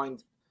a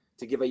find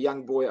to give a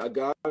young boy a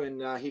go,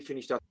 and he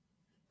finished our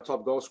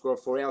top goal scorer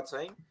for our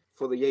team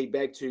the Yee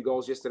Bag 2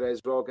 goals yesterday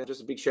as well.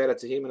 Just a big shout out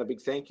to him and a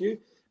big thank you.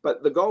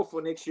 But the goal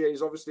for next year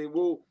is obviously in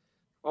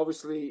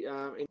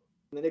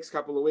the next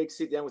couple of weeks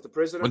sit down with the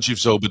president. Once you've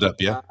sobered up,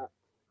 yeah.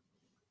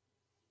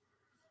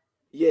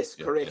 Yes,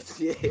 correct.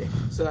 Yeah.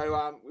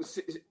 So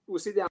we'll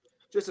sit down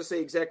just to see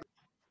exactly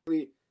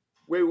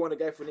where we want to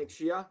go for next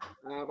year.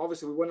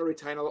 Obviously, we want to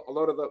retain a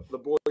lot of the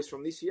boys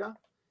from this year.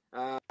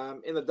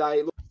 In the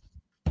day,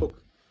 look,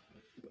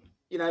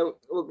 you know,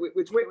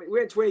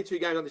 we're in 22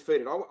 games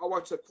undefeated. I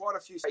watched quite a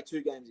few say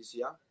 2 games this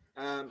year.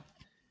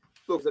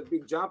 Look, it's a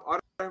big jump. I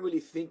don't really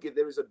think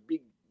there is a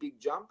big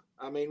jump.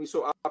 I mean, we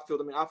saw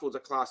Upfield. I mean, Upfield's a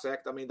class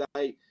act. I mean,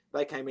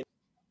 they came in.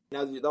 You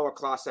know, they were a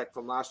class act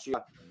from last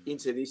year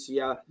into this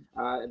year.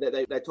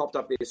 They topped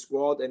up their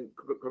squad, and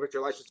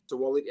congratulations to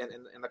Wally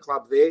and the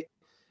club there.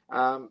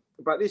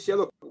 But this year,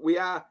 look, we've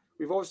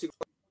obviously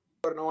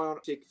got an eye on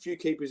a few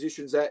key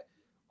positions that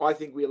I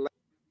think we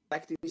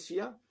lacked this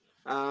year,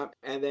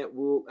 and that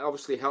will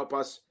obviously help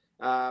us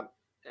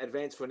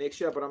advance for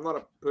next year. But I'm not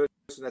a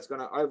person that's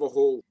going to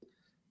overhaul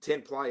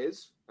 10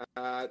 players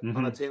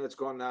on a team that's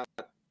gone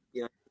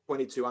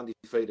 22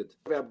 undefeated.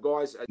 Our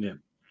guys,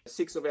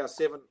 6 of our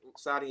 7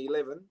 starting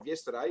 11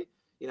 yesterday,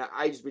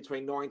 aged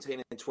between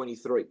 19 and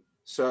 23.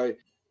 So,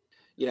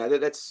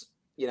 that's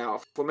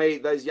for me,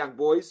 those young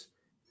boys,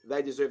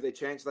 they deserve their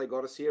chance. They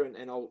got us here,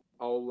 and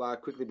I'll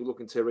quickly be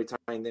looking to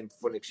retain them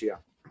for next year.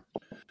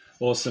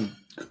 Awesome.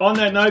 On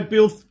that note,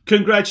 Bill,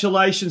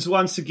 congratulations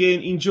once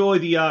again. Enjoy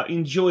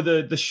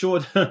the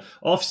short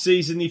off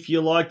season, if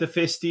you like, the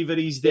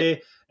festivities there,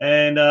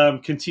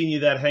 and continue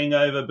that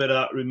hangover.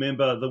 But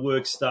remember, the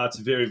work starts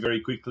very, very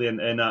quickly,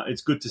 and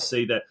it's good to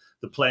see that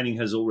the planning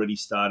has already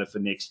started for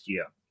next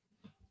year.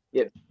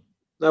 Yeah,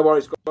 no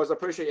worries, guys. I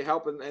appreciate your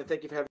help, and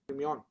thank you for having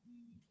me on.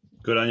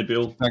 Good on you,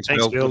 Bill.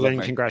 Thanks Bill,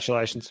 and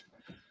congratulations.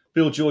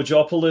 Bill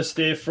Georgopoulos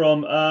there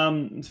from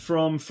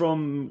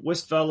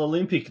Westvale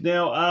Olympic.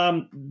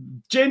 Now,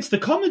 gents, the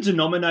common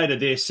denominator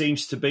there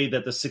seems to be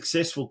that the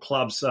successful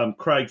clubs,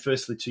 Craig,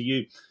 firstly to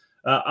you,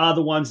 are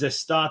the ones that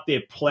start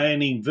their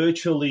planning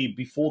virtually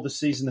before the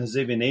season has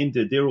even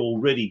ended. They're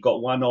already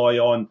got one eye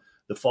on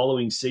the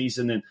following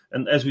season.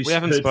 And as we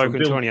haven't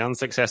spoken to any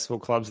unsuccessful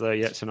clubs though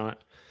yet tonight.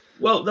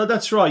 Well,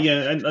 that's right,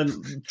 yeah,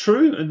 and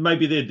true, and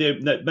maybe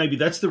maybe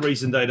that's the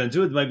reason they don't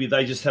do it. Maybe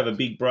they just have a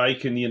big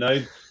break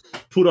and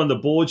put on the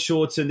board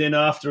shorts, and then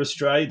after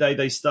Australia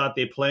they start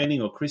their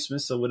planning, or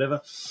Christmas or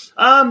whatever.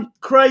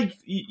 Craig,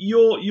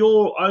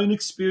 your own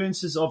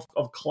experiences of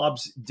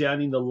clubs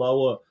down in the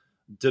lower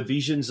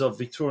divisions of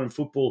Victorian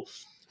football,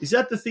 is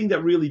that the thing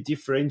that really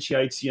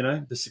differentiates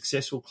the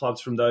successful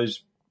clubs from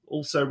those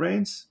also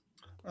rans?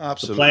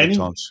 Absolutely,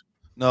 Thomas.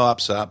 No,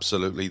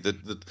 absolutely.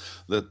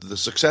 The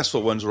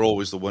successful ones are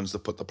always the ones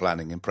that put the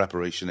planning in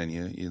preparation.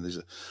 And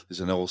there's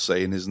an old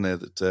saying, isn't there,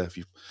 that if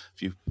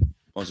you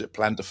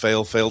plan to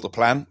fail to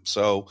plan.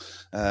 So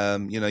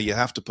you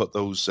have to put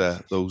those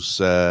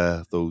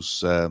the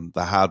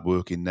hard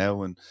work in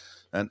now, and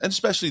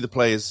especially the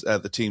players,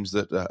 the teams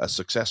that are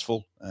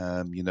successful.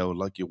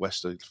 Like your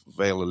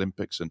Westvale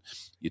Olympics and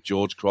your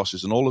George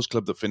Crosses and all those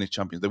clubs that finish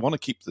champions. They want to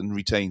keep and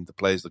retain the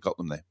players that got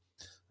them there.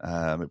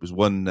 It was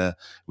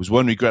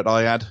one regret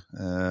I had,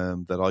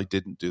 that I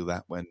didn't do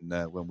that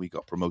when we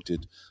got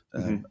promoted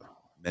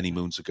many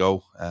moons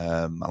ago,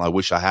 and I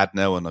wish I had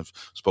now. And I've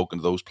spoken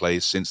to those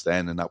players since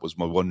then, and that was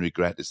my one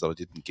regret, is that I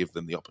didn't give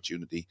them the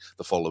opportunity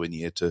the following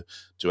year to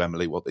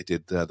emulate what they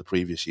did the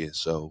previous year.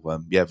 So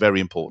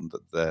very important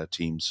that the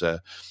teams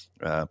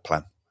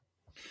plan.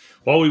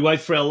 While we wait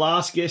for our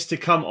last guest to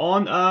come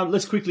on,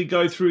 let's quickly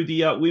go through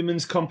the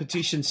women's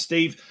competition.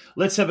 Steve,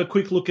 let's have a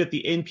quick look at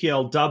the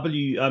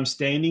NPLW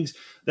standings.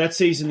 That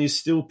season is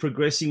still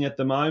progressing at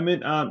the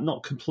moment,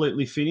 not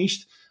completely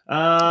finished.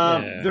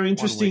 Very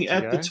interesting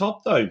at the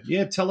top, though.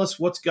 Yeah, tell us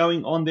what's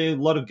going on there. A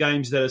lot of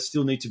games that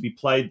still need to be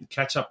played,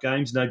 catch-up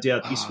games, no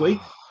doubt, this week.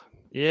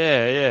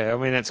 Yeah.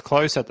 I mean, it's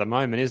close at the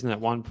moment, isn't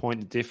it? 1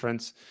 point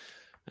difference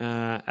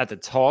at the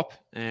top,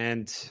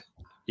 and...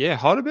 Yeah,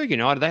 Heidelberg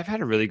United, they've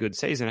had a really good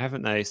season,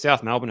 haven't they?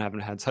 South Melbourne haven't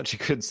had such a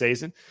good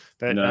season.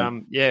 But,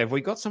 if we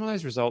got some of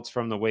those results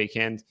from the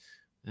weekend,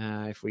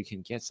 if we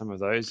can get some of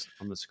those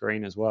on the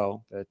screen as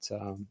well. But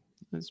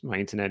my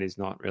internet is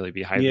not really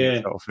behaving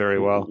itself very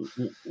well.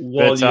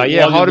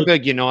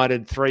 Heidelberg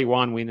United,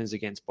 3-1 winners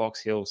against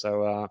Box Hill.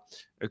 So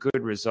a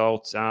good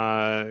result.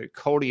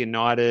 Calder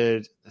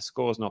United, the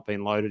score's not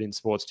been loaded in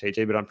Sports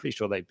TG, but I'm pretty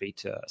sure they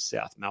beat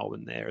South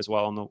Melbourne there as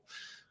well on the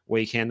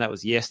weekend. That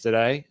was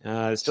yesterday.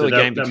 There's still a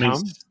game to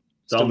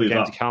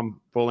come.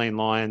 Bulleen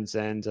Lions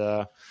and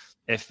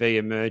FV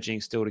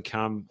Emerging still to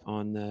come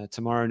on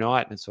tomorrow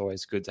night. And it's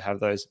always good to have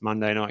those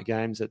Monday night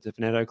games at the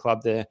Veneto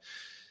Club there.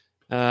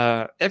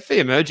 FV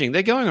Emerging,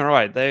 they're going all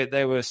right.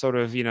 They were sort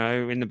of,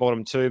 in the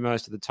bottom 2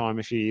 most of the time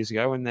a few years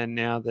ago, and then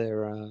now they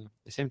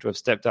seem to have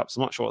stepped up.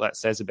 So I'm not sure what that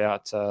says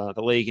about the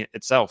league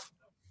itself.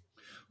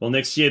 Well,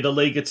 next year the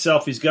league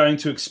itself is going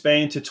to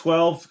expand to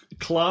 12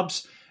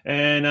 clubs.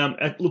 And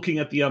looking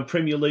at the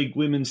Premier League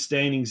women's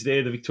standings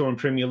there, the Victorian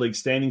Premier League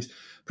standings,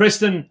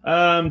 Preston,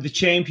 the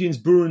champions,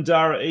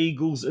 Boroondara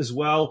Eagles as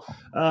well,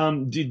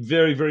 did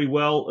very, very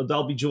well.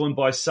 They'll be joined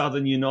by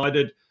Southern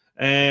United,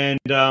 and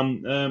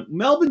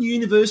Melbourne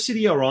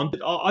University are on,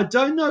 but I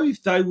don't know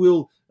if they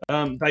will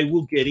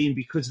get in,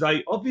 because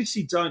they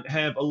obviously don't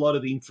have a lot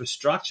of the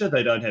infrastructure.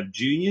 They don't have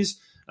juniors,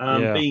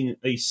 being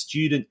a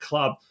student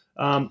club.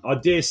 I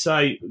dare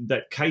say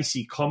that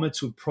Casey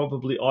Comets would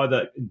probably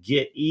either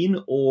get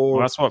in or...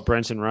 Well, that's what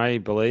Brenton Ray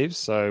believes,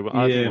 so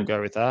I think we'll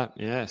go with that,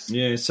 yes.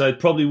 Yeah, so it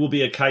probably will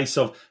be a case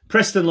of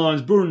Preston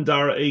Lions,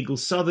 Boroondara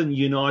Eagles, Southern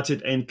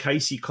United and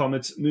Casey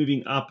Comets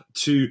moving up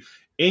to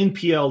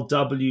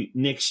NPLW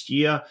next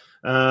year.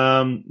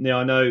 Now,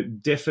 I know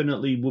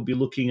definitely we'll be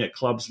looking at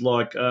clubs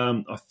like,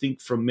 I think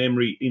from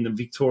memory, in the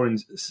Victorian,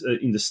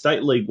 in the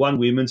State League 1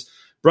 women's,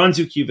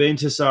 Brunswick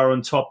Juventus are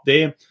on top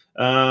there.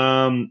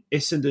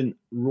 Essendon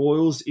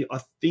Royals, I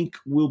think,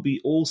 will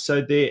be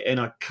also there, and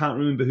I can't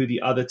remember who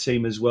the other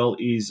team as well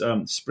is.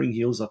 Spring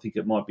Hills, I think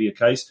it might be a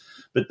case,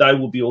 but they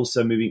will be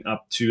also moving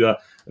up to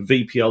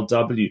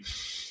VPLW.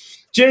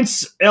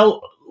 Gents,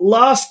 our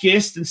last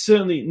guest, and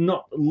certainly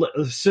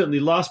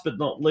last but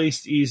not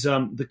least, is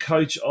the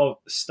coach of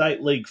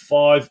State League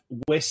 5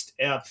 West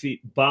outfit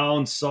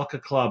Barwon Soccer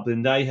Club,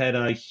 and they had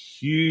a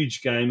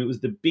huge game. It was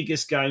the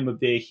biggest game of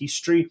their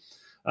history.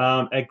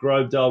 At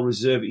Grovedale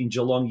Reserve in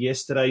Geelong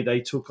yesterday. They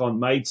took on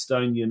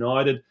Maidstone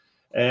United,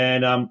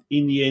 and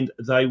in the end,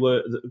 they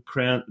were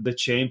crowned the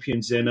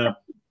champions. And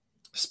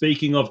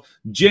speaking of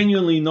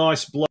genuinely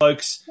nice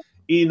blokes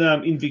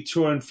in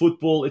Victorian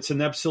football, it's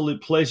an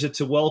absolute pleasure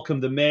to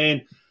welcome the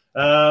man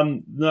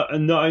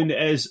known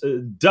as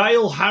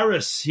Dale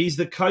Harris. He's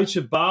the coach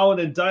of Barwon,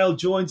 and Dale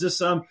joins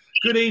us.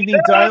 Good evening,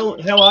 Dale.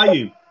 How are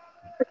you?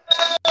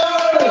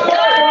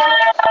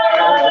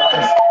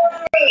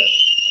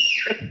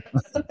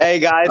 Hey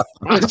guys,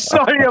 I'm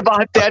sorry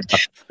about that.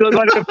 There's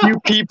got a few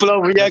people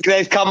over here.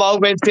 Guys, come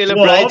over and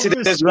celebrate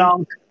it as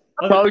well.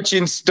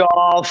 Coaching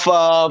staff,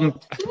 former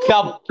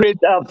club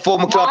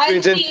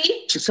president,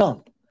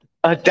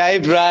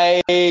 Dave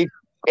Ray,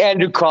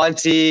 Andrew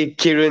Conti,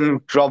 Kieran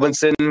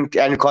Robinson,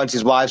 Andrew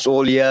Conti's wife's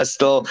all here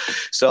still.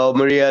 So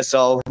Maria,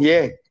 so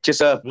yeah,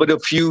 just a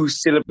few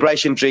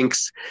celebration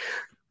drinks.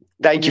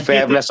 Thank you for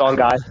having us on,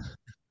 guys.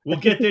 We'll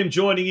get them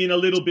joining in a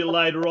little bit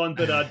later on,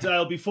 but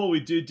Dale, before we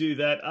do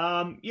that,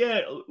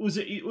 it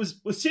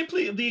was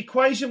simply, the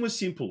equation was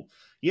simple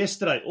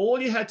yesterday.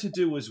 All you had to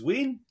do was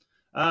win,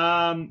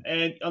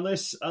 and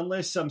unless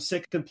some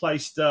second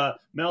placed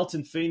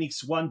Melton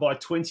Phoenix won by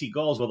 20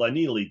 goals, well, they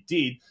nearly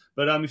did,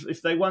 but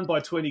if they won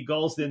by 20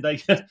 goals, then there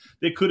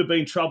could have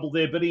been trouble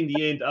there. But in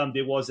the end,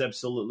 there was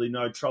absolutely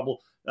no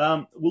trouble.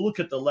 We'll look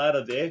at the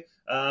ladder there.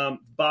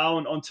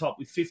 Barwon on top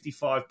with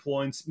 55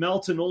 points.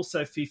 Melton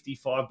also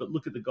 55, but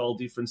look at the goal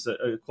difference,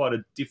 quite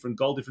a different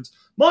goal difference.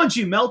 Mind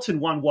you, Melton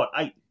won,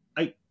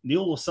 8-0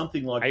 or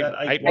something like that?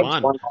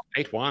 8-1.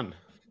 8-1.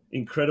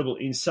 Incredible,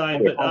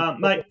 insane. But,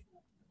 mate,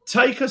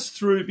 take us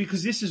through,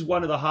 because this is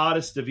one of the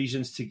hardest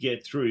divisions to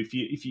get through.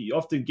 If you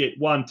often get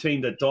one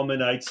team that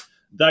dominates,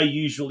 they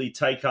usually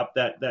take up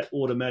that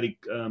automatic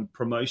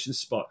promotion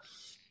spot.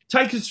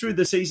 Take us through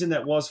the season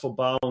that was for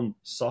Barwon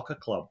Soccer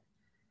Club.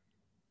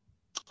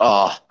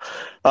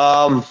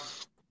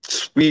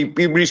 We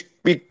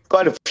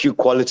got a few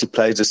quality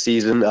players this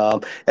season,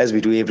 as we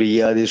do every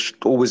year. There's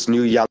always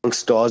new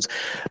youngsters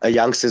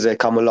that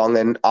come along,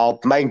 and our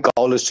main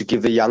goal is to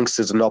give the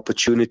youngsters an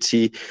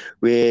opportunity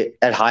where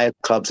at higher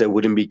clubs they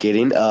wouldn't be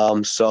getting.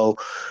 So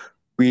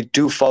we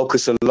do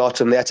focus a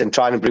lot on that and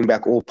trying to bring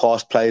back all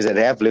past players that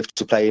have left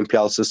to play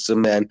NPL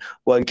system and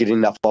weren't getting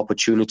enough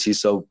opportunities.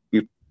 So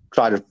we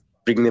try to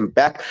bring them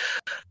back.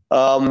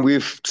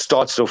 We've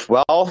started off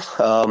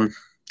well,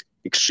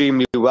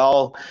 extremely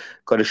well.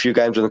 Got a few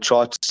games on the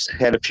charts,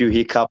 had a few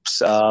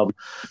hiccups.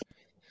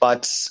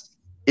 But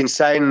in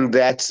saying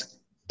that,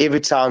 every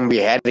time we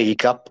had a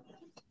hiccup,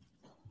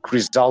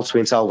 results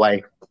went our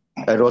way.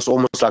 It was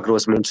almost like it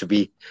was meant to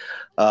be.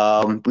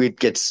 We'd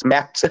get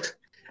smacked.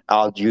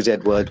 I'll use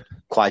that word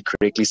quite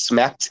correctly,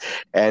 smacked.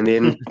 And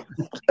then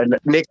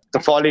the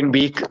following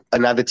week,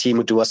 another team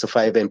would do us a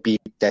favor and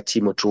beat that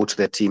team or draw to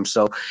that team.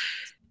 So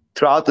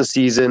throughout the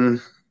season,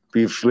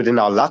 we've ridden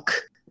our luck.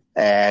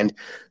 And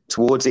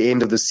towards the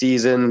end of the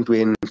season,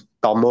 when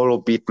Balmoral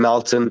beat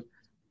Melton,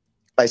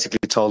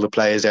 basically told the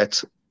players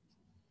that,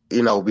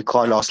 we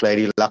can't ask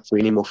Lady Luck for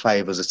any more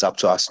favors. It's up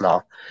to us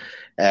now.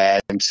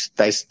 And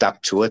they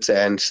stuck to it,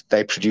 and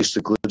they produced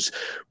the goods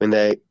when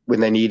they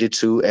needed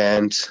to.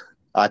 And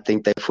I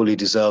think they fully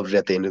deserved it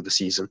at the end of the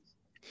season.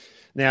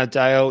 Now,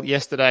 Dale,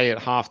 yesterday at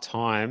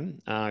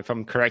half-time, if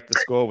I'm correct, the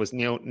score was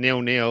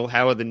 0-0.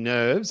 How are the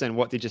nerves, and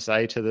what did you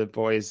say to the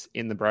boys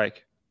in the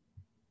break?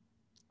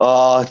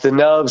 The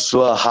nerves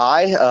were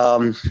high.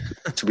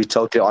 To be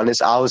totally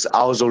honest, I was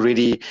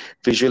already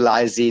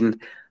visualizing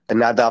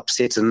another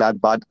upset,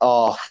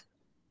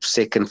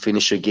 second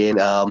finish again.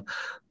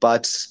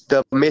 But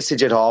the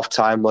message at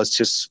halftime was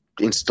just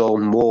instill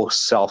more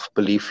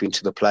self-belief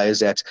into the players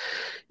that,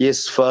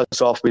 yes,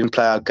 first off, we didn't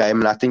play our game.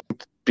 And I think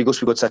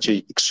because we got such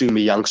an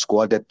extremely young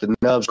squad that the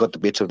nerves got the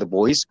better of the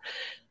boys.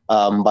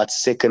 But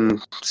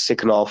second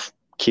half,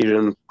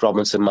 Kieran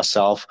Robinson,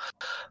 myself,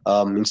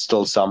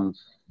 instilled some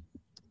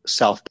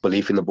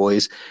self-belief in the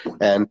boys,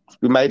 and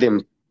we made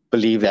them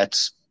believe that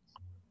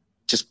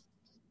just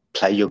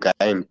play your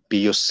game, be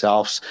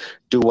yourselves,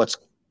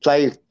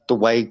 play the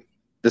way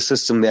the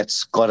system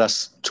that's got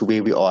us to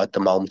where we are at the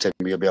moment, and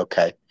we'll be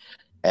okay.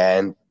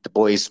 And the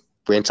boys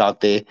went out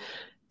there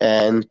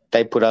and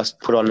they put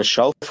on a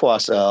show for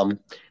us,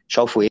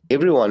 show for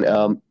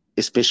everyone,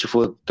 especially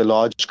for the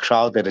large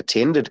crowd that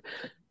attended,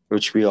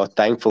 which we are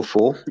thankful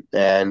for.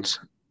 And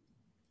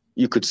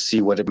you could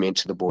see what it meant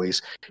to the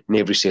boys in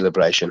every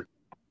celebration.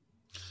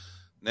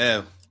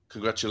 Now,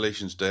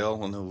 congratulations, Dale.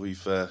 I know we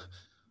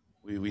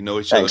know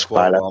each other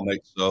quite well,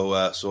 mate.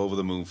 So over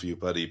the moon for you,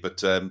 buddy.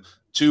 But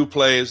two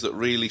players that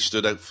really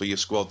stood out for your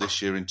squad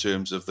this year in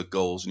terms of the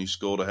goals, and you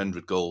scored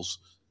 100 goals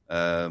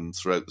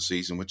throughout the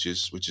season, which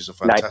is a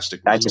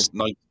fantastic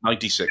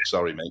 96.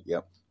 Sorry, mate.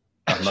 Yeah.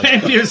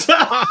 Champions.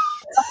 Done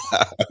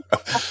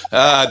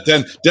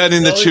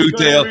in the true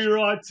Dale.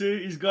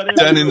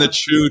 Done in the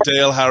true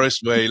Dale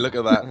Harris way. Look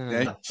at that.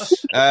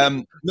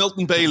 Okay?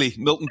 Milton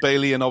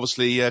Bailey, and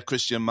obviously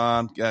Christian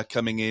Mann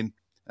coming in.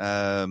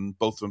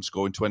 Both of them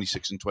scoring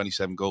 26 and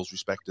 27 goals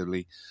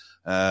respectively.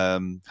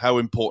 How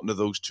important are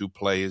those two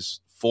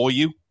players for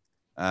you?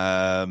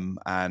 And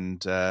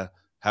how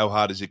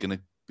hard is it going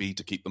to be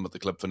to keep them at the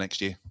club for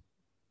next year?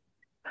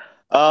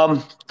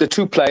 The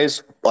two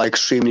players are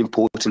extremely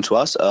important to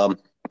us,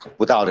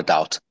 without a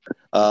doubt.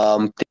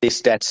 Their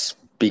stats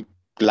speak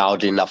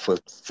loudly enough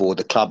for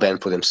the club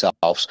and for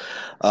themselves.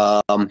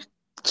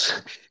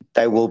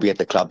 They will be at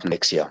the club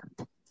next year.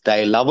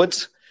 They love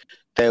it.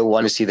 They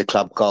want to see the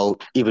club go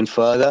even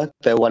further.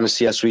 They want to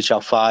see us reach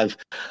our 5.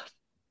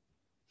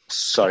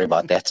 Sorry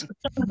about that.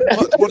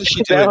 What is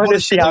she doing? What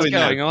is she doing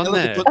going on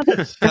there? Put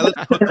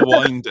the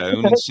wine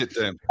down and sit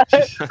down.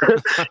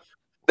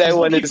 They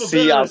wanted to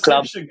see our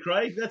club.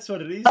 Craig, that's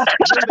what it is.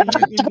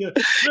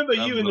 Remember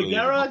you in the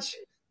garage?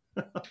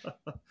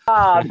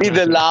 Be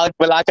the loud,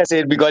 but like I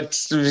said, we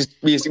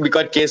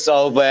got guests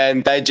over,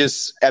 and they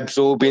just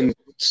absorbing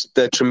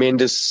the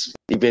tremendous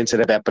events that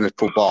have happened at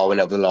football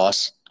over the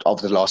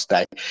last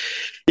day.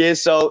 Yeah.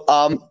 So,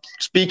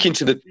 speaking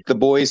to the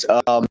boys,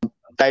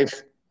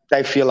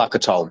 they feel like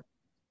it's home.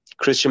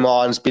 Christian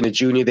Mann's been a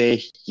junior there.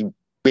 He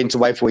went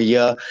away for a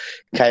year,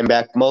 came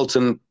back.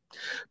 Milton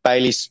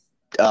Bailey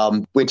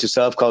went to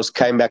Surf Coast,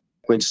 came back.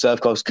 Went to Surf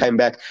Coast, came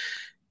back.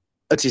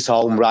 It's his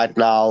home right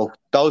now.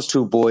 Those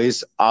two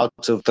boys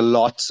out of the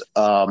lot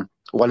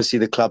want to see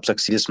the club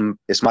succeed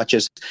as much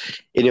as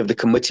any of the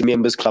committee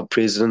members, club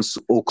presidents,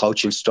 or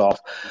coaching staff.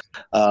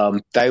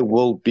 They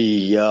will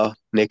be here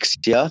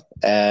next year.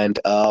 And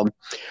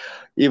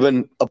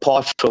even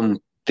apart from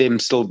them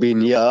still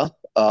being here,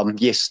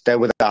 yes, they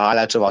were the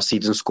highlights of our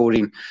season,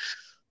 scoring,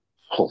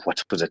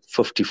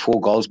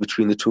 54 goals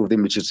between the two of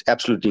them, which is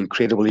absolutely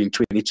incredible in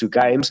 22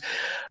 games.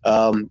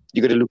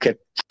 You got to look at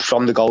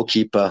from the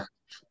goalkeeper,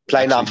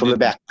 playing out from the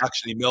back.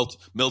 Actually,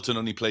 Milton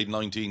only played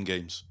 19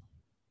 games.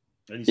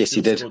 And yes,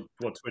 he did.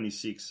 Scored,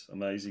 26?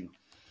 Amazing.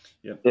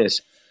 Yep.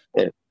 Yes.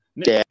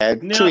 Yeah.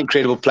 Two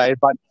incredible players.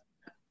 But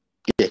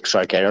yeah,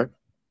 sorry, Karen.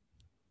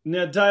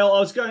 Now, Dale,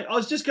 I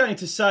was just going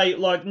to say,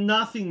 like,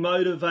 nothing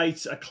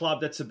motivates a club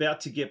that's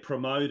about to get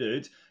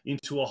promoted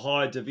into a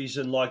higher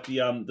division like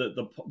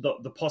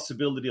the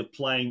possibility of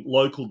playing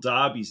local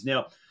derbies.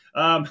 Now,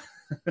 I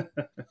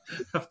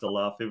have to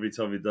laugh every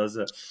time he does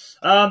that.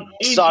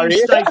 Sorry.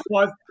 In State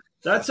 5,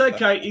 that's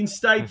okay. In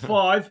State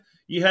 5,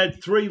 you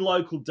had 3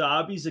 local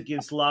derbies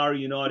against Lara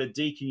United,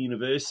 Deakin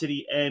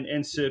University, and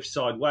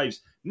Surfside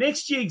Waves.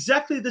 Next year,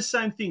 exactly the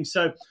same thing.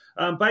 So,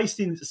 based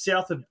in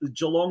south of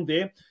Geelong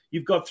there,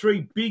 you've got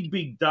 3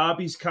 big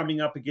derbies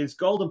coming up against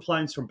Golden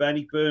Plains from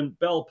Bannockburn,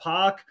 Bell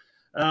Park,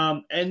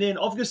 and then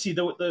obviously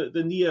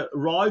the near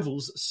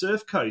rivals,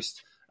 Surf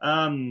Coast.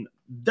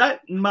 That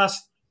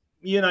must,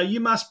 you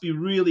must be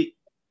really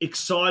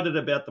excited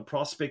about the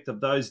prospect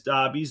of those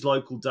derbies,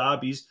 local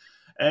derbies,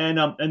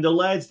 and the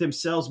lads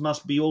themselves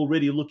must be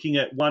already looking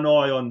at one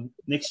eye on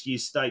next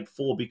year's State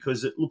 4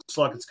 because it looks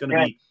like it's going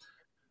to be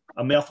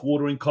a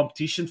mouth-watering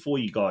competition for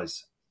you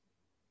guys.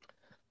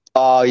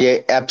 Oh, yeah,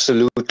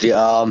 absolutely.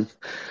 Well,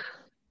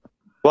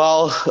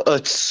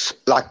 it's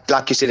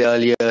like you said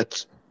earlier,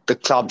 it's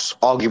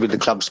arguably the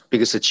club's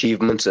biggest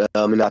achievement in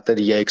our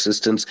 30-year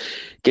existence,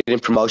 getting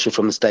promotion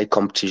from the state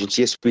competitions.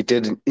 Yes, we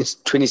did. In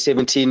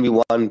 2017, we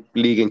won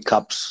League and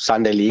Cups,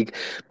 Sunday League.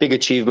 Big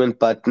achievement,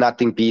 but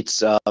nothing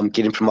beats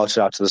getting promoted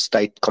out to the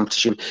state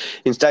competition.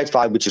 In State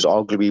 5, which is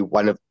arguably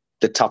one of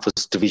the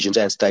toughest divisions,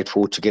 and State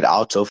 4 to get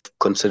out of,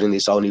 considering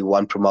there's only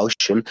one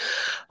promotion.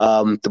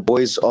 The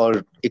boys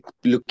are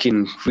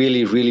looking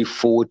really, really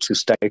forward to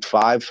State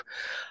 5.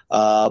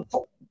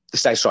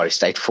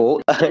 State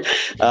 4.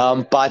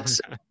 But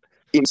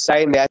in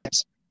saying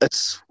that,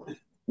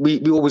 we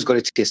always got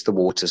to test the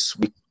waters.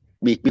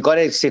 We got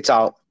to set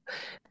our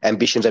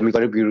ambitions, and we've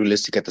got to be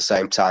realistic at the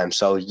same time.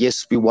 So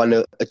yes, we want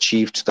to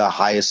achieve to the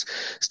highest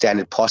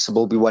standard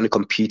possible. We want to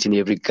compete in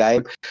every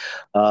game,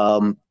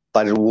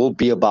 but it will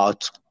be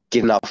about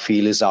getting our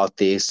feelers out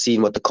there,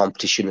 seeing what the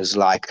competition is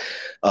like.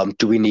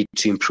 Do we need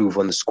to improve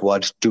on the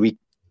squad? Do we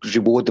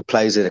reward the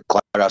players that have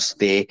got us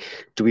there?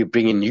 Do we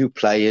bring in new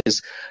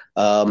players?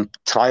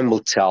 Time will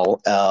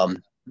tell.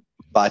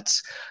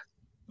 But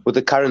with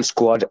the current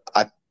squad,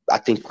 I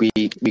think we're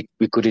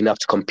good enough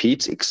to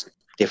compete. It's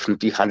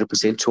definitely 100%,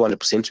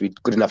 200%. We're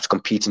good enough to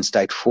compete in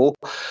State 4.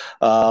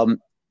 And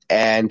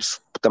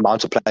the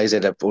amount of players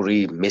that have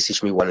already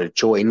messaged me wanting to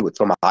join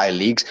from higher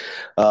leagues,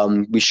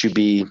 we should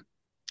be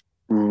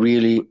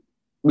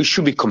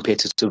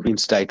competitive in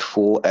State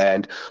 4.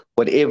 And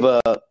whatever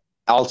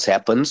else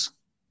happens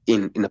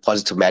in a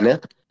positive manner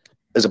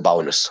is a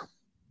bonus.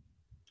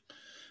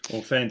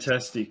 Well,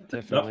 fantastic.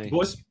 Definitely.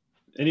 Boys,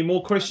 any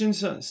more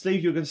questions?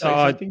 Steve, you're going to say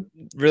something?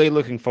 Really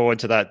looking forward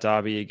to that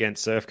derby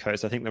against Surf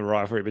Coast. I think the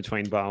rivalry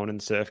between Bowen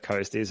and Surf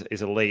Coast is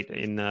elite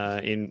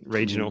in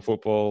regional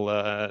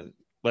football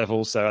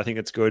level, so I think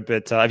it's good.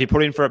 But have you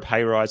put in for a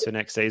pay rise for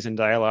next season,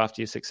 Dale,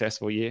 after your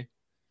successful year?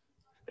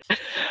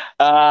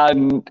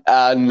 No,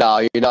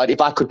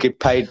 if I could get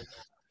paid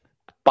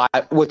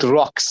with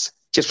rocks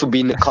just for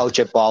being the coach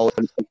at Bowen,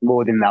 it's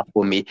more than enough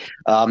for me.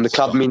 The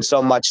club means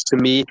so much to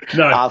me.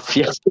 No.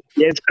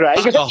 Yes, Craig.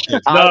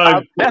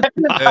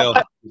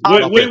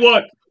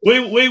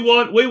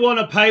 We want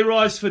a pay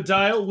rise for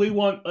Dale. We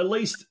want at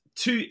least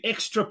 2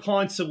 extra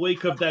pints a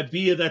week of that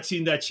beer that's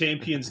in that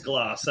Champions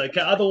glass. Okay,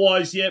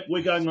 otherwise,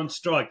 we're going on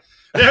strike.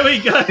 There we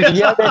go.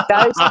 Yes. Like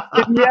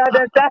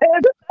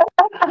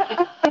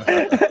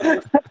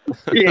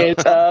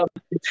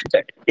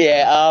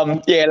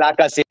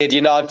I said,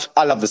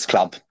 I love this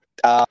club.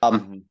 I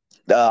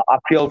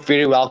feel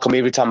very welcome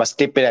every time I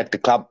step in at the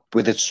club,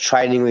 whether it's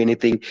training or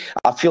anything.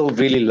 I feel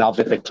really loved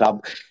at the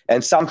club.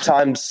 And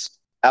sometimes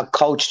our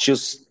coach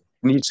just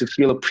needs to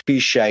feel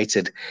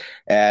appreciated.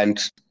 And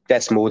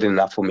that's more than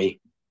enough for me.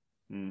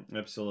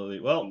 Absolutely.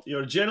 Well,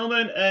 you're a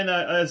gentleman and,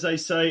 as they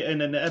say,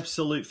 and an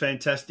absolute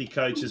fantastic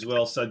coach as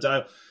well. So,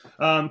 Dale,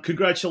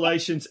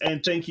 congratulations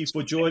and thank you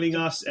for joining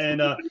us.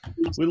 And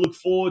we look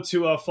forward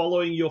to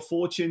following your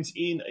fortunes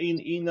in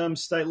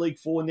State League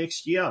 4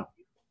 next year.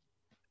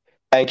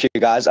 Thank you,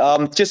 guys.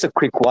 Just a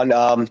quick one.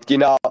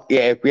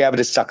 We have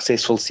a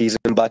successful season,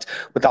 but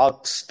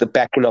without the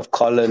backing of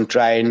Colin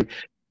Drain,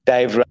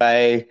 Dave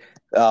Ray,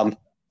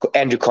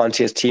 Andrew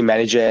Conte as team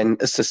manager, and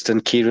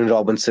assistant Kieran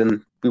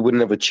Robinson, we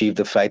wouldn't have achieved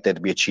the fate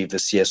that we achieved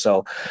this year.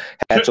 So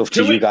hats off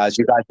to you guys.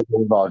 You guys are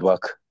doing hard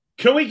work.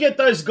 Can we get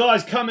those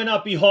guys coming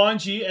up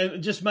behind you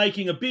and just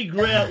making a big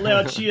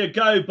loud cheer?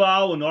 Go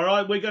Bowen, all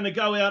right? We're going to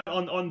go out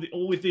on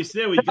with this.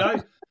 There we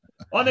go.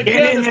 On the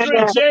count of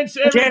 3, gents,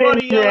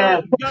 everybody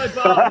go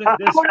Bowen.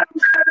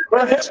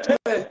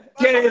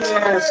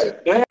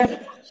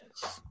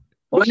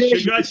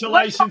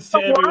 Congratulations to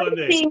everyone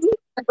there.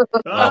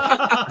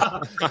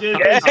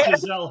 There's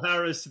Giselle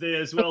Harris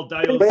there as well,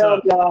 Dale's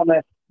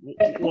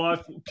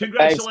wife. Congratulations.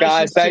 Thanks,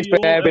 guys. Thanks for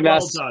having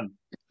us. Well done.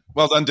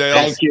 Well done, Dale.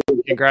 Thank you.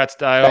 Congrats,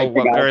 Dale.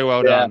 Very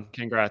well done.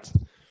 Congrats.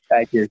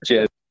 Thank you.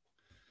 Cheers.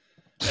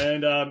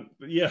 And, that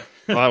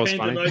was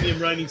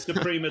pandemonium reigning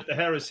supreme at the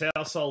Harris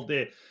household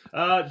there.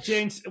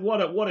 Gents,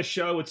 what a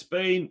show it's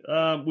been.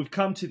 We've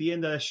come to the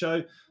end of our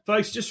show.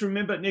 Folks, just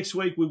remember, next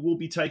week we will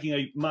be taking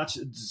a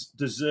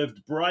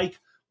much-deserved break.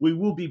 We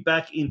will be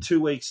back in 2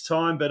 weeks'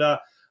 time.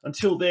 But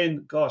until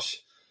then, gosh,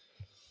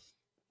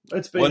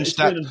 it's been...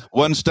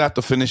 One stat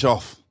to finish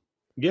off.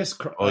 Yes,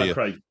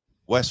 Craig.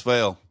 West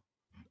Vale,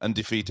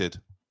 undefeated.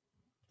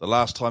 The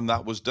last time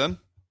that was done,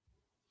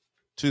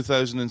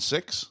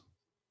 2006,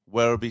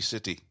 Werribee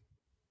City.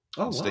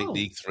 Oh, wow. State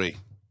League 3.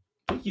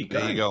 There you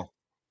go.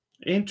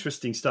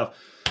 Interesting stuff.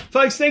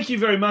 Folks, thank you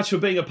very much for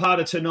being a part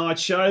of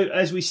tonight's show.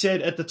 As we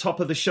said at the top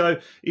of the show,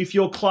 if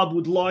your club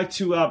would like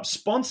to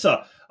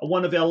sponsor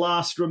one of our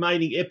last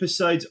remaining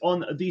episodes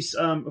on this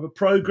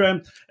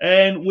program,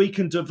 and we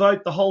can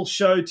devote the whole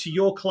show to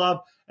your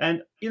club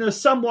and,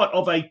 somewhat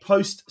of a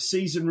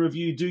post-season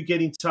review, do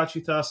get in touch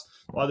with us.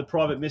 Either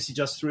private message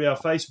us through our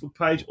Facebook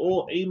page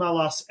or email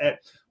us at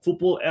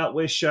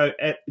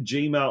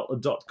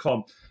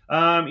footballoutwestshow@gmail.com.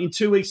 In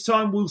 2 weeks'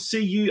 time, we'll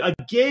see you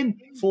again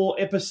for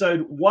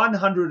episode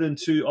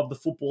 102 of the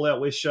Football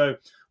Out West Show.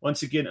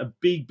 Once again, a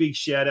big, big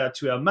shout-out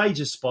to our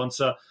major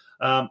sponsor,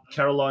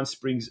 Caroline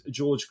Springs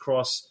George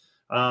Cross,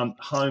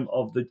 home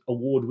of the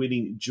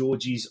award-winning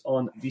Georgie's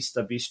on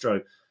Vista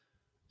Bistro.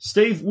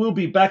 Steve, we'll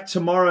be back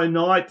tomorrow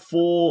night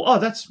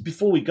that's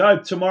before we go.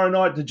 Tomorrow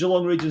night, the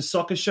Geelong Region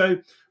Soccer Show.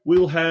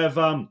 We'll have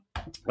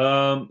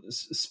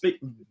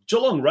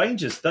Geelong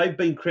Rangers. They've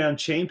been crowned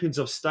champions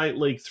of State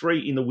League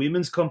 3 in the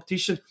women's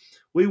competition.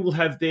 We will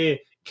have their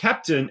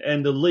captain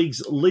and the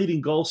league's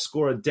leading goal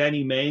scorer,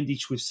 Danny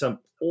Mandich, with some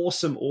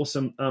awesome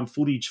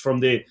footage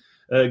from their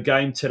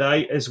game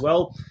today as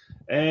well.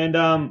 And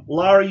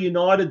Lara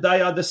United,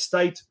 they are the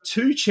State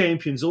 2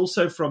 champions,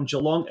 also from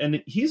Geelong.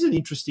 And here's an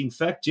interesting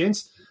fact,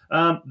 gents.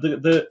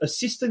 The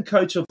assistant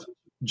coach of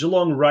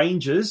Geelong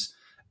Rangers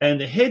and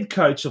the head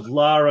coach of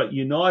Lara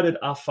United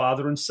are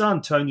father and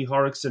son, Tony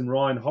Horrocks and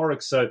Ryan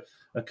Horrocks. So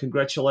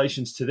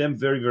congratulations to them.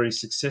 Very, very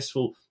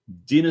successful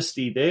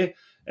dynasty there.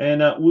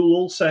 And we'll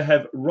also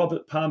have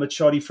Robert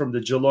Parmachotti from the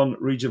Geelong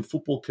Region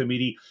Football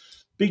Committee.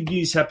 Big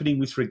news happening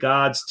with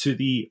regards to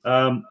the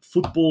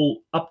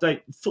football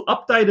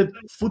updated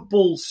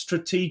football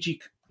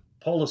strategic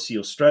policy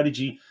or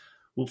strategy.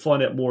 We'll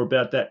find out more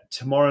about that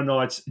tomorrow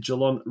night's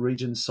Geelong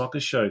Region Soccer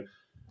Show.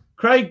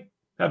 Craig,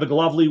 have a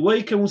lovely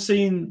week, and we'll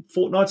see you in a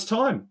fortnight's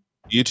time.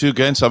 You too,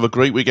 Gens. Have a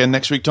great weekend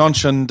next week,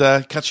 Donch, and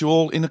catch you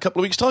all in a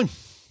couple of weeks' time.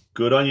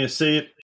 Good on you. See you.